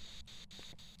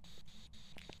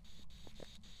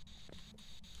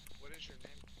 What is your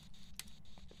name?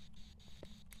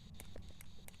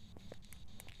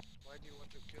 Why do you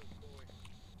want to kill boy?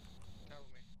 Tell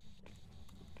me. Are you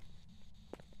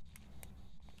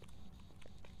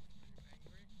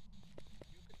angry?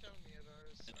 You can tell me at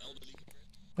our secret.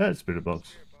 That's spirit box.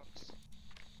 Spirit box.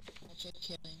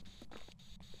 Killing.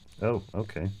 Oh,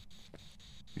 okay.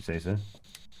 You say so. This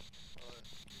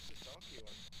is talky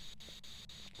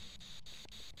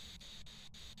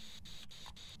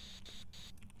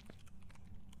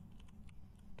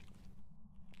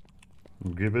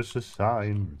one. Give us a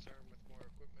sign. Return with more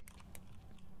equipment.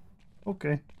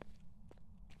 Okay.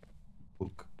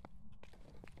 Book.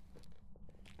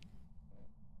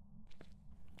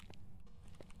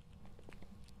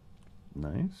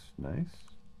 Nice, nice.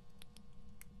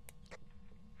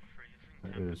 Freezing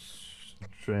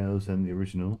Trails and the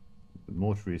original.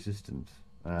 Mortuary Assistant.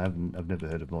 I've never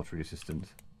heard of Mortuary Assistant.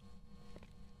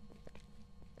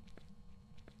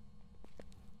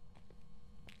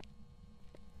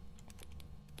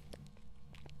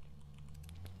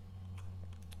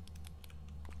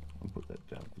 I'll put that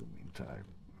down for the meantime.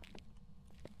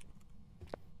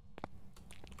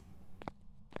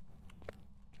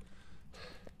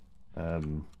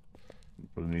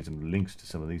 Probably need some links to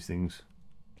some of these things.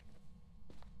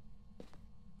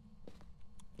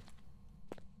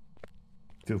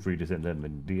 Feel free to send them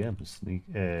in DMs,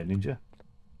 Ninja.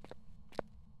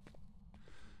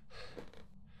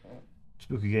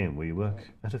 Spooky game where you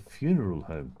work at a funeral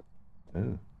home.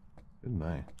 Oh, good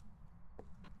my.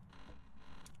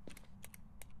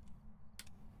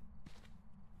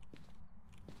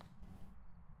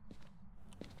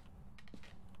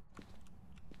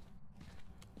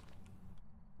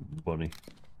 Bonnie.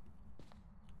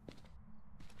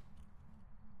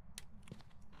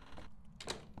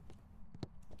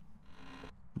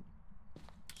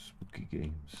 Spooky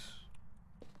games.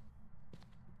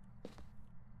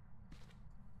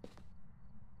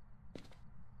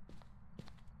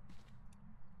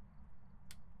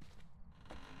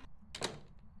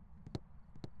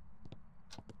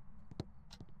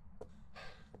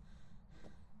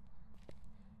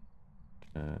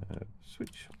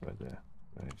 Switch right there.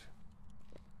 Right.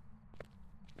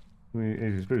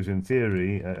 I suppose in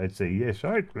theory, I'd say yes,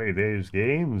 I'd play those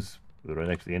games. Whether I'd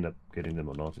actually end up getting them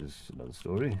or not is another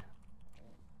story.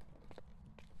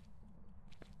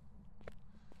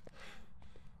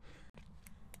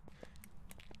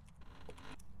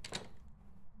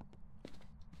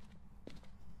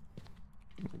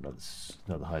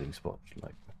 Another hiding spot,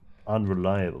 like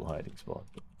unreliable hiding spot.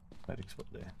 Hiding spot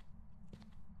there.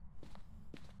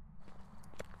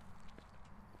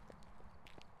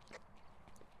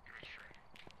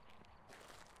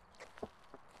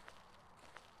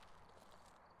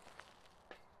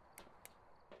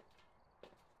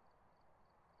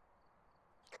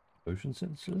 Motion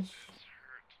sensors.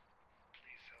 Hurt.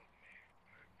 Please help me.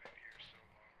 I've been here so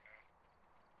long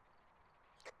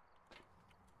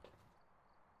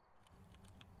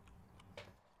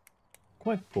now.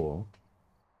 Quite poor.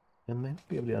 And may not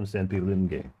be able to understand people in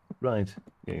game. Right.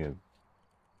 Yeah.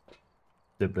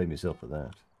 Don't blame yourself for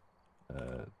that.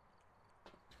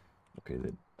 Okay,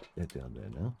 they're down there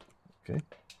now. Okay.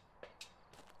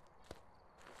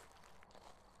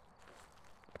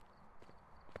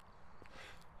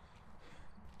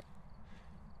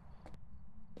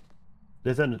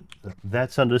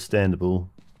 That's understandable,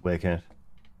 VRChat.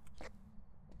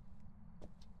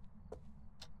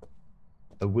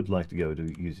 I would like to go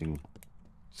to using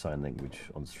sign language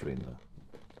on stream though.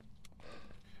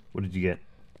 What did you get?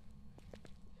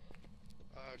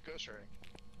 Ghostwriting.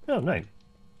 Oh, no.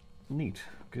 Neat.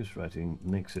 Ghostwriting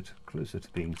makes it closer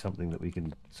to being something that we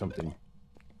can... something...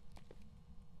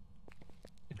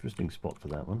 Interesting spot for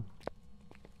that one.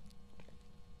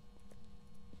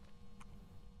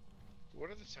 What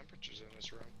are the temperatures in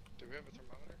this room? Do we have a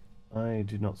thermometer? I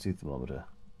did not see a thermometer.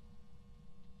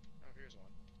 Oh, here's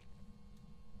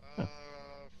one.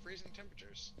 Freezing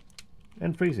temperatures.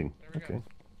 And freezing. There we Okay. go.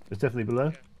 It's definitely below?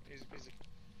 Yeah, easy peasy.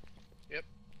 Yep.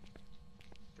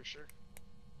 For sure.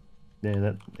 Yeah,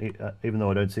 that even though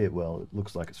I don't see it well, it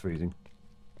looks like it's freezing.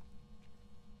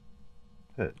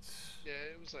 It's... Yeah,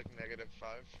 it was like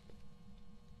 -5.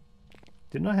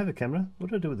 Didn't I have a camera?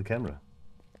 What did I do with the camera?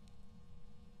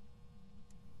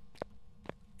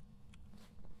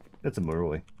 That's a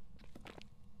Moroi.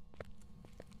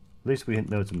 At least we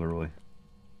know it's a Moroi.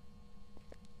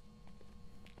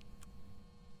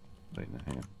 Wait, no,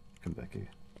 hang on. Come back here.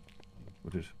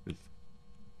 What is with...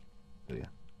 There you are.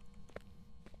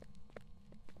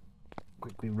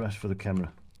 Quickly rush for the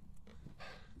camera.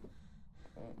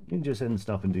 Ninja sends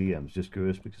stuff in DMs, just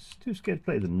curious because he's too scared to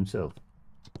play them himself.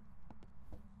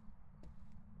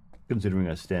 Considering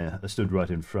I stood right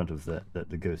in front of the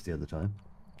ghost the other time.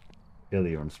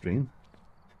 Earlier on stream.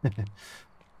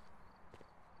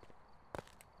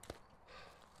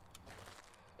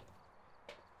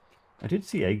 I did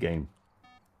see a game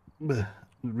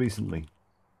recently.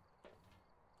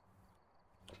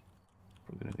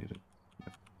 Probably gonna need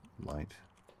a light.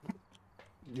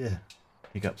 Yeah,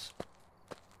 hiccups.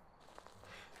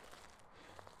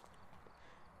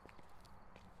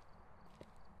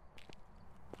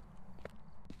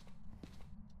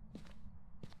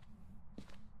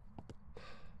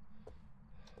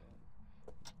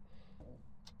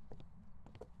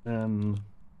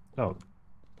 Oh,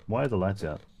 why are the lights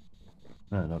out?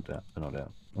 No, not out. They're not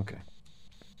out. Okay.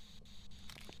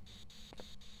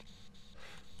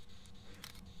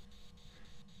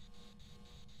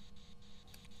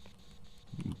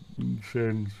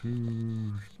 Nonsense.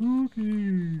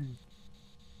 Spooky.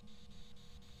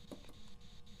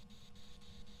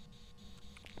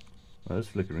 Oh, that's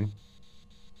flickering.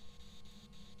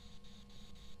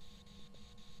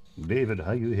 David,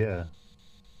 are you here?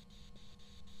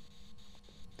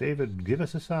 David, give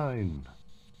us a sign.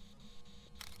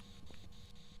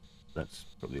 That's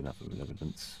probably enough of an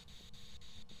evidence.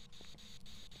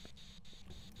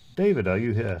 David, are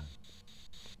you here?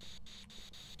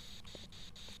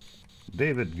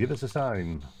 David, give us a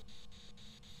sign.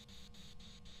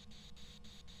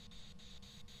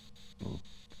 Oh.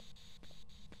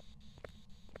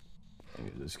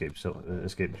 Escape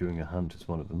during a hunt is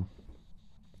one of them.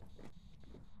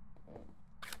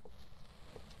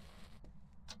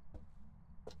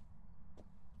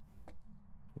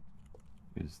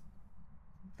 Is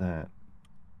that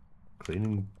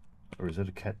cleaning, or is that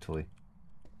a cat toy?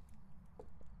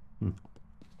 Hmm.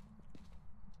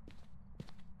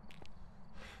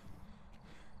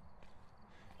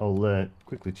 I'll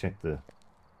quickly check the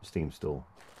Steam store.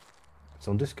 It's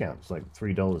on discount. It's like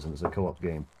 $3 and it's a co-op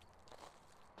game.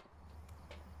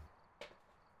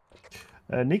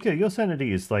 Nico, your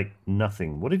sanity is like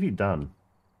nothing. What have you done?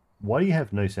 Why do you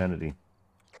have no sanity?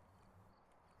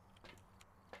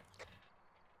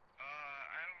 I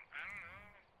don't know.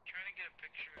 I'm trying to get a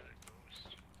picture of the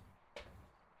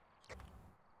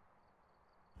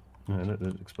ghost.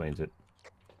 That explains it.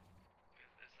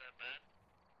 Is that bad?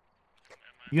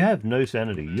 You have no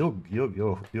sanity. You're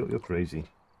crazy.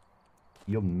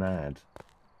 You're mad. I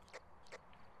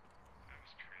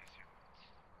was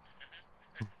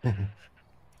crazy once.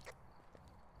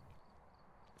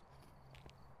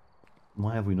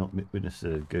 Why have we not witnessed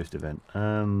a ghost event?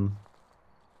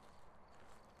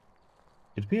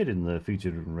 It appeared in the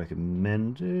featured and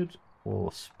recommended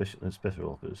or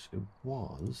special offers. It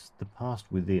was the Past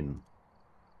Within.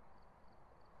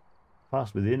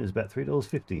 Past Within is about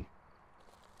 $3.50.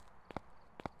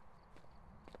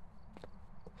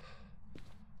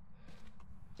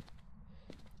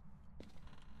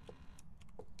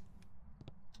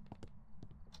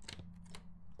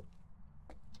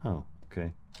 Oh,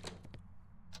 okay.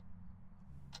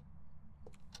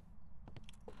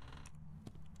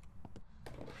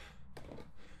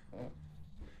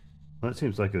 Well, that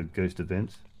seems like a ghost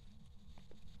event.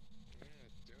 Yeah,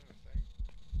 it's doing a thing.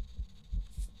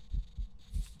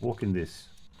 Walk in this.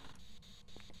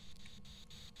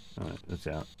 Alright, that's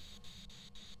out.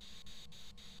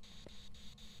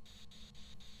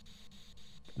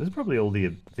 Those are probably all the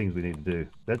things we need to do.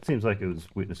 That seems like it was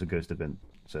witness a ghost event.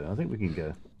 So I think we can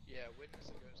go. Yeah, witness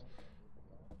a ghost.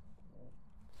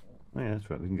 Oh yeah, that's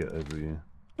right. We can go over here.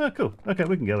 Oh, cool. Okay,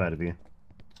 we can go out of here.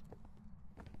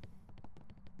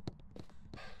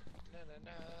 Na na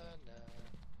na na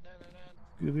na na na.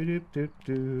 Scooby doop doop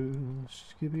doo.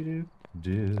 Scooby doop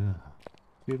doo.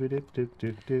 Scooby doop doop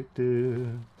doop doop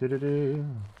doo. Doo doo doo.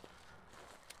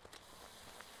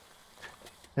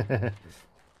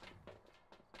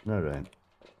 Alright.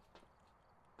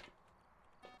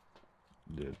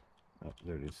 Oh,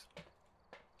 there it is.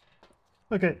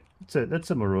 Okay, so that's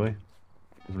a Moroi.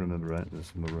 If I remember right, that's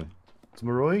a Moroi. It's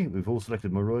Moroi. We've all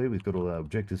selected Moroi. We've got all our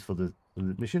objectives for the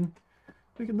mission.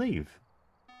 We can leave.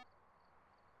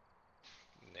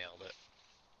 Nailed it.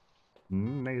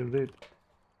 Nailed it.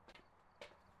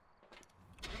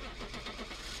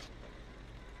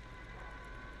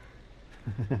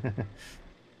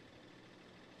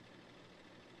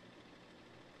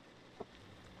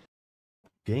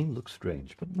 Game looks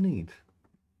strange, but neat.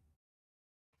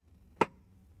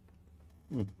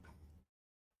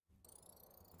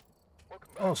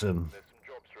 Awesome. There's some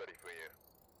jobs ready for you.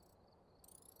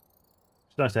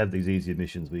 It's nice to have these easier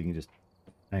missions where you can just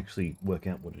actually work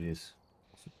out what it is.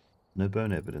 No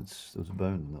bone evidence. There was a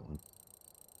bone in that one.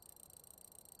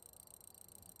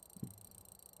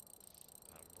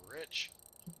 I'm rich.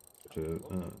 So,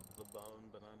 the bone,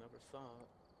 but I never saw it.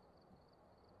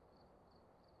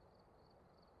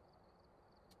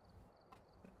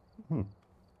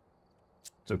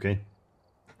 it's okay.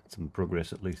 Some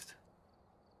progress at least.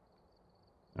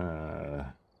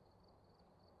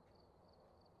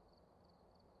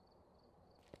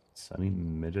 Sunny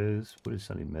Meadows? What is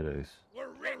Sunny Meadows?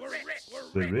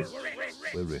 We're rich.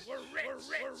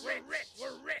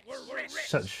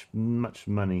 Such much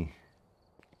money.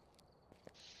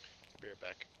 Be right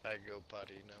back. I go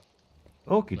potty now.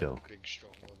 Okie Like doke. big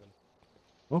strong woman.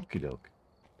 Okie doke.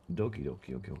 Dokie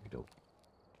dokie okie doke.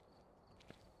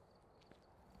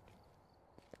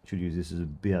 Should use this as a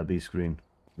BRB screen.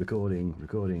 Recording.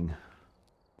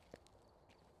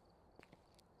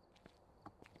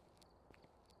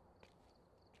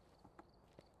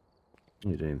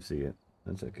 You don't even see it.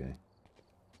 That's okay.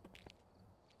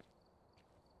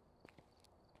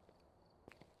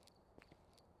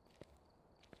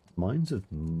 Mines of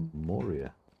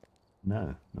Moria.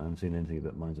 No, I haven't seen anything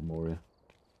about Mines of Moria.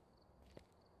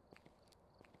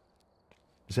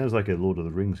 It sounds like a Lord of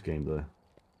the Rings game, though.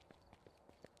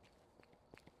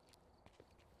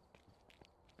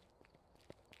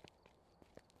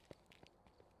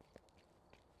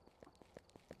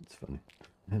 It's funny.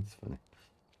 That's funny.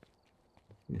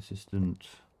 Assistant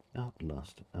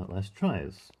Outlast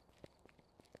Trials.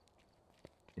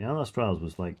 Yeah, Outlast Trials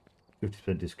was like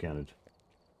 50% discounted.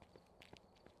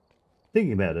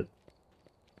 Thinking about it.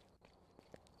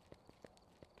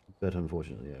 But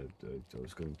unfortunately, I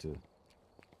was going to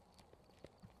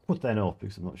put that off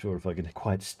because I'm not sure if I could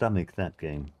quite stomach that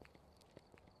game.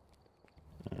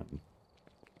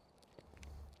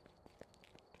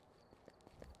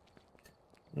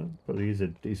 Well, probably is a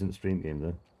decent stream game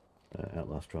though,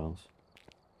 Outlast Trials.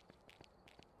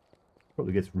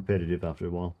 Probably gets repetitive after a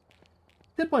while.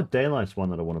 Dead by Daylight's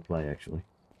one that I want to play actually.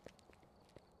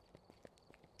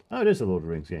 Oh, it is a Lord of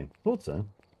the Rings game. Thought so.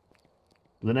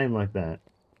 With a name like that.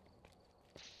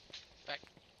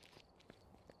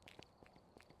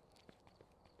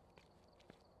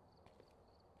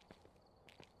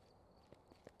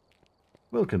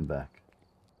 Welcome back.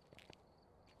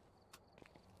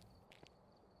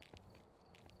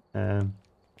 I'm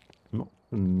not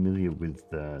familiar with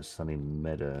Sunny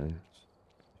Meadows.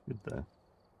 Good though.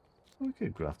 Okay,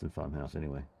 Grafton Farmhouse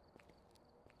anyway.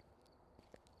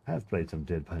 I have played some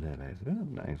Dead by Daylight. Oh,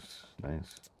 nice,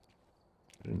 nice.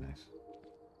 Very nice.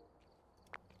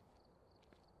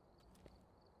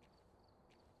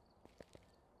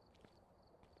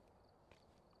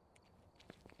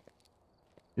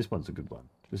 This one's a good one.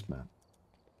 This map.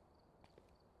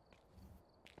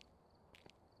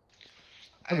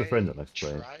 I have a friend that likes to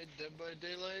play it. I tried Dead by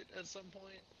Daylight at some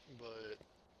point, but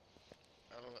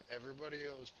I don't know. Everybody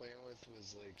I was playing with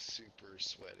was like super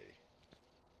sweaty.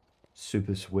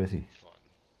 Super sweaty. Fun.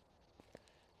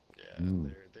 Yeah,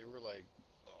 they were like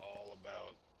all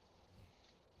about.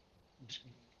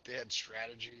 They had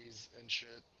strategies and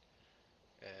shit,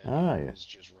 and I was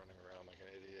just running around like an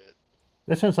idiot.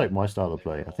 That sounds like my style of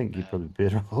play. I think you're probably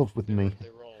better off with me. They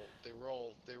were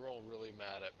all really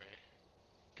mad at me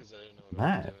because I didn't know what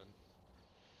I was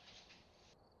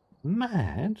doing.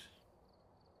 Mad?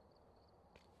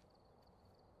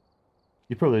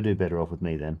 You probably do better off with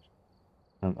me then.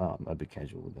 I'd be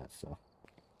casual with that stuff.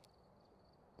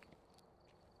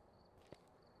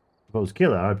 If I was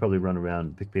killer, I'd probably run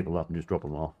around, pick people up, and just drop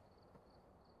them off.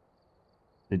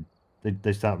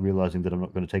 They start realizing that I'm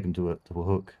not going to take them to a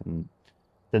hook, and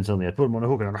then suddenly I put them on a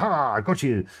hook, and ha! I got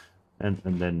you, and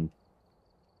then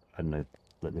I don't know,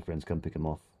 let their friends come pick them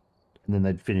off, and then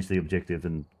they'd finish the objective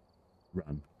and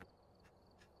run.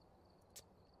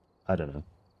 I don't know.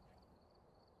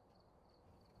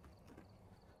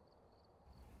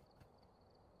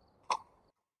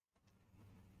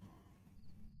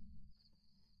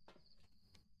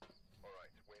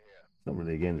 It's not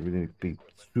really a game that really be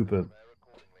super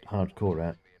hardcore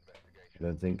at, I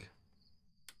don't think.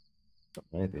 Not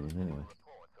my opinion, anyway.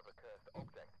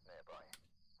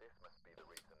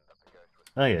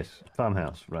 Ah yes,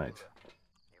 farmhouse, right.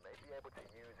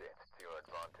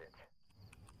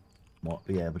 Might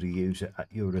be able to use it at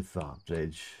your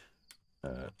advantage.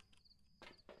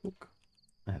 Book.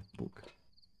 I have book.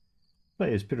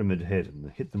 Players pyramid head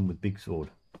and hit them with big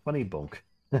sword. Funny bonk.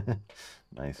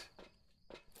 Nice.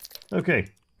 Okay,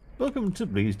 welcome to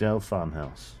Bleasdale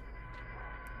Farmhouse.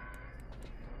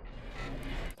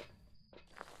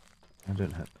 I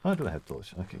don't have. Oh, do I have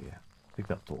torch? Okay, yeah.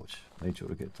 Picked up torch. Made sure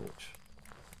to get torch.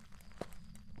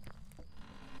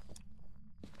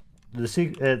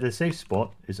 The safe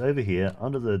spot is over here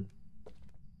under the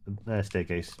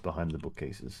staircase behind the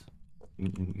bookcases.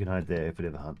 You can hide there if it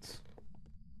ever hunts.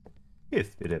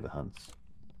 If it ever hunts.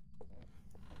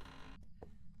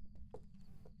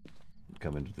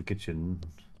 Come into the kitchen.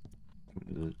 Come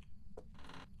into the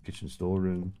kitchen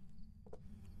storeroom.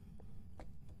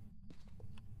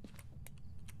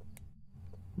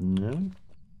 No?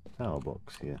 Power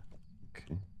box here.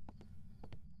 Okay.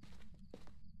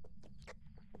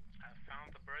 I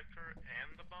found the breaker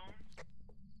and the bone.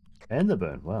 And the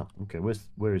bone. Wow. Okay.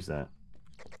 Where is that?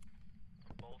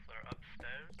 Both are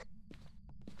upstairs.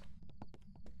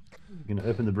 You can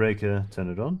open the breaker, turn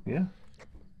it on. Yeah.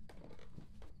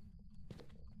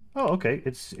 Oh, okay.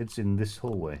 It's in this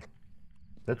hallway.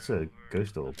 That's a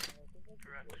ghost orb.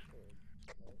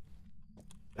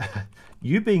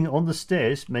 You being on the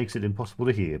stairs makes it impossible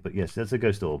to hear, but yes, that's a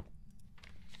ghost orb.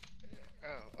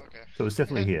 Oh, okay. So it's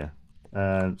definitely here.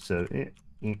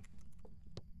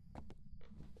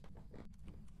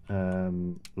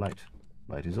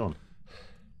 Light is on.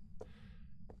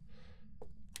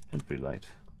 And free light.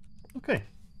 Okay.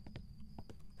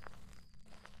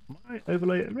 My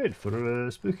overlay red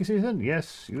for spooky season?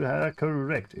 Yes, you are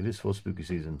correct. It is for spooky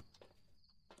season.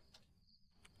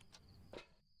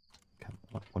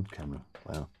 One camera.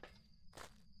 Wow.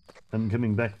 I'm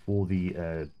coming back for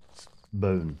the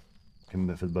bone. Coming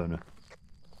back for the boner.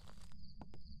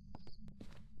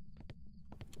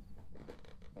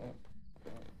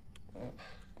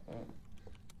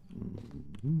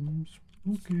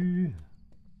 Spooky.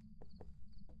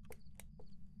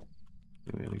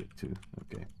 We only get two.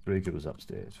 Okay. Breaker was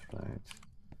upstairs, right?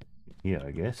 Here,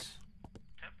 I guess.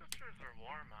 Temperatures are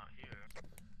warm out here.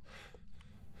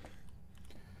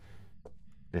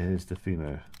 There's the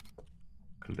femur.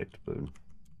 Collect bone.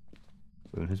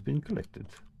 Bone has been collected.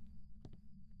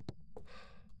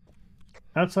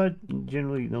 Outside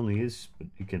generally normally is, but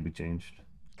it can be changed.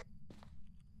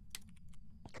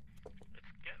 It's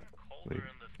getting colder Wait,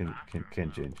 in the bathroom. can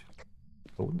now. change.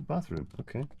 Oh, in the bathroom.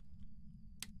 Okay.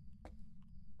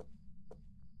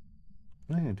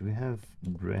 Oh yeah, do we have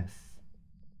breath?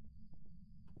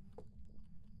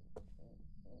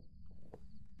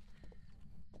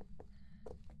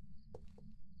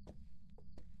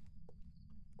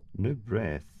 No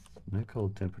breath, no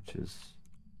cold temperatures.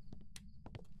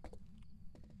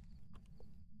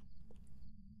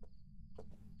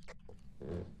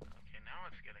 Okay, now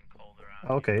it's getting colder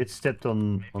out Okay, here. it's stepped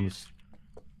on Maybe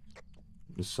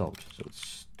the salt, so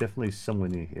it's definitely somewhere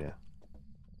near here.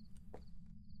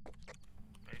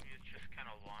 Maybe it's just kind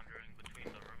of wandering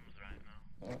between the rooms right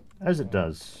now. As it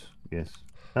does, yes.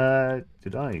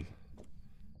 Did I?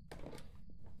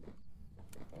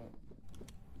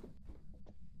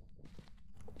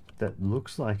 That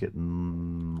looks like it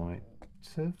might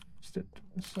have stepped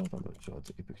on the salt. I'm not sure. I'll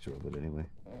take a picture of it anyway.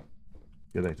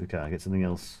 Go back to the car, get something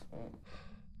else.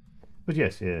 But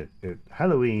yes, yeah,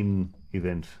 Halloween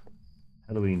event,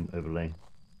 Halloween overlay.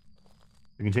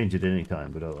 We can change it at any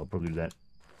time, but I'll probably do that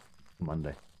for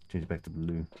Monday. Change it back to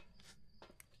blue.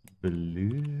 Blue.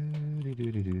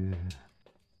 Doo-doo-doo-doo.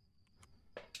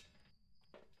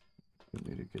 We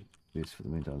need to get this for the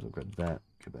meantime, so I'll grab that,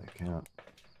 go back out.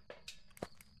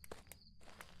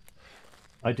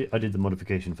 I did the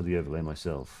modification for the overlay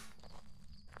myself.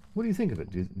 What do you think of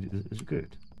it? Is it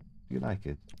good? Do you like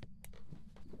it?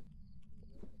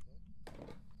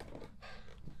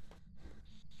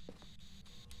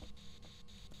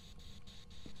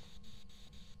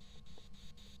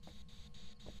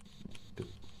 Do it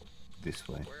this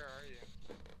way. Where are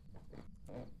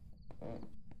you?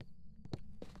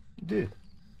 You do.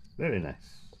 Very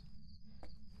nice.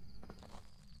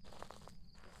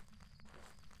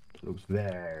 Looks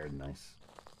very nice.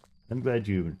 I'm glad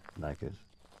you like it.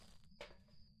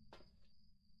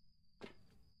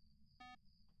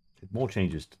 More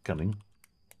changes coming.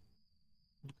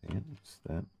 Okay, that's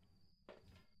that.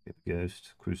 Get the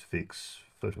ghost, crucifix,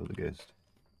 photo of the ghost.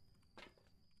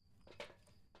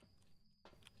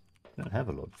 Don't have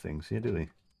a lot of things here, do we?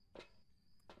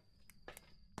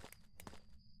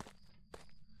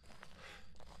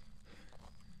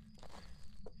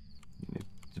 You need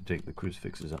to take the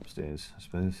crucifixes upstairs, I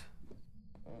suppose.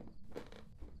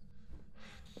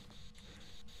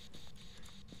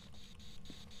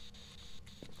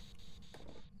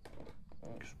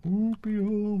 Spoopy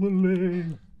overlay.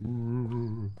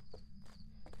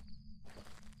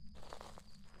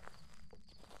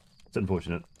 It's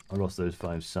unfortunate. I lost those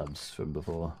 5 subs from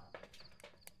before.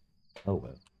 Oh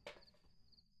well.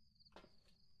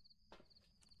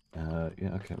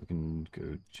 Yeah, okay, we can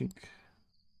go chink.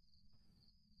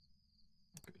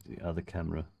 Go to the other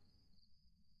camera.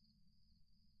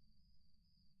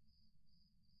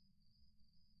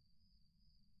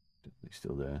 Definitely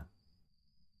still there.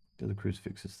 The other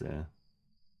crucifix is there.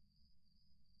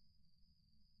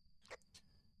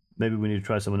 Maybe we need to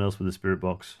try someone else with a spirit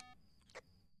box.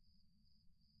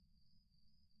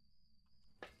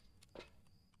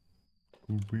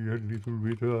 Could be a little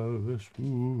bit of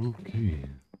spooky.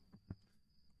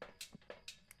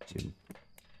 Jim.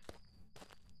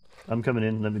 I'm coming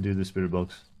in. Let me do the spirit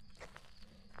box.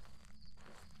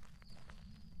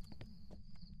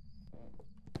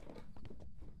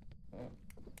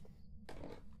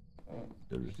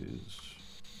 There it is.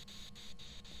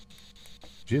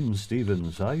 Jim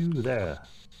Stevens, are you there?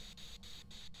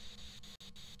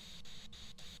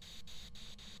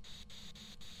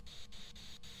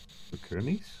 The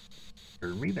Kermies?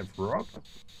 Kermie the Frog?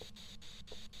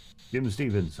 Jim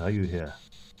Stevens, are you here?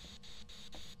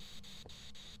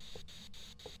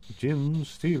 Jim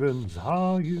Stevens,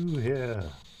 are you here?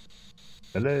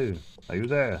 Hello, are you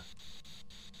there?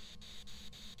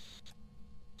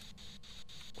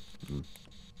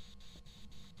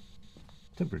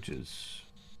 Temperatures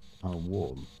are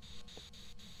warm.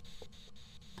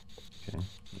 Okay,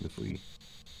 if we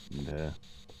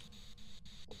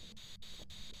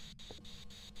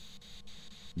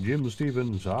Jim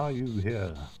Stevens, are you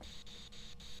here?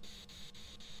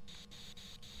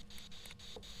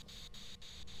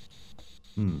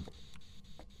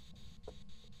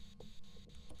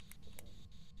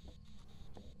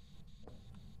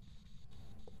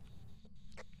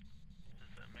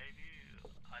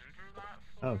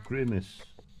 Oh, Grimace.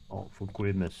 Oh, for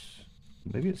Grimace.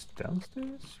 Maybe it's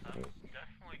downstairs?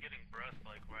 Definitely getting breath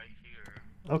like right here.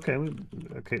 Okay,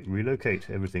 okay, relocate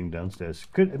everything downstairs.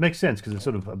 It makes sense because it's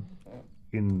sort of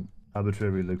in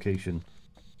arbitrary location,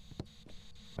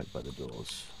 right by the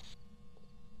doors.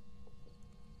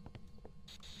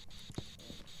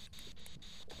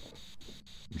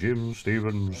 Jim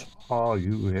Stevens, are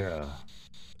you here?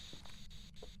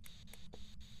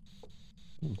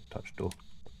 Touch door.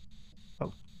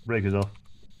 Oh, breaker's off.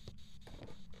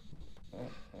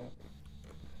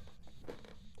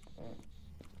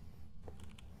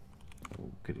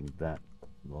 Oh, getting that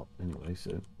lot anyway,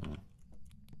 so.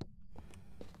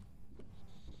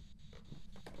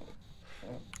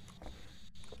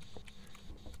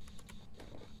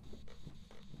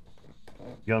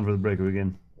 Going for the breaker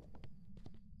again.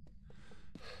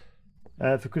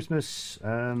 For Christmas,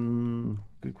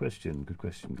 good question.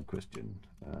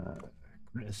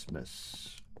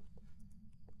 Christmas.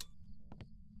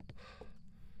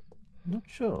 Not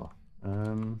sure. I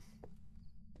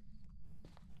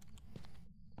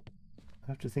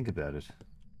have to think about it.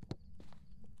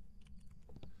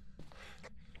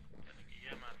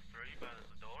 EMF 3 by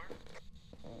the door?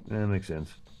 That makes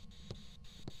sense.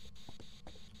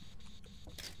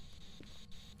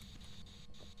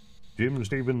 Jim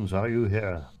Stevens, are you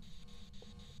here?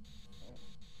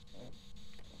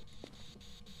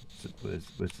 Where's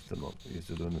the thermometer? You're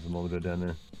still doing the thermometer down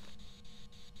there?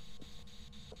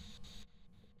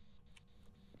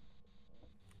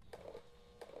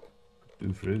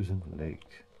 Do frozen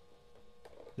lake.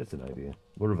 That's an idea.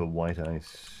 What of a white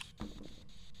ice?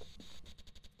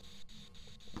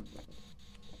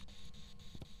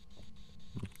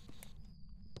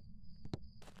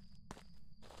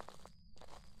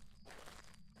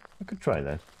 I could try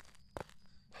that.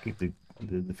 Keep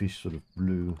the fish sort of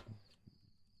blue.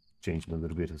 Change them a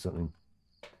little bit or something.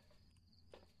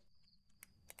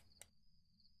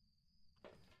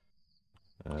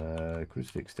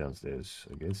 Crucifix downstairs,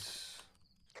 I guess.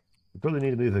 We probably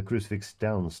need to move a crucifix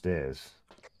downstairs.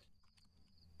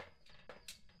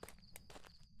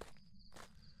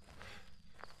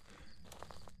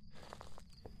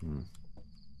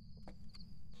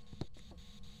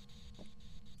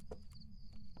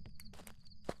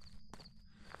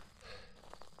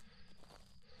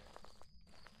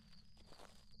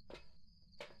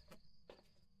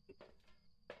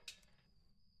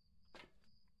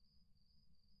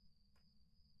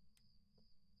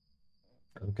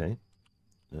 Okay.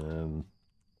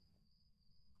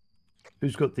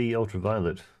 Who's got the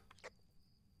ultraviolet?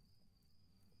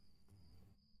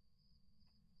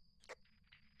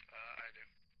 I do.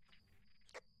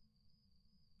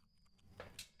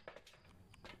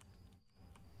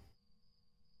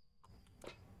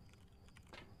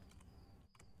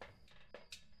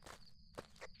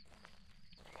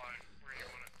 Why? Where you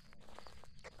want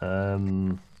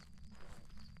it?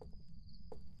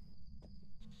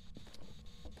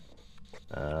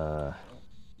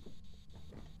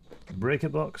 Breaker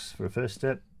box for a first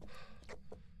step.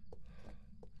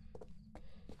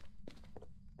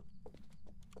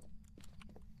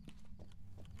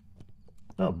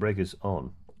 Oh, breaker's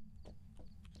on.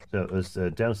 So it was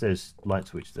downstairs light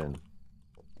switch then,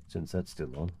 since that's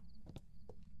still on.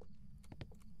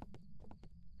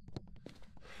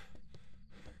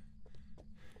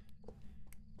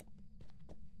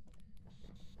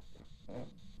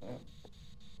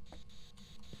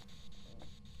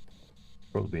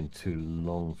 Probably been too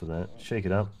long for that. Shake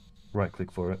it up. Right click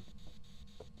for it.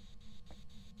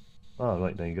 Oh,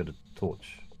 right, now you got a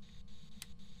torch.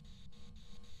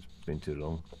 It's been too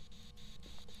long.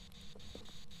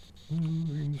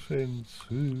 Incense.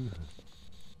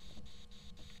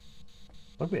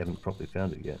 Why we haven't properly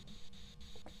found it yet?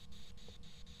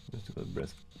 Still got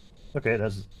breath. Okay,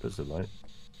 that's the light.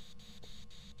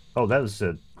 Oh, that was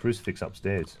a crucifix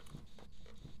upstairs.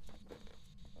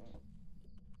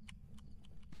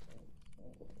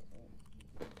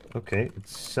 Okay,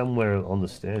 it's somewhere on the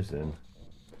stairs then.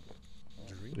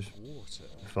 Drink water.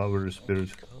 If I were a spirit,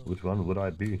 which one would I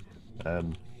be?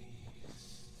 Good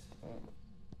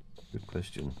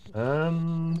question.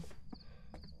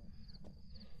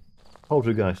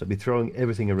 Poltergeist. I'd be throwing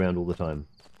everything around all the time.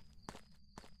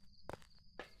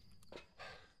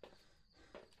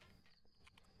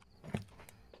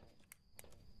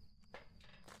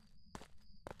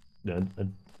 No, I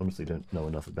honestly don't know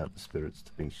enough about the spirits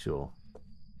to be sure.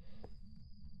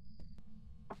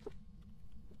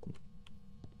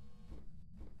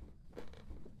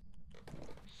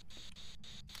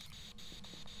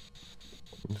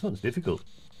 This one's difficult.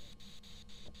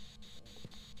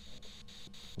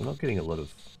 We're not getting a lot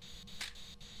of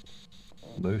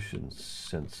motion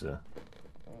sensor.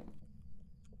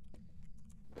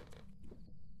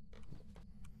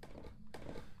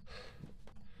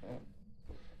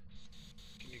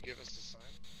 Can you give us a sign?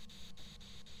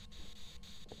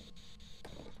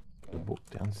 The book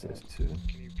downstairs too.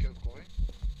 Can you go koi?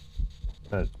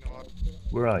 Oh, No,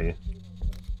 where are you?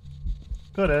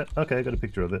 Got it. Okay, got a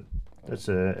picture of it. That's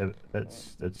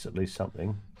at least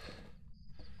something.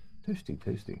 Toasty,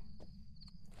 toasty.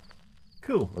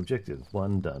 Cool. Objective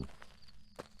 1 done.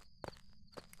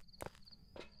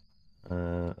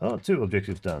 Oh, 2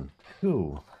 objectives done.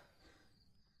 Cool.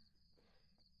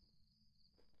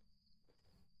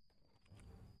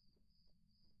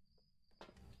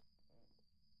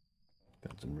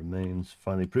 Got some remains.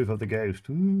 Finally, proof of the ghost.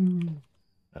 Woo.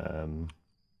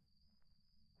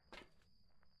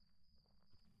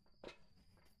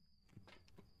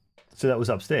 So that was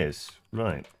upstairs,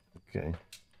 right? Okay.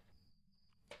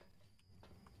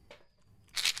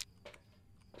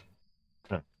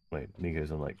 Oh, wait,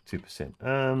 Nico's on like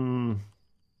 2%.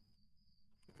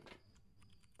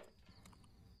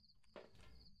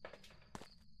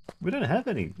 We don't have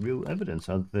any real evidence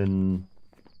other than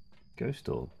ghost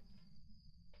orb.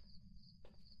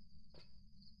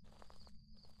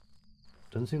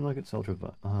 Doesn't seem like it's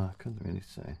ultraviolet. I couldn't really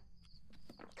say.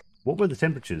 What were the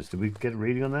temperatures? Did we get a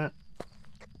reading on that?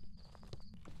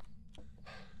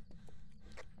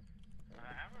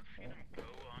 I haven't seen him go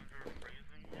under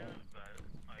freezing yet, but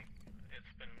like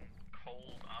it's been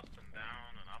cold up and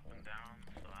down,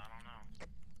 so I don't know.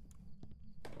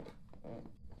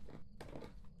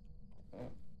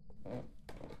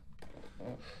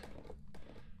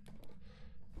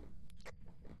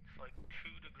 It's like 2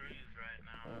 degrees right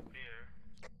now up here.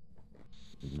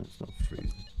 That's not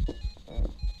freezing.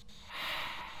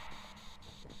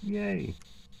 Yay!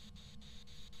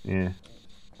 Yeah,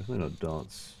 definitely not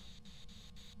darts.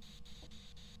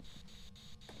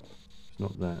 It's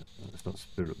not that. It's not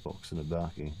spirit box and a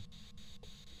barky.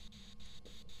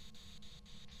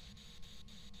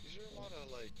 these are a lot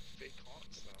of like fake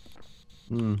haunts though.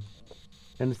 Hmm.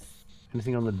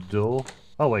 Anything on the door?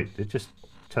 Oh wait, it just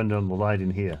turned on the light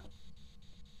in here.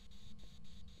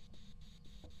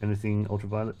 Anything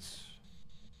ultraviolets?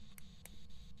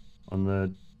 On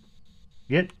the...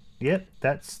 Yep,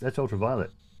 that's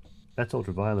ultraviolet. That's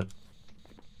ultraviolet.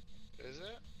 Is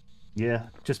it? Yeah,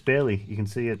 just barely. You can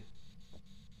see it.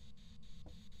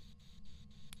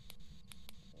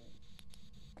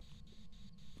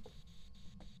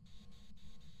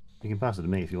 You can pass it to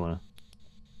me if you want to.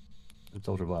 It's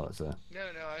ultraviolet, sir. No,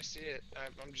 I see it.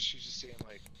 I'm just used to seeing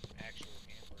like actual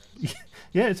handprints.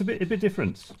 Yeah, it's a bit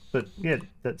different, but yeah,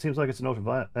 that seems like it's an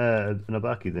ultraviolet, an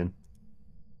abaki then.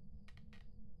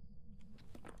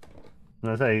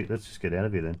 And I say, let's just get out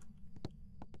of here then.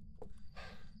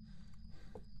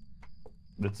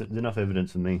 That's enough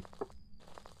evidence for me.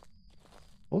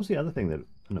 What was the other thing that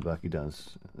an abaki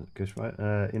does? Goes right,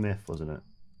 MF, wasn't it?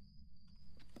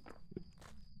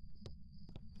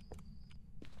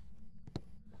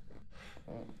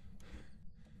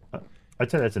 I'd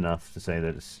say that's enough to say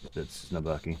that it's an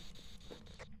abaki.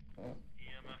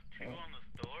 EMF 2 on this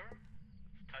door?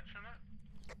 It's touching it?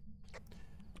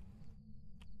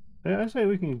 Yeah, I'd say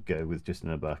we can go with just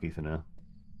an abaki for now.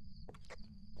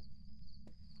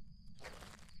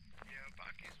 Yeah,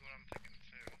 Baki's what I'm thinking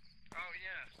too. Oh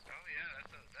yeah,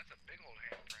 that's a big old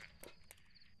handprint.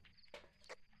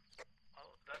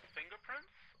 Oh, that's fingerprints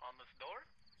on this door?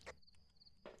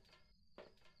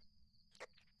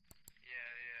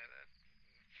 Yeah, that's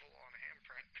full on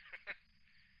handprint.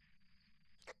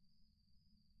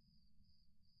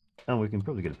 Oh, we can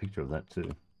probably get a picture of that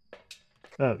too.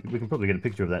 Oh, we can probably get a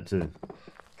picture of that too.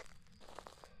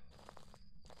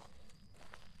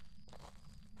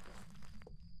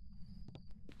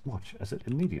 Watch as it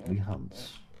immediately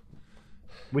hums.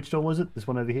 Which door was it? This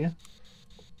one over here?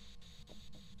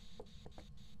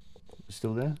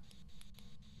 Still there?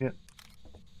 Yep.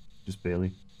 Just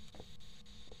barely.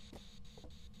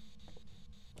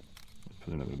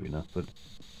 Probably not going to be enough, but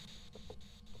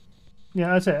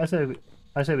yeah, I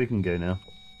say we can go now.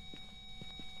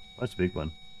 That's a big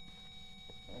one.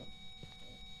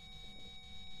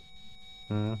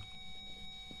 That's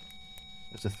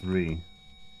a 3. 3, yeah.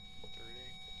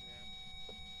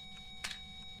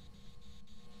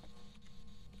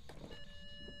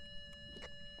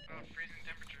 Oh, freezing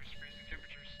temperatures.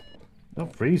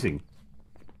 Not freezing.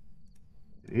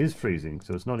 It is freezing,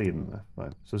 so it's not even...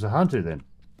 Right. So it's a hunter then.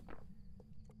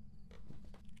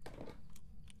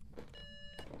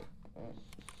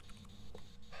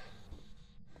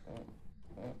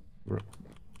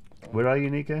 Where are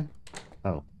you, Nico?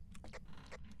 Oh.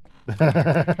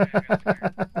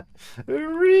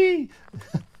 Hooray!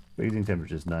 Freezing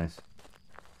temperature's nice.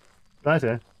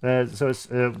 Righto. So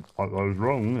it's... I was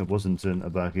wrong. It wasn't a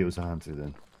buck, it was a hunter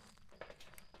then.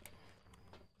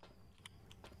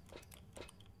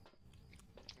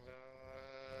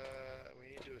 We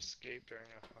need to escape during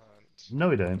a hunt. No,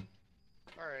 we don't.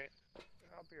 Alright.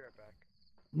 I'll be right back.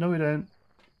 No, we don't.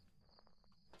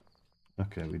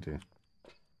 Okay, we do. I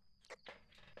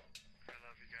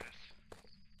love you guys.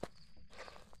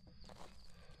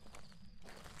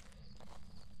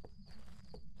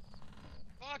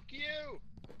 Fuck you!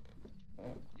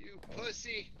 You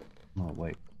pussy! Oh,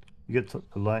 wait. You get a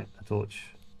light, a torch.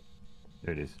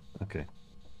 There it is. Okay.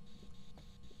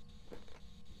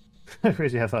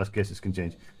 Crazy how fast guesses can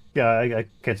change. Yeah, I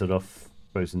cancelled off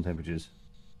frozen temperatures.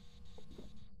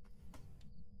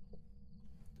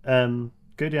 Go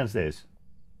downstairs.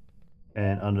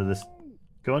 And under this...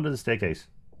 Go under the staircase.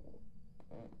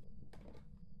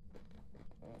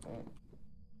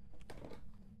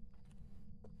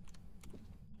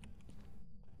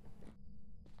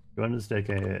 Go under the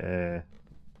staircase.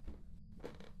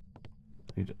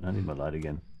 I need my light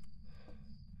again.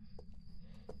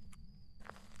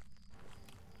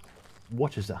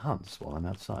 Watches the hunts while I'm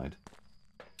outside.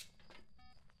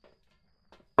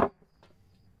 Considering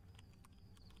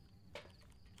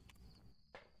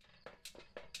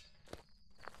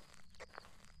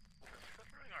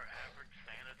our average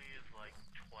sanity is like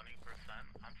 20%,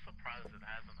 I'm surprised it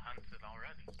hasn't hunted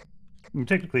already.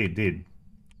 Technically it did.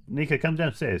 Nico, come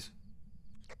downstairs.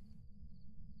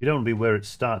 You don't want to be where it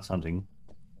starts hunting.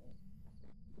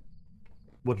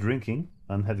 What drinking?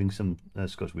 I'm having some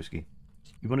Scotch whiskey.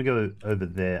 You want to go over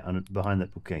there behind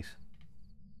that bookcase.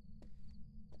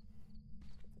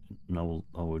 And I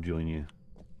will join you.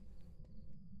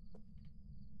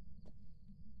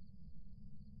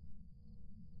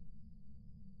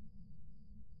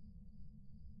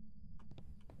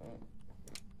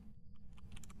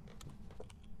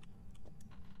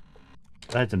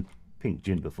 I had some pink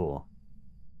gin before.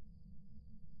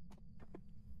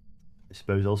 I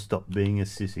suppose I'll stop being a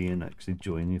sissy and actually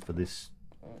join you for this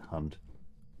hunt.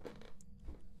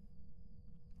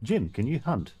 Jim, can you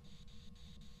hunt?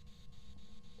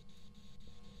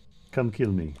 Come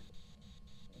kill me.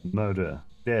 Murder,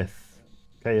 death,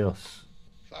 chaos.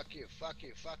 Fuck you, fuck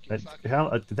you, fuck you, fuck you.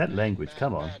 That Mad, language, mad,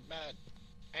 come on. Mad.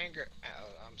 Anger. Oh,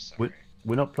 I'm sorry.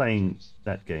 We're not playing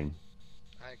that game.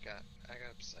 I got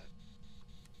upset.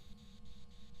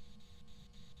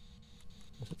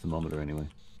 What's the thermometer anyway?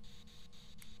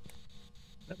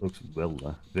 That looks well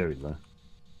low, very low.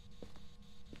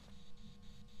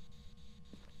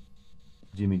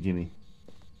 Jimmy.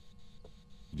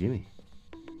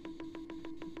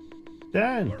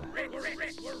 Dan!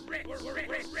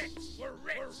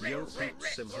 Yo,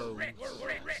 peeps, I'm home.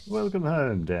 Welcome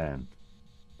home, Dan.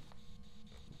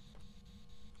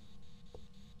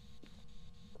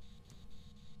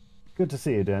 Good to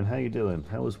see you, Dan. How you doing?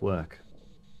 How was work?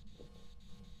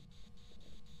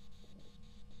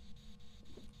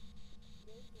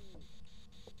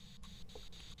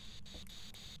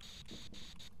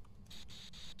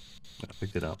 I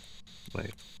picked it up.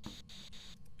 Wait.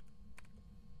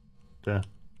 There.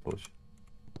 Push.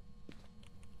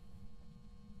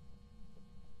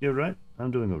 You're right. I'm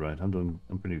doing all right. I'm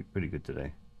pretty good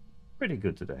today. Pretty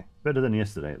good today. Better than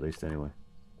yesterday, at least, anyway.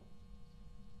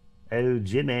 Oh,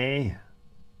 Jimmy.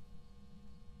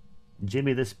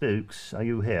 Jimmy the Spooks, are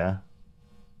you here?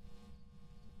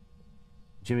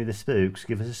 Jimmy the Spooks,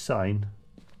 give us a sign.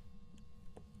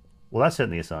 Well, that's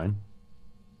certainly a sign.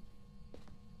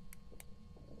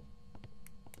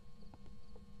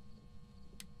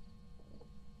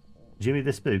 Jimmy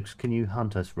the Spooks, can you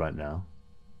hunt us right now?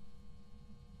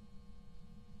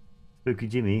 Spooky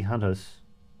Jimmy, hunt us.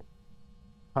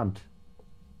 Hunt.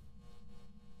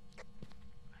 I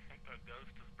think our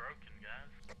ghost is broken,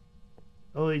 guys.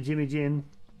 Oi, Jimmy Jin.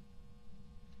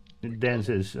 Dan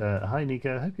says, hi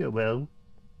Nico, hope you're well.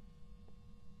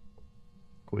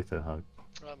 With a hug.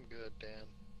 I'm good, Dan.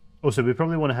 Also, we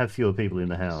probably want to have fewer people in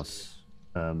the house.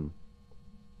 Alright,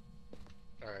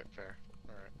 fair.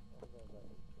 Alright.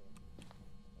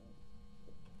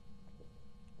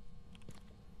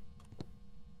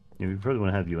 Yeah, we probably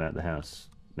want to have you out the house.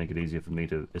 Make it easier for me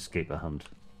to escape a hunt.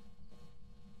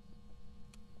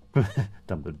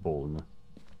 Dump the ball in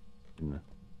the...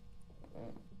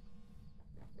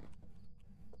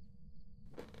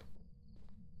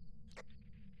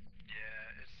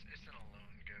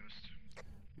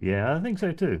 Yeah, I think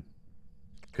so too.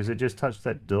 Because it just touched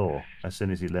that door as soon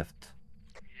as he left.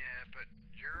 Yeah, but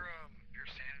your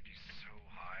sanity's so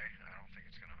high, I don't think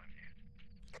it's gonna hunt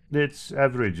you. It's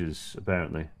averages,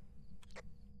 apparently.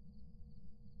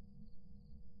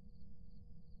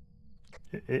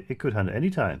 It could hunt any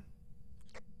time.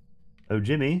 Oh,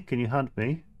 Jimmy, can you hunt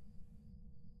me?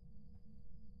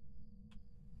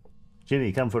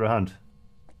 Jimmy, come for a hunt.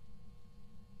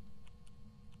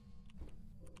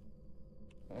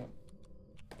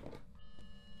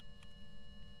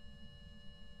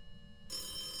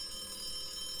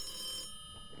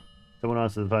 Someone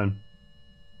answer the phone.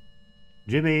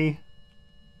 Jimmy!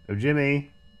 Oh,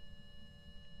 Jimmy!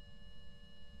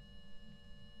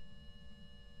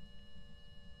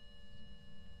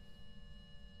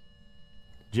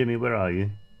 Jimmy, where are you?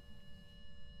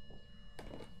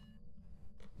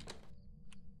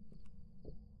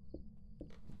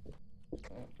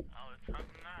 Oh, it's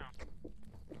hunting now.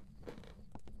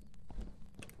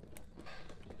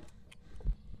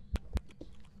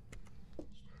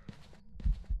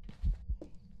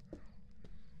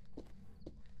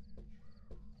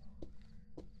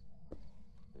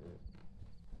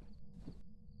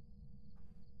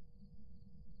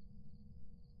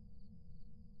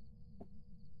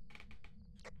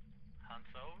 Hunt's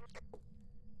over.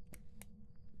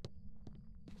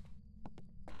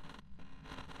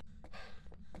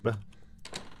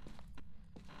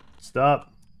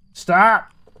 Stop!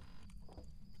 Stop!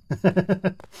 I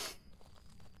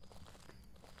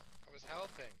was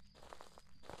helping.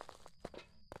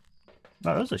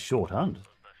 That was a short hunt.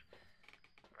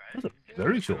 Right? That's a Yeah,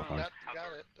 very you short hunt.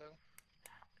 got it though.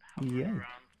 Hovered Yeah.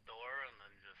 around the door and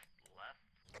then just left.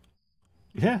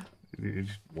 Yeah, you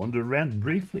just wandered around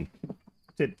briefly.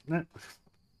 That's it. No.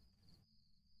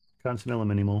 Can't smell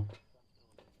him anymore.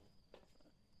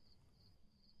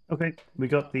 Okay, we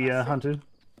got the hunter.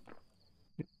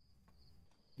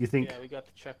 You think? Yeah, we got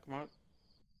the check mark.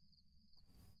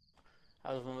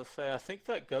 I was gonna say, I think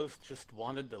that ghost just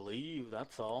wanted to leave,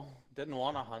 that's all. Didn't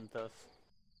want to hunt us.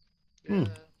 Yeah,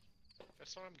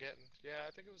 that's what I'm getting. Yeah,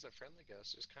 I think it was a friendly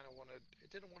ghost. Just kind of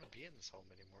it didn't want to be in this home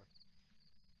anymore.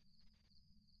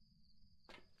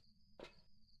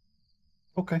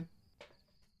 Okay.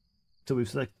 So we've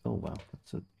selected. Oh wow,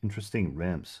 that's an interesting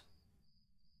ramps.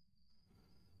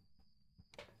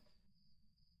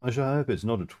 I sure hope it's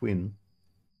not a twin.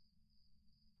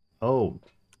 Oh,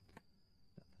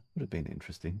 would have been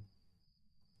interesting.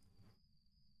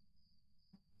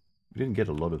 We didn't get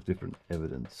a lot of different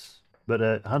evidence.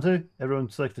 But Hunter, everyone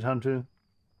selected Hunter.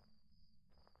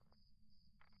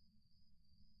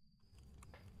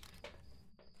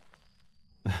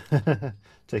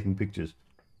 Taking pictures.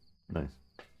 Nice.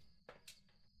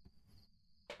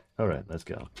 Alright, let's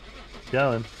go.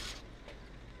 Going.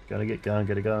 Gotta get going,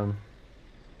 get it going.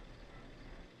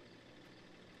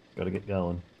 Gotta get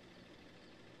going.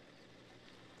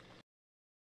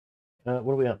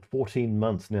 What are we at? 14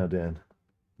 months now, Dan.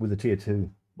 With a tier 2.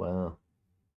 Wow.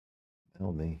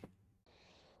 Oh me.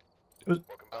 Oh,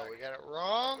 we got it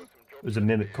wrong? It was a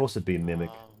mimic. Of course it'd be a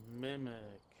mimic. Mimic.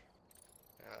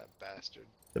 Ah, bastard.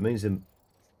 That means him.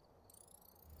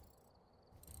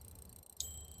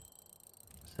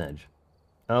 Sage.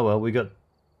 Oh well, we got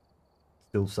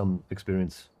still some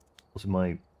experience. Also,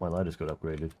 my lighter's got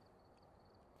upgraded.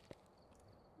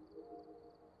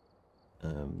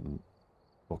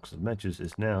 Box of matches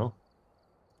is now.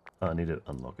 Oh, I need to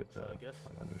unlock it. So I guess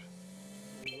 500.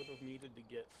 we would have needed to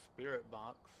get spirit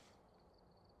box.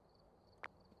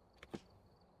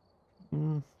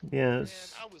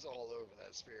 Yes. Man, I was all over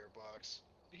that spirit box.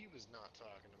 He was not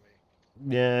talking to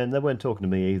me. Yeah, and they weren't talking to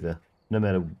me either. No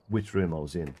matter which room I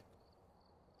was in.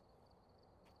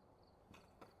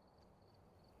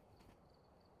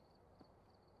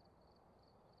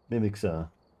 Mimics are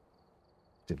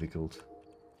difficult.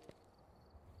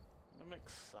 Mimic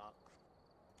suck.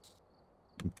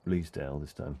 Bleasdale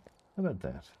this time. How about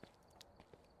that?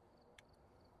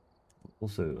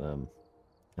 Also,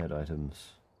 add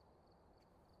items.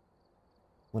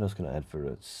 What else can I add for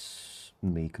it's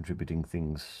me contributing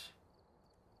things?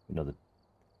 Another.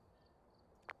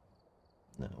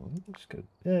 No, we'll just go.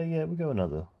 Yeah, we'll go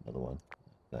another one.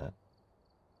 That.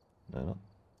 No, not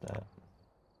that.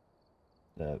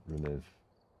 That. Remove.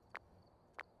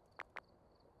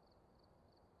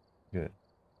 Good.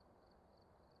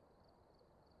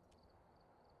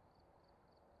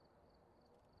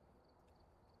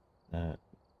 Add.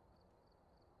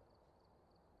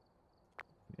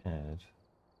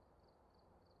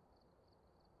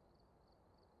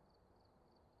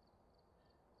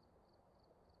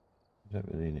 Don't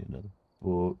really need another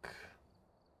book.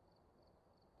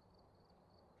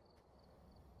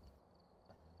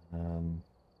 Um,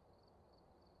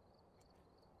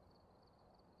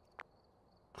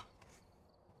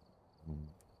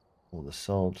 all the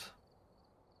salt.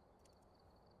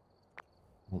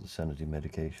 All the sanity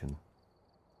medication.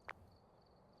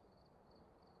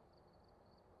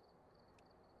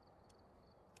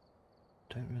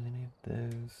 Don't really need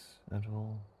those at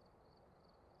all.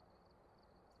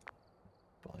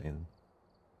 Buy them.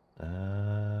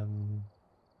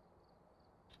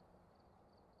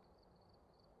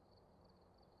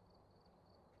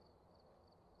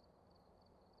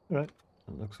 Alright,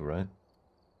 that looks alright.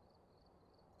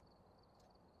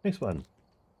 Next one.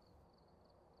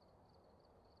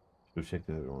 Should have checked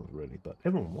if everyone was ready, but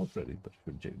everyone was ready, but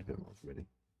should have checked if everyone was ready.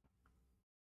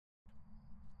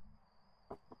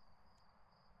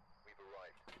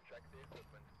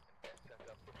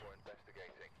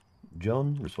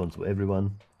 John, responsible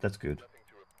everyone. That's good.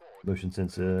 Motion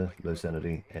sensor, low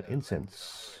sanity, and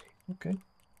incense. Okay.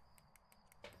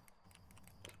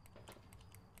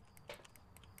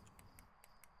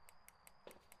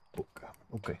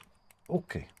 Okay.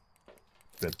 Okay.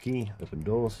 Grab key, open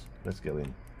doors. Let's go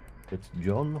in. It's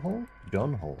John Hall?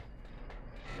 John Hall.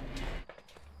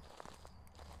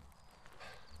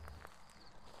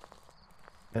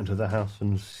 Enter the house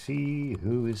and see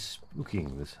who is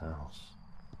spooking this house.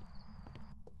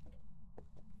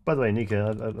 By the way, Nico,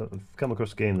 I've come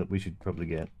across a game that we should probably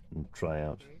get and try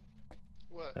out.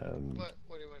 What?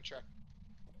 What do you want to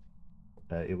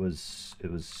try? It was.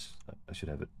 I should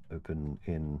have it open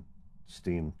in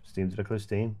Steam. Steam? Did I close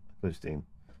Steam? I closed Steam.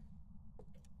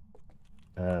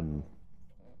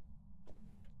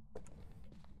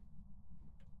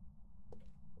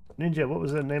 Ninja, what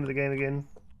was the name of the game again?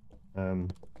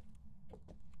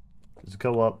 It's a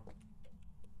co-op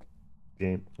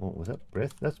game. What was that?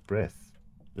 Breath? That's Breath.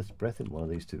 That's Breath in one of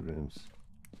these two rooms.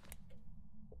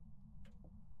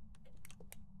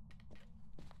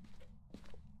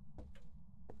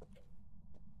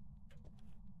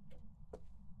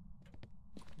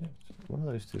 Yeah, one of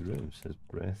those two rooms says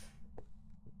Breath.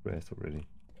 Breath already.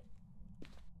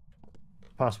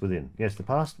 Past Within. Yes, the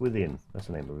Past Within. That's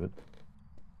the name of it.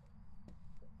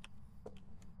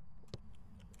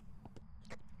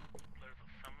 There's a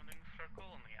summoning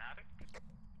circle in the attic.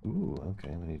 Ooh,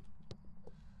 okay, we need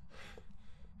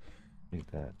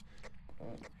that.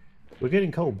 We're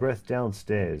getting cold breath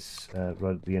downstairs,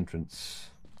 right at the entrance.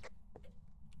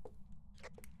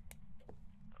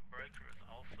 The breaker is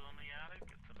also in the attic.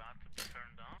 It's about to be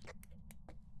turned on.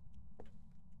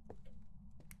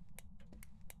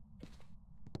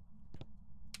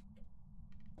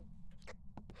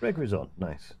 Breaker is on.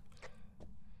 Nice.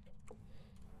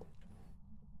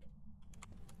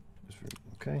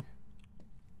 Okay.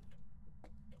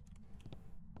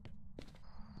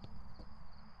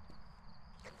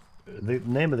 The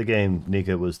name of the game,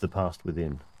 Nico, was The Past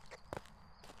Within.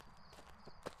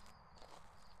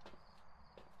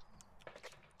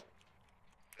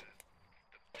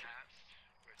 The past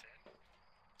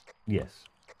within? Yes.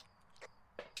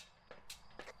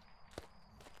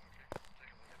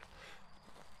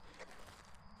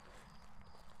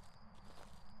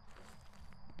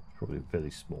 Probably a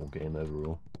fairly small game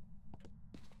overall.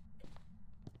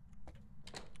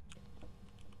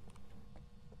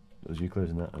 Was you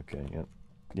closing that? Okay, yep.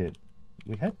 Yeah.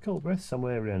 We had cold breath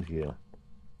somewhere around here.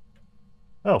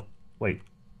 Oh, wait.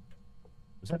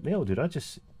 Was that me or did I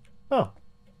just... Oh.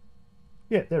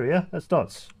 Yeah, there we are. That's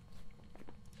Dots.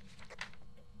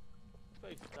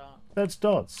 That's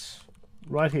Dots.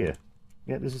 Right here.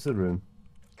 Yeah, this is the room.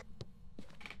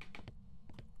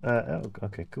 Oh,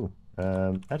 okay, cool.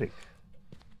 Attic.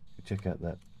 Check out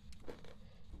that.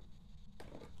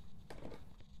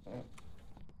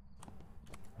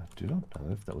 I do not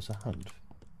know if that was a hunt.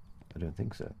 I don't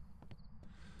think so.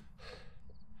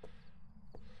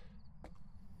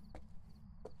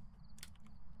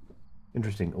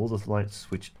 Interesting, all the lights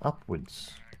switch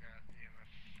upwards.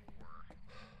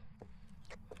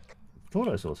 Thought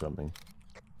I saw something.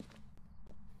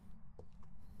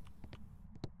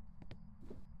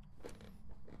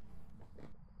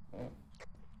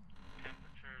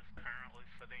 Temperature is currently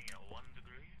sitting at 1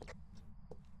 degree.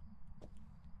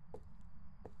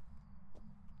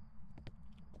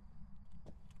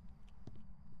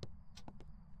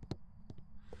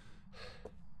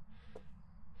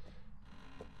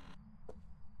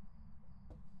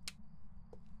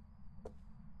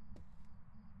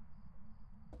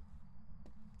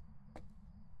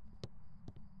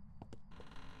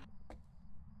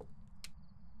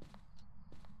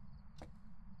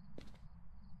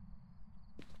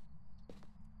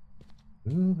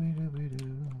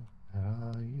 Ooby-dooby-doo, how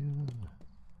are you?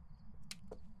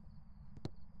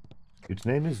 Its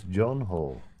name is John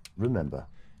Hall. Remember.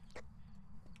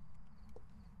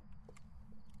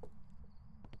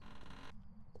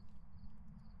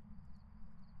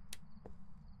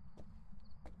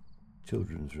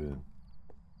 Children's room.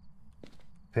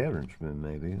 Parents' room,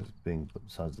 maybe. It's being put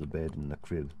beside the bed and the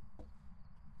crib.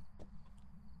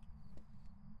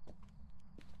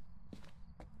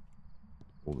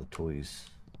 All the toys.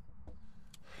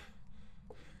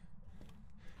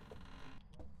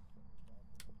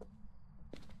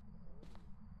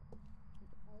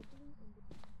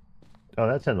 Oh,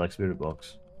 that sounds like Spirit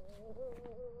Box.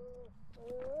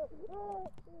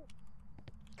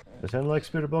 That sounded like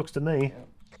Spirit Box to me.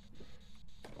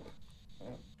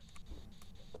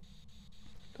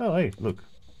 Oh, hey, look.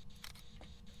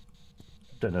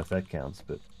 Don't know if that counts,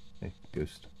 but hey,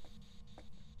 ghost.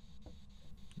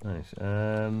 Nice.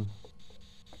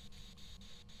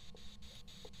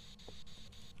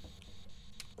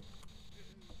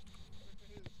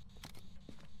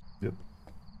 Yep.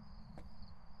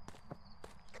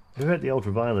 Who had the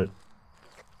ultraviolet?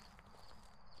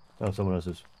 Oh, someone else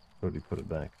has already put it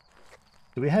back.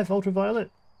 Do we have ultraviolet?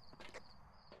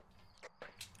 I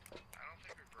don't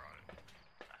think we brought it.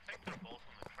 I think they're both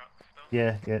in the truck still.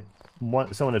 Yeah, yeah.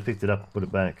 Someone had picked it up and put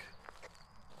it back.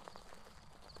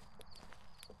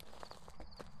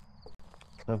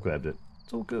 I've grabbed it.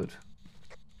 It's all good.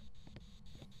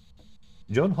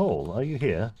 John Hall, are you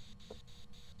here?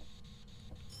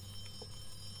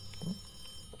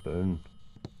 Bone.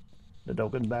 The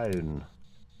dog and bone.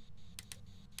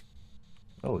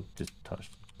 Oh, it just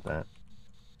touched that.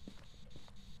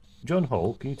 John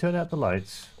Hall, can you turn out the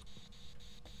lights?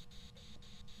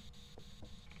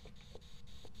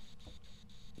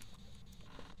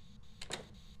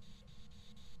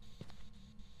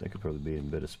 They could probably be in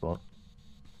a better spot.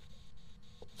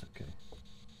 It's okay.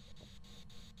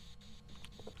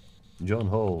 John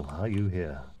Hall, are you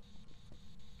here?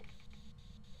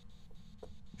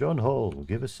 John Hall,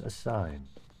 give us a sign.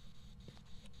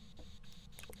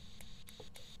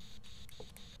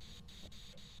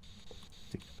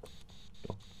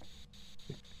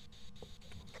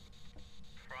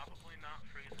 Probably not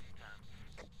freezing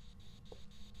temps.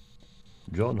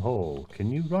 John Hall,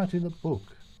 can you write in the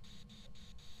book?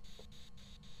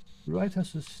 Write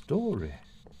us a story.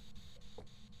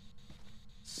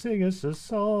 Sing us a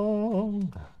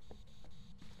song.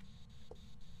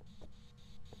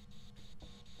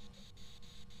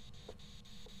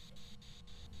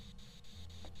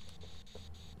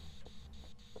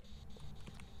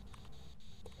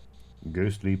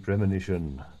 Ghostly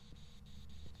premonition.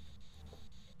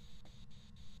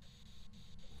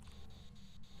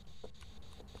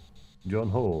 John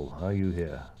Hall, are you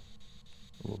here?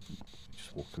 We'll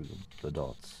just walk through the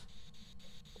dots.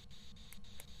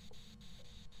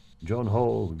 John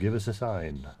Hall, give us a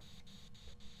sign.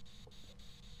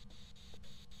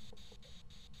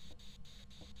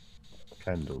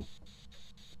 Candle.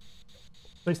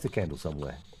 Place the candle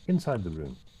somewhere. Inside the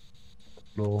room.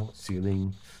 Floor,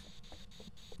 ceiling,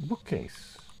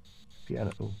 bookcase,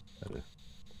 piano. Oh, hello.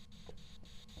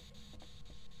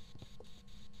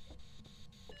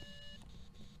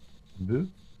 Boo.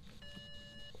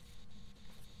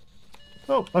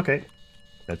 Oh, okay.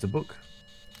 That's a book.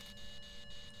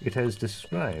 It has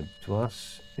described to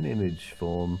us in image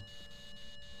form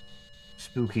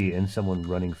spooky and someone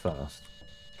running fast.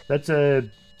 That's a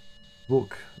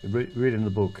book. Read in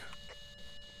the book.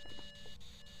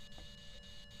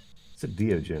 It's a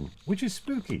Diogen, which is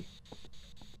spooky.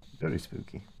 Very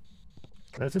spooky.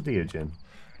 That's a Diogen.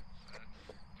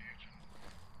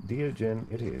 Diogen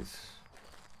it is.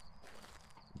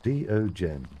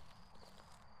 Diogen.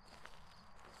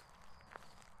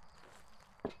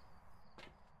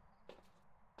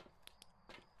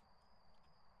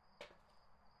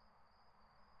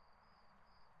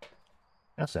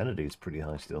 Our sanity is pretty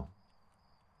high still.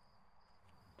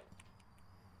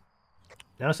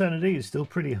 Our sanity is still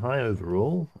pretty high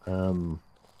overall. Call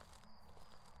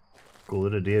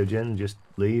it a Diogen and just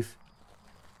leave.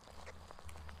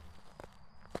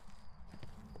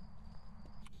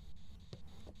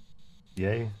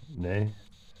 Yay? Nay?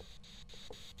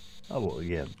 Oh, well,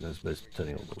 yeah, I suppose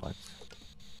turning all the lights.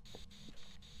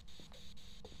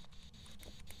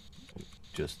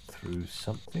 Just through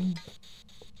something?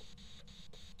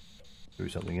 Through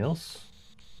something else?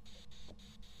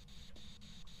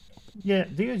 Yeah,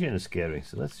 Diogen is scary,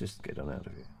 so let's just get on out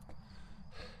of here.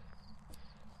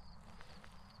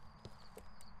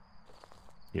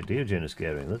 Yeah, Diogen is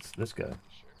scary. Let's go.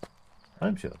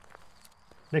 I'm sure.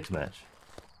 Next match.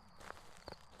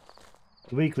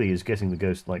 The weekly is getting the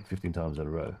ghost like 15 times in a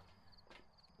row.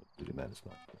 It really matters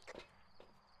much.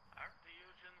 Aren't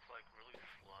Diogens like really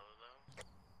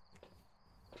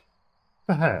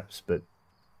Perhaps, but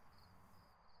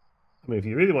I mean, if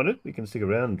you really want it, we can stick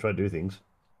around and try to do things.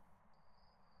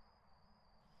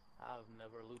 I've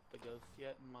never looped the ghost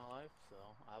yet in my life, so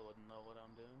I wouldn't know what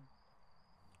I'm doing.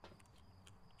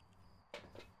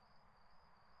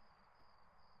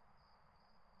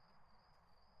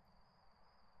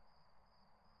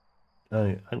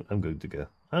 I'm good to go.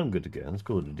 I'm good to go. Let's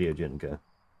call it a DOG and go.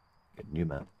 Get a new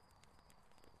map.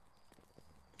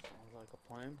 Sounds like a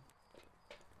plan.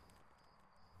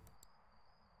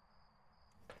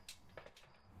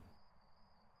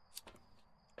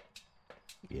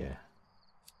 Yeah.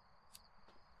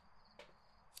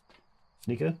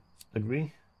 Nico,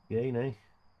 agree? Yay, nay?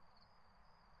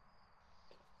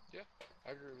 Yeah,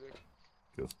 I agree with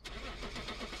you. Cool.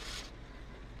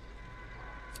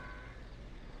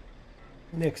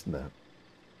 Next map.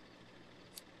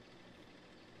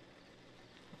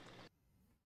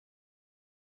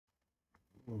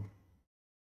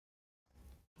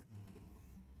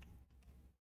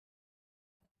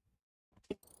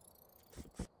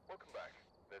 Welcome back.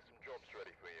 There's some jobs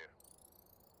ready for you.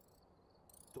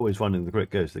 Always finding the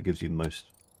correct ghost that gives you the most,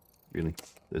 really.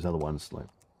 There's other ones like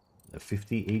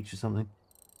 50 each or something.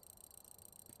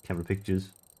 Camera pictures.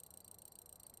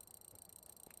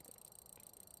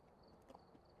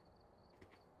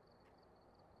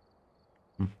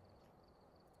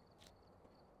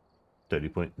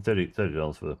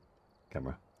 $30 for the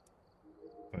camera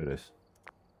photos.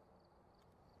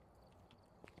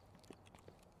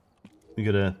 We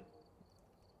got a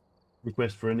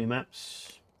request for any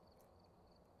maps?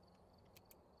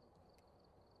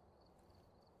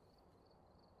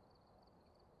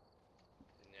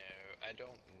 No, I don't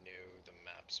know the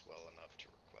maps well enough to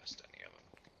request any of them.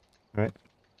 Right.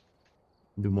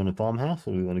 Do we want a farmhouse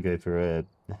or do we want to go for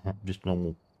just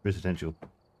normal residential?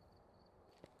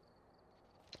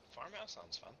 Farmhouse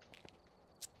sounds fun.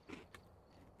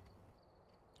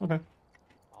 Okay.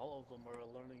 All of them are a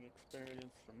learning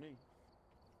experience for me.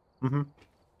 Mm-hmm.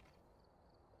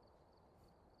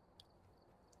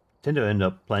 Tend to end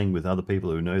up playing with other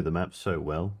people who know the map so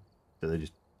well that they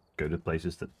just go to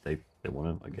places that they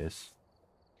want to, I guess.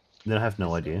 They have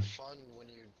no idea. It's not fun when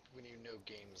you know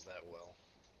games that well.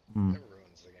 Mm. It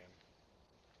ruins the game.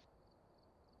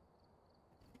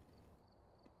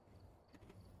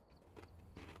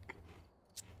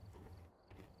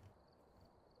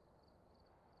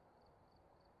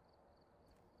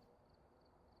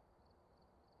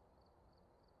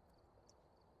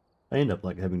 I end up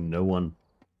like having no one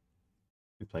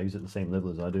who plays at the same level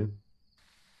as I do.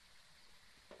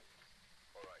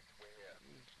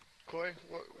 Koi,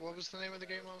 what was the name of the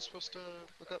game I was supposed to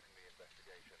look up?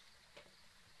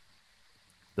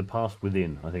 The Past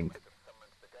Within, I think.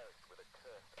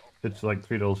 It's like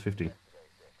 $3.50.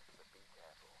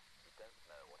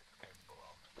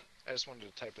 I just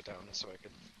wanted to type it down so I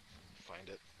could find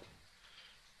it.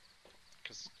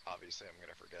 Because obviously I'm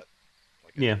gonna forget.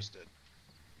 Like I just did.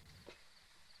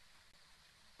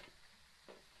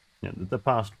 Yeah, the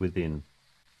Past Within.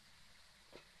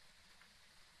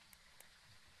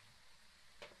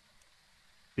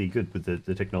 Be good with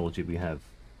the technology we have.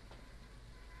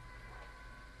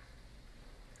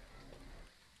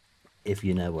 If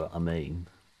you know what I mean.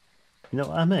 You know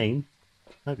what I mean?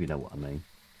 I hope you know what I mean.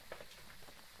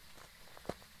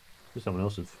 Someone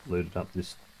else has loaded up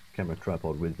this camera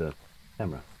tripod with the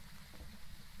camera.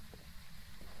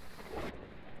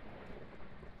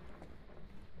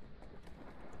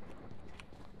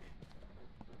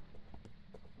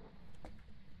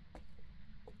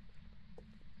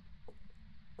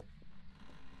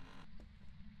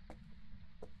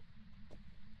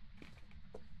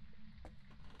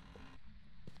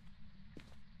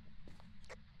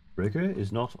 Breaker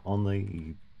is not on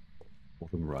the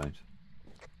bottom right.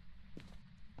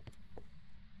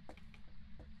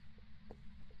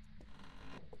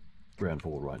 Ground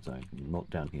floor right side, not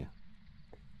down here.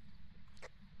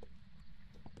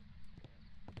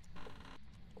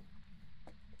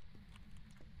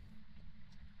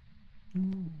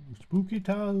 Ooh, spooky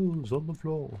towels on the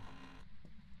floor.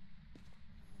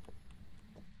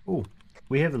 Oh,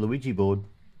 we have a Luigi board.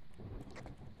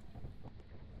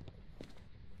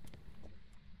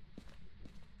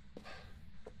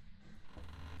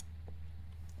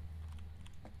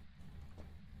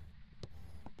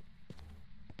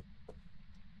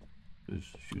 Those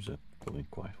shoes are going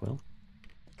quite well.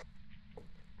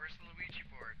 Where's the Luigi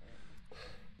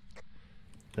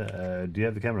board? Do you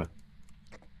have the camera?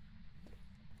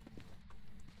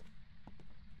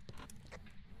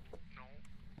 No.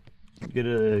 Get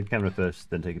a camera first,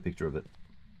 then take a picture of it.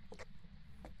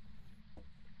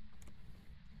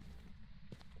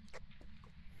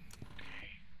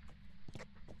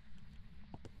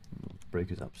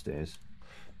 breaker's upstairs,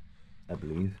 I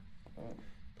believe.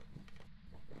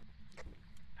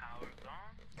 Power's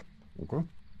on. Okay.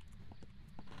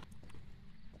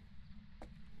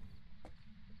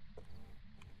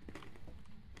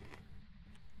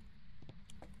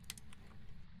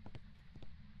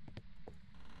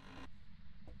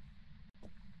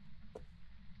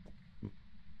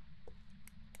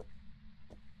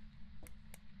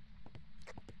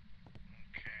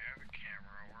 Okay, I have a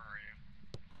camera. Where are you?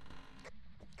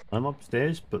 I'm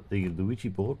upstairs, but the Luigi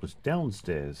board was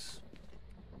downstairs.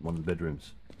 One of the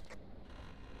bedrooms.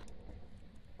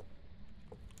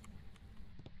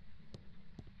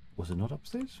 Was it not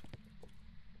upstairs?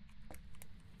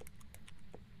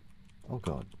 Oh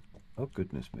god. Oh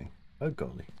goodness me. Oh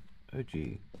golly. Oh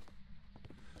gee.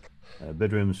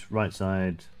 Bedrooms, right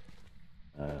side.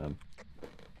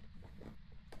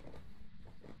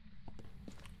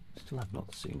 Still have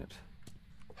not seen it.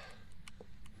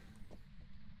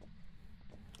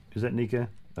 Is that Nico?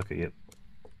 Okay, yep.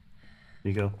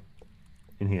 Nico.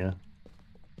 In here.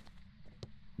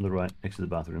 On the right, next to the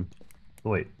bathroom. Oh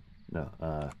wait. No,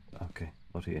 okay.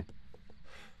 Not here.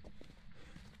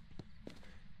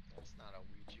 That's not a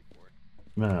Ouija board.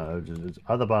 No, just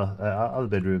other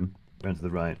bedroom, round to the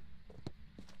right.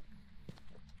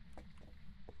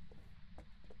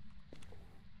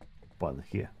 By the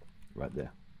here, right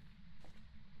there.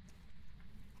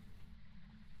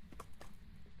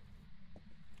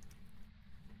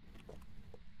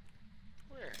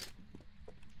 Where?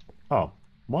 Oh,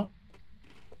 what?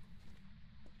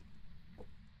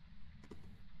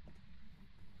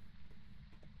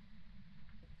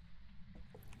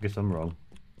 Guess I'm wrong.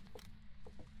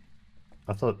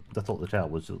 I thought the tower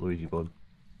was a Ouija board.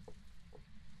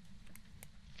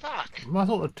 Fuck! I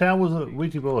thought the tower was a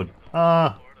Ouija board.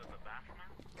 Ah. Board as a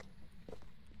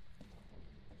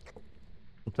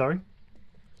bathroom. Sorry.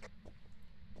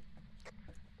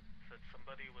 Said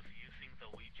somebody was using the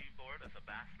Ouija board as a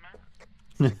bath mat.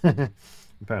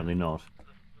 Apparently not.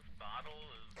 This bottle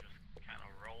is just kind of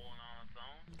rolling on its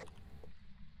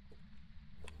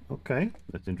own. Okay,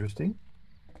 that's interesting.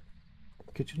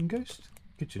 Kitchen ghost?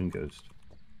 Kitchen ghost.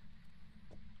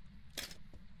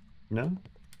 No? It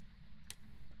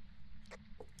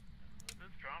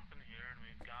is dropping here, and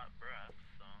we've got breath,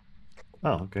 so.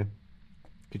 Oh, okay.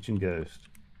 Kitchen ghost.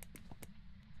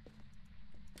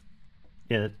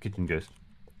 Yeah, that's kitchen ghost.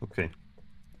 Okay.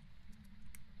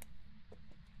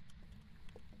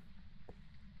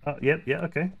 Oh, yep, yeah,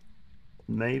 okay.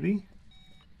 Maybe.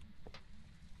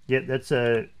 Yep, that's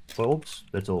orbs.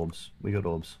 That's orbs. We got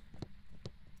orbs.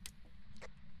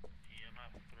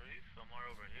 EMF 3, somewhere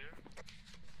over here.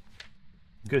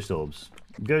 Ghost orbs.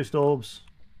 Ghost orbs.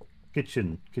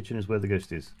 Kitchen. Kitchen is where the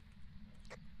ghost is.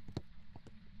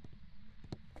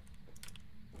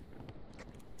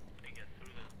 Can you get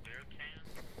through this beer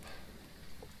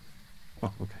can?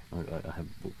 Oh, okay. I have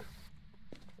a book.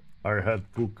 I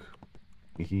have book.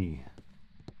 Hee.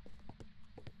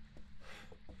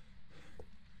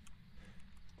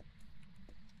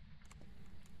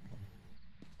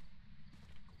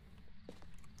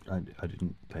 I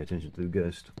didn't pay attention to the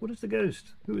ghost. What is the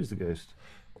ghost? Who is the ghost?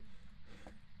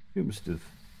 Who must have?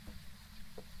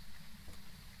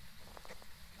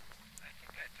 I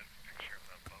think I took a picture of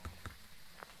that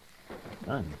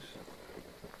bone. Nice.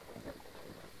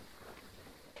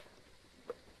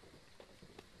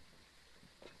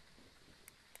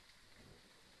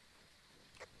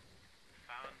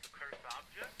 Found the cursed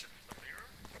object. It's the mirror.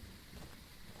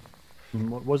 And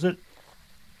what was it?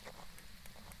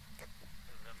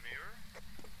 The mirror.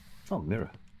 Oh,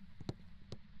 mirror.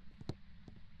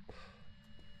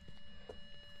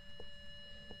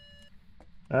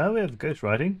 We have ghost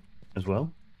writing as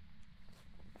well.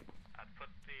 I put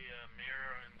the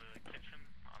mirror in the kitchen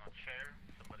on a chair.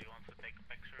 Somebody wants to take a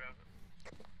picture of it.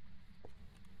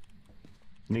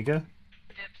 Nico,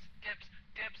 Dips, dips,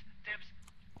 dips, dips.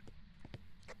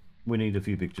 we need a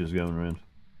few pictures going around.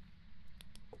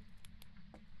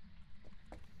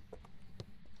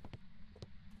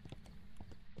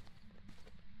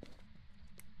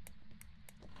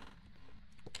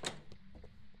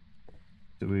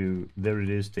 There it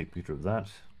is, take a picture of that.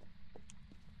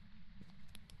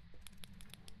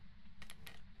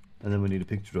 And then we need a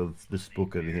picture of this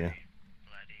book over here.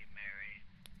 Bloody Mary.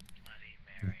 Bloody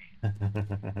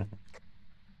Mary.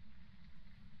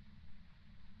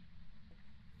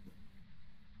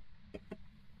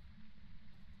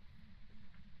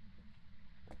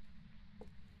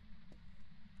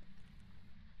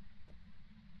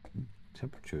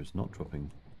 Temperature is not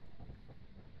dropping.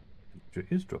 Temperature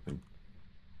is dropping.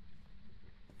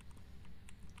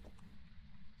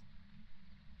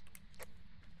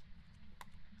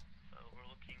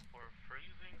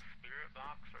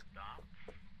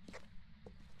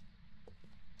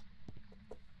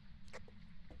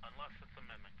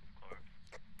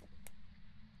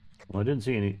 I didn't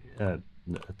see any. No,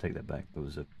 I take that back. There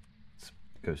was a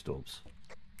ghost orbs.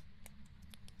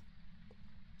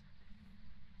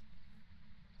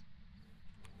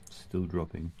 Still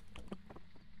dropping.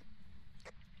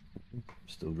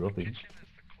 Still dropping. Kitchen is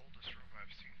the coldest room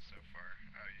I've seen so far.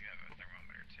 Oh, you have a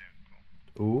thermometer too.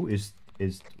 Cool. Ooh, is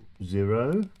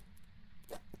 0?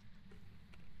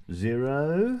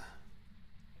 0?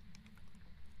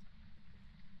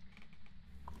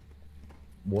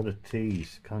 What a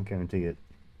tease. Can't guarantee it.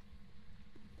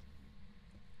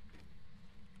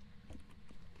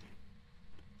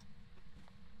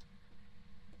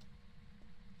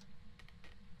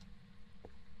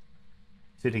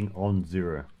 Sitting on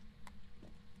 0.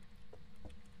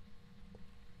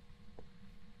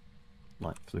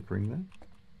 Light flickering there.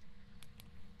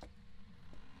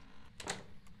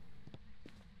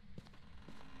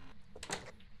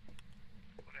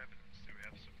 What evidence do we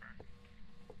have so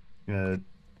far?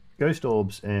 Ghost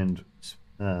orbs and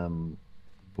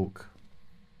book.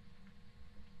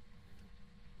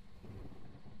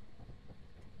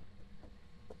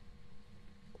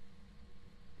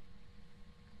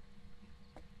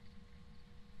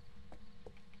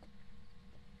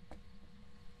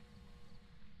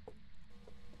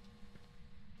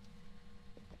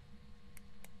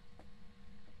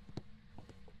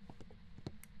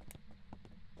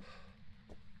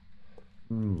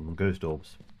 Ghost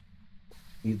orbs.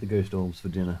 Eat the ghost orbs for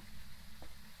dinner.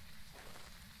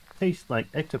 Tastes like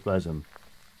ectoplasm.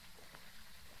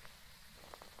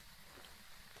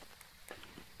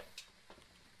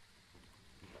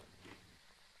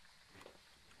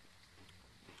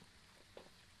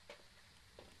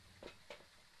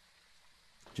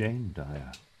 Jane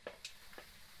Dyer.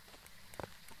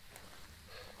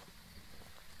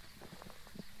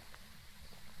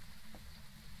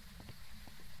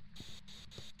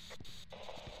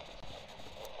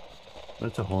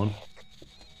 That's a horn.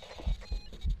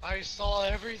 I saw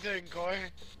everything, Coy.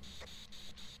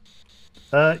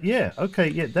 Yeah, okay,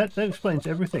 yeah, that explains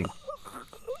everything.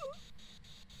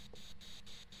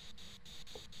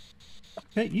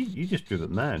 Okay, you just drove it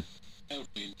mad.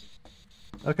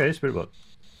 Okay, spirit box.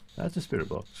 That's a spirit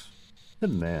box. The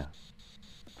mare.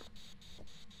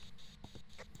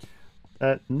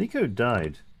 Nico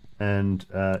died, and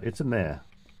it's a mare.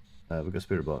 We've got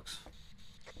spirit box.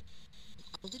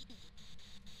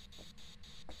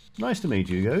 Nice to meet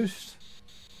you, Ghost.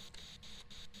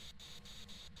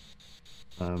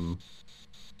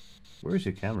 Where is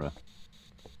your camera?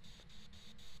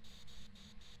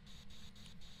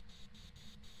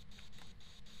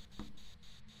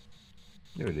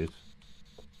 There it is.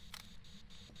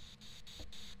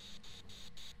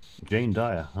 Jane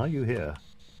Dyer, are you here?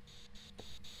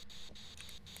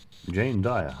 Jane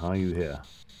Dyer, are you here?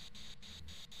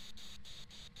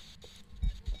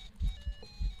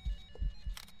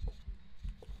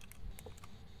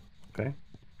 Okay.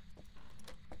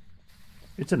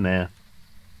 It's a mare.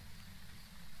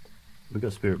 We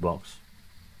got spirit box.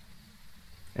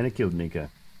 And it killed Nico.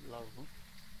 Love them.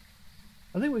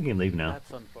 I think we can leave now.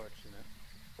 That's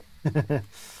unfortunate.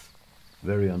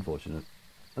 Very unfortunate.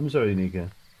 I'm sorry, Nico.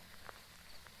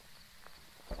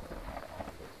 I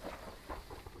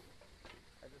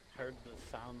just heard the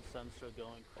sound sensor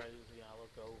going crazy. I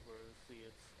look over, see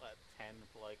it's at 10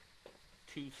 with like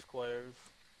 2 squares.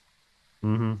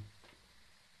 Mm-hmm.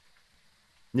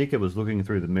 Nico was looking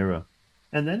through the mirror.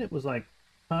 And then it was like,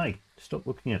 hi, stop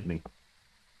looking at me.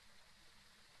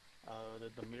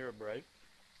 Did the mirror break?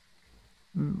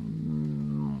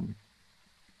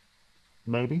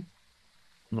 Maybe?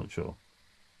 Not sure.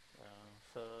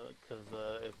 Because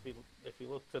if he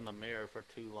looked in the mirror for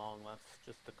too long, that's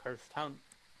just a cursed hunt.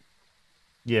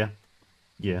 Yeah.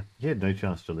 Yeah. He had no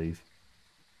chance to leave.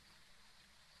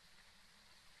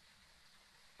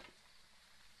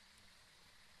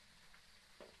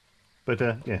 But,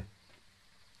 yeah.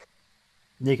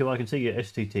 Nico, I can see your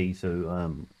STT,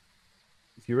 so,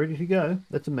 if you're ready to go,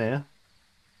 that's a mare.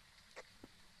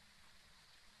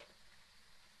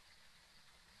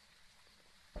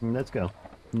 Let's go.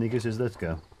 Nico says, let's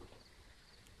go.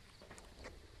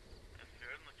 If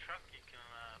you're in the truck, you can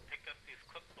pick up these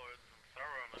clipboards and throw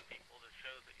them at people to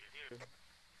show that you're here.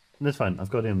 That's fine. I've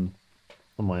got him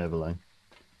on my overlay.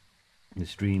 The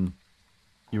stream.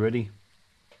 You ready?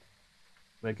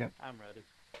 Wake up. I'm ready.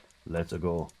 Let's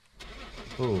go.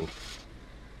 Oh.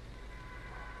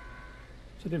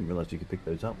 So I didn't realize you could pick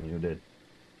those up when you were dead.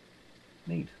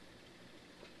 Neat.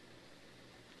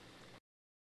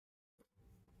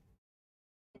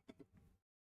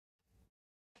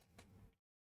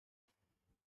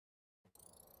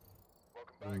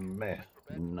 Meh.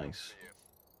 Nice.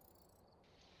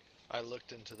 I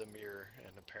looked into the mirror,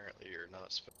 and apparently you're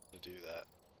not supposed to do that.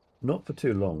 Not for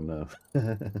too long, no.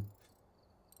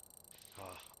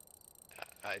 Oh,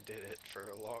 I did it for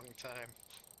a long time.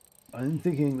 I'm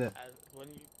thinking that... When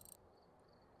you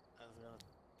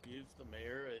use the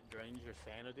mirror, it drains your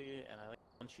sanity, and I think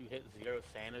once you hit 0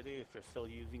 sanity, if you're still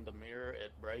using the mirror,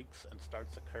 it breaks and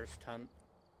starts a cursed hunt.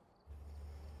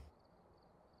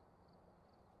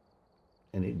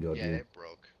 And it got Yeah, you. it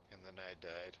broke, and then I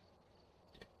died.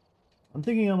 I'm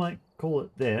thinking I might call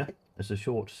it there as a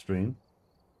short stream.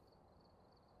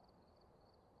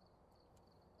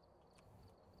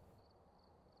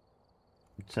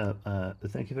 So,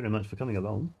 thank you very much for coming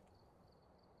along.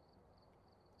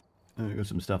 I've got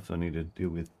some stuff I need to deal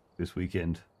with this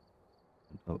weekend.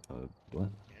 Oh, what?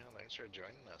 Yeah, thanks for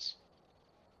joining us.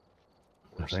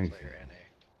 Oh, Worst thank player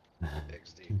NA.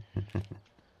 XD.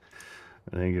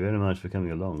 Thank you very much for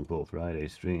coming along for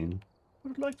Friday's stream.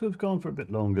 Would like to have gone for a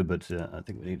bit longer, but I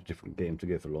think we need a different game to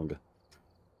go for longer.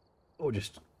 Or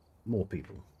just more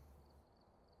people.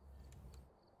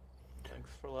 Thanks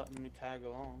for letting me tag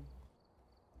along.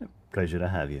 Pleasure to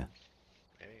have you.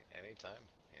 Anytime.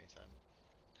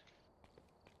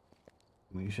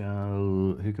 We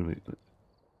shall... Who can we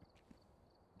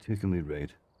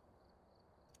raid?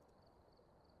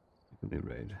 Who can we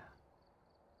raid?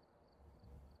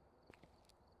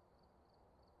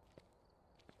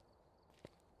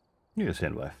 Yes,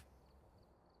 Handwife.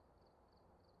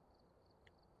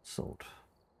 Salt.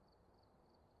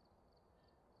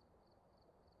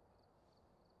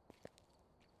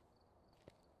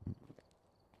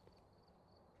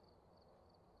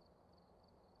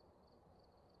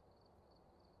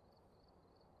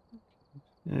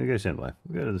 Yeah, go Sandwife.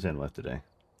 We'll go to the Sandwife today.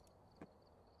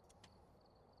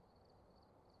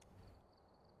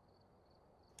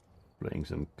 Playing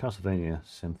some Castlevania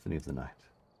Symphony of the Night.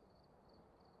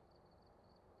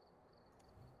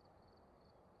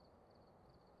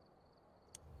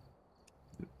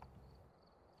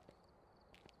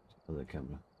 Other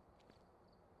camera.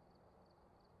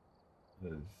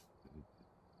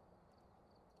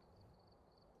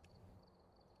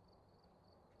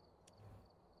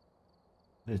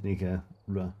 There's Nico.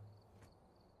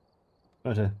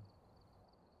 Righto.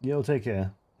 You'll take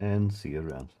care and see you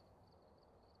around.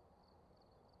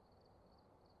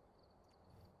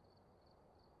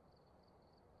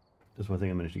 Just one thing,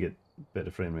 I managed to get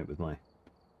better frame rate with my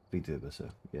VTuber, so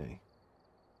yay.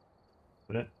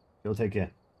 But you'll take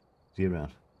care. See you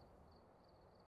around.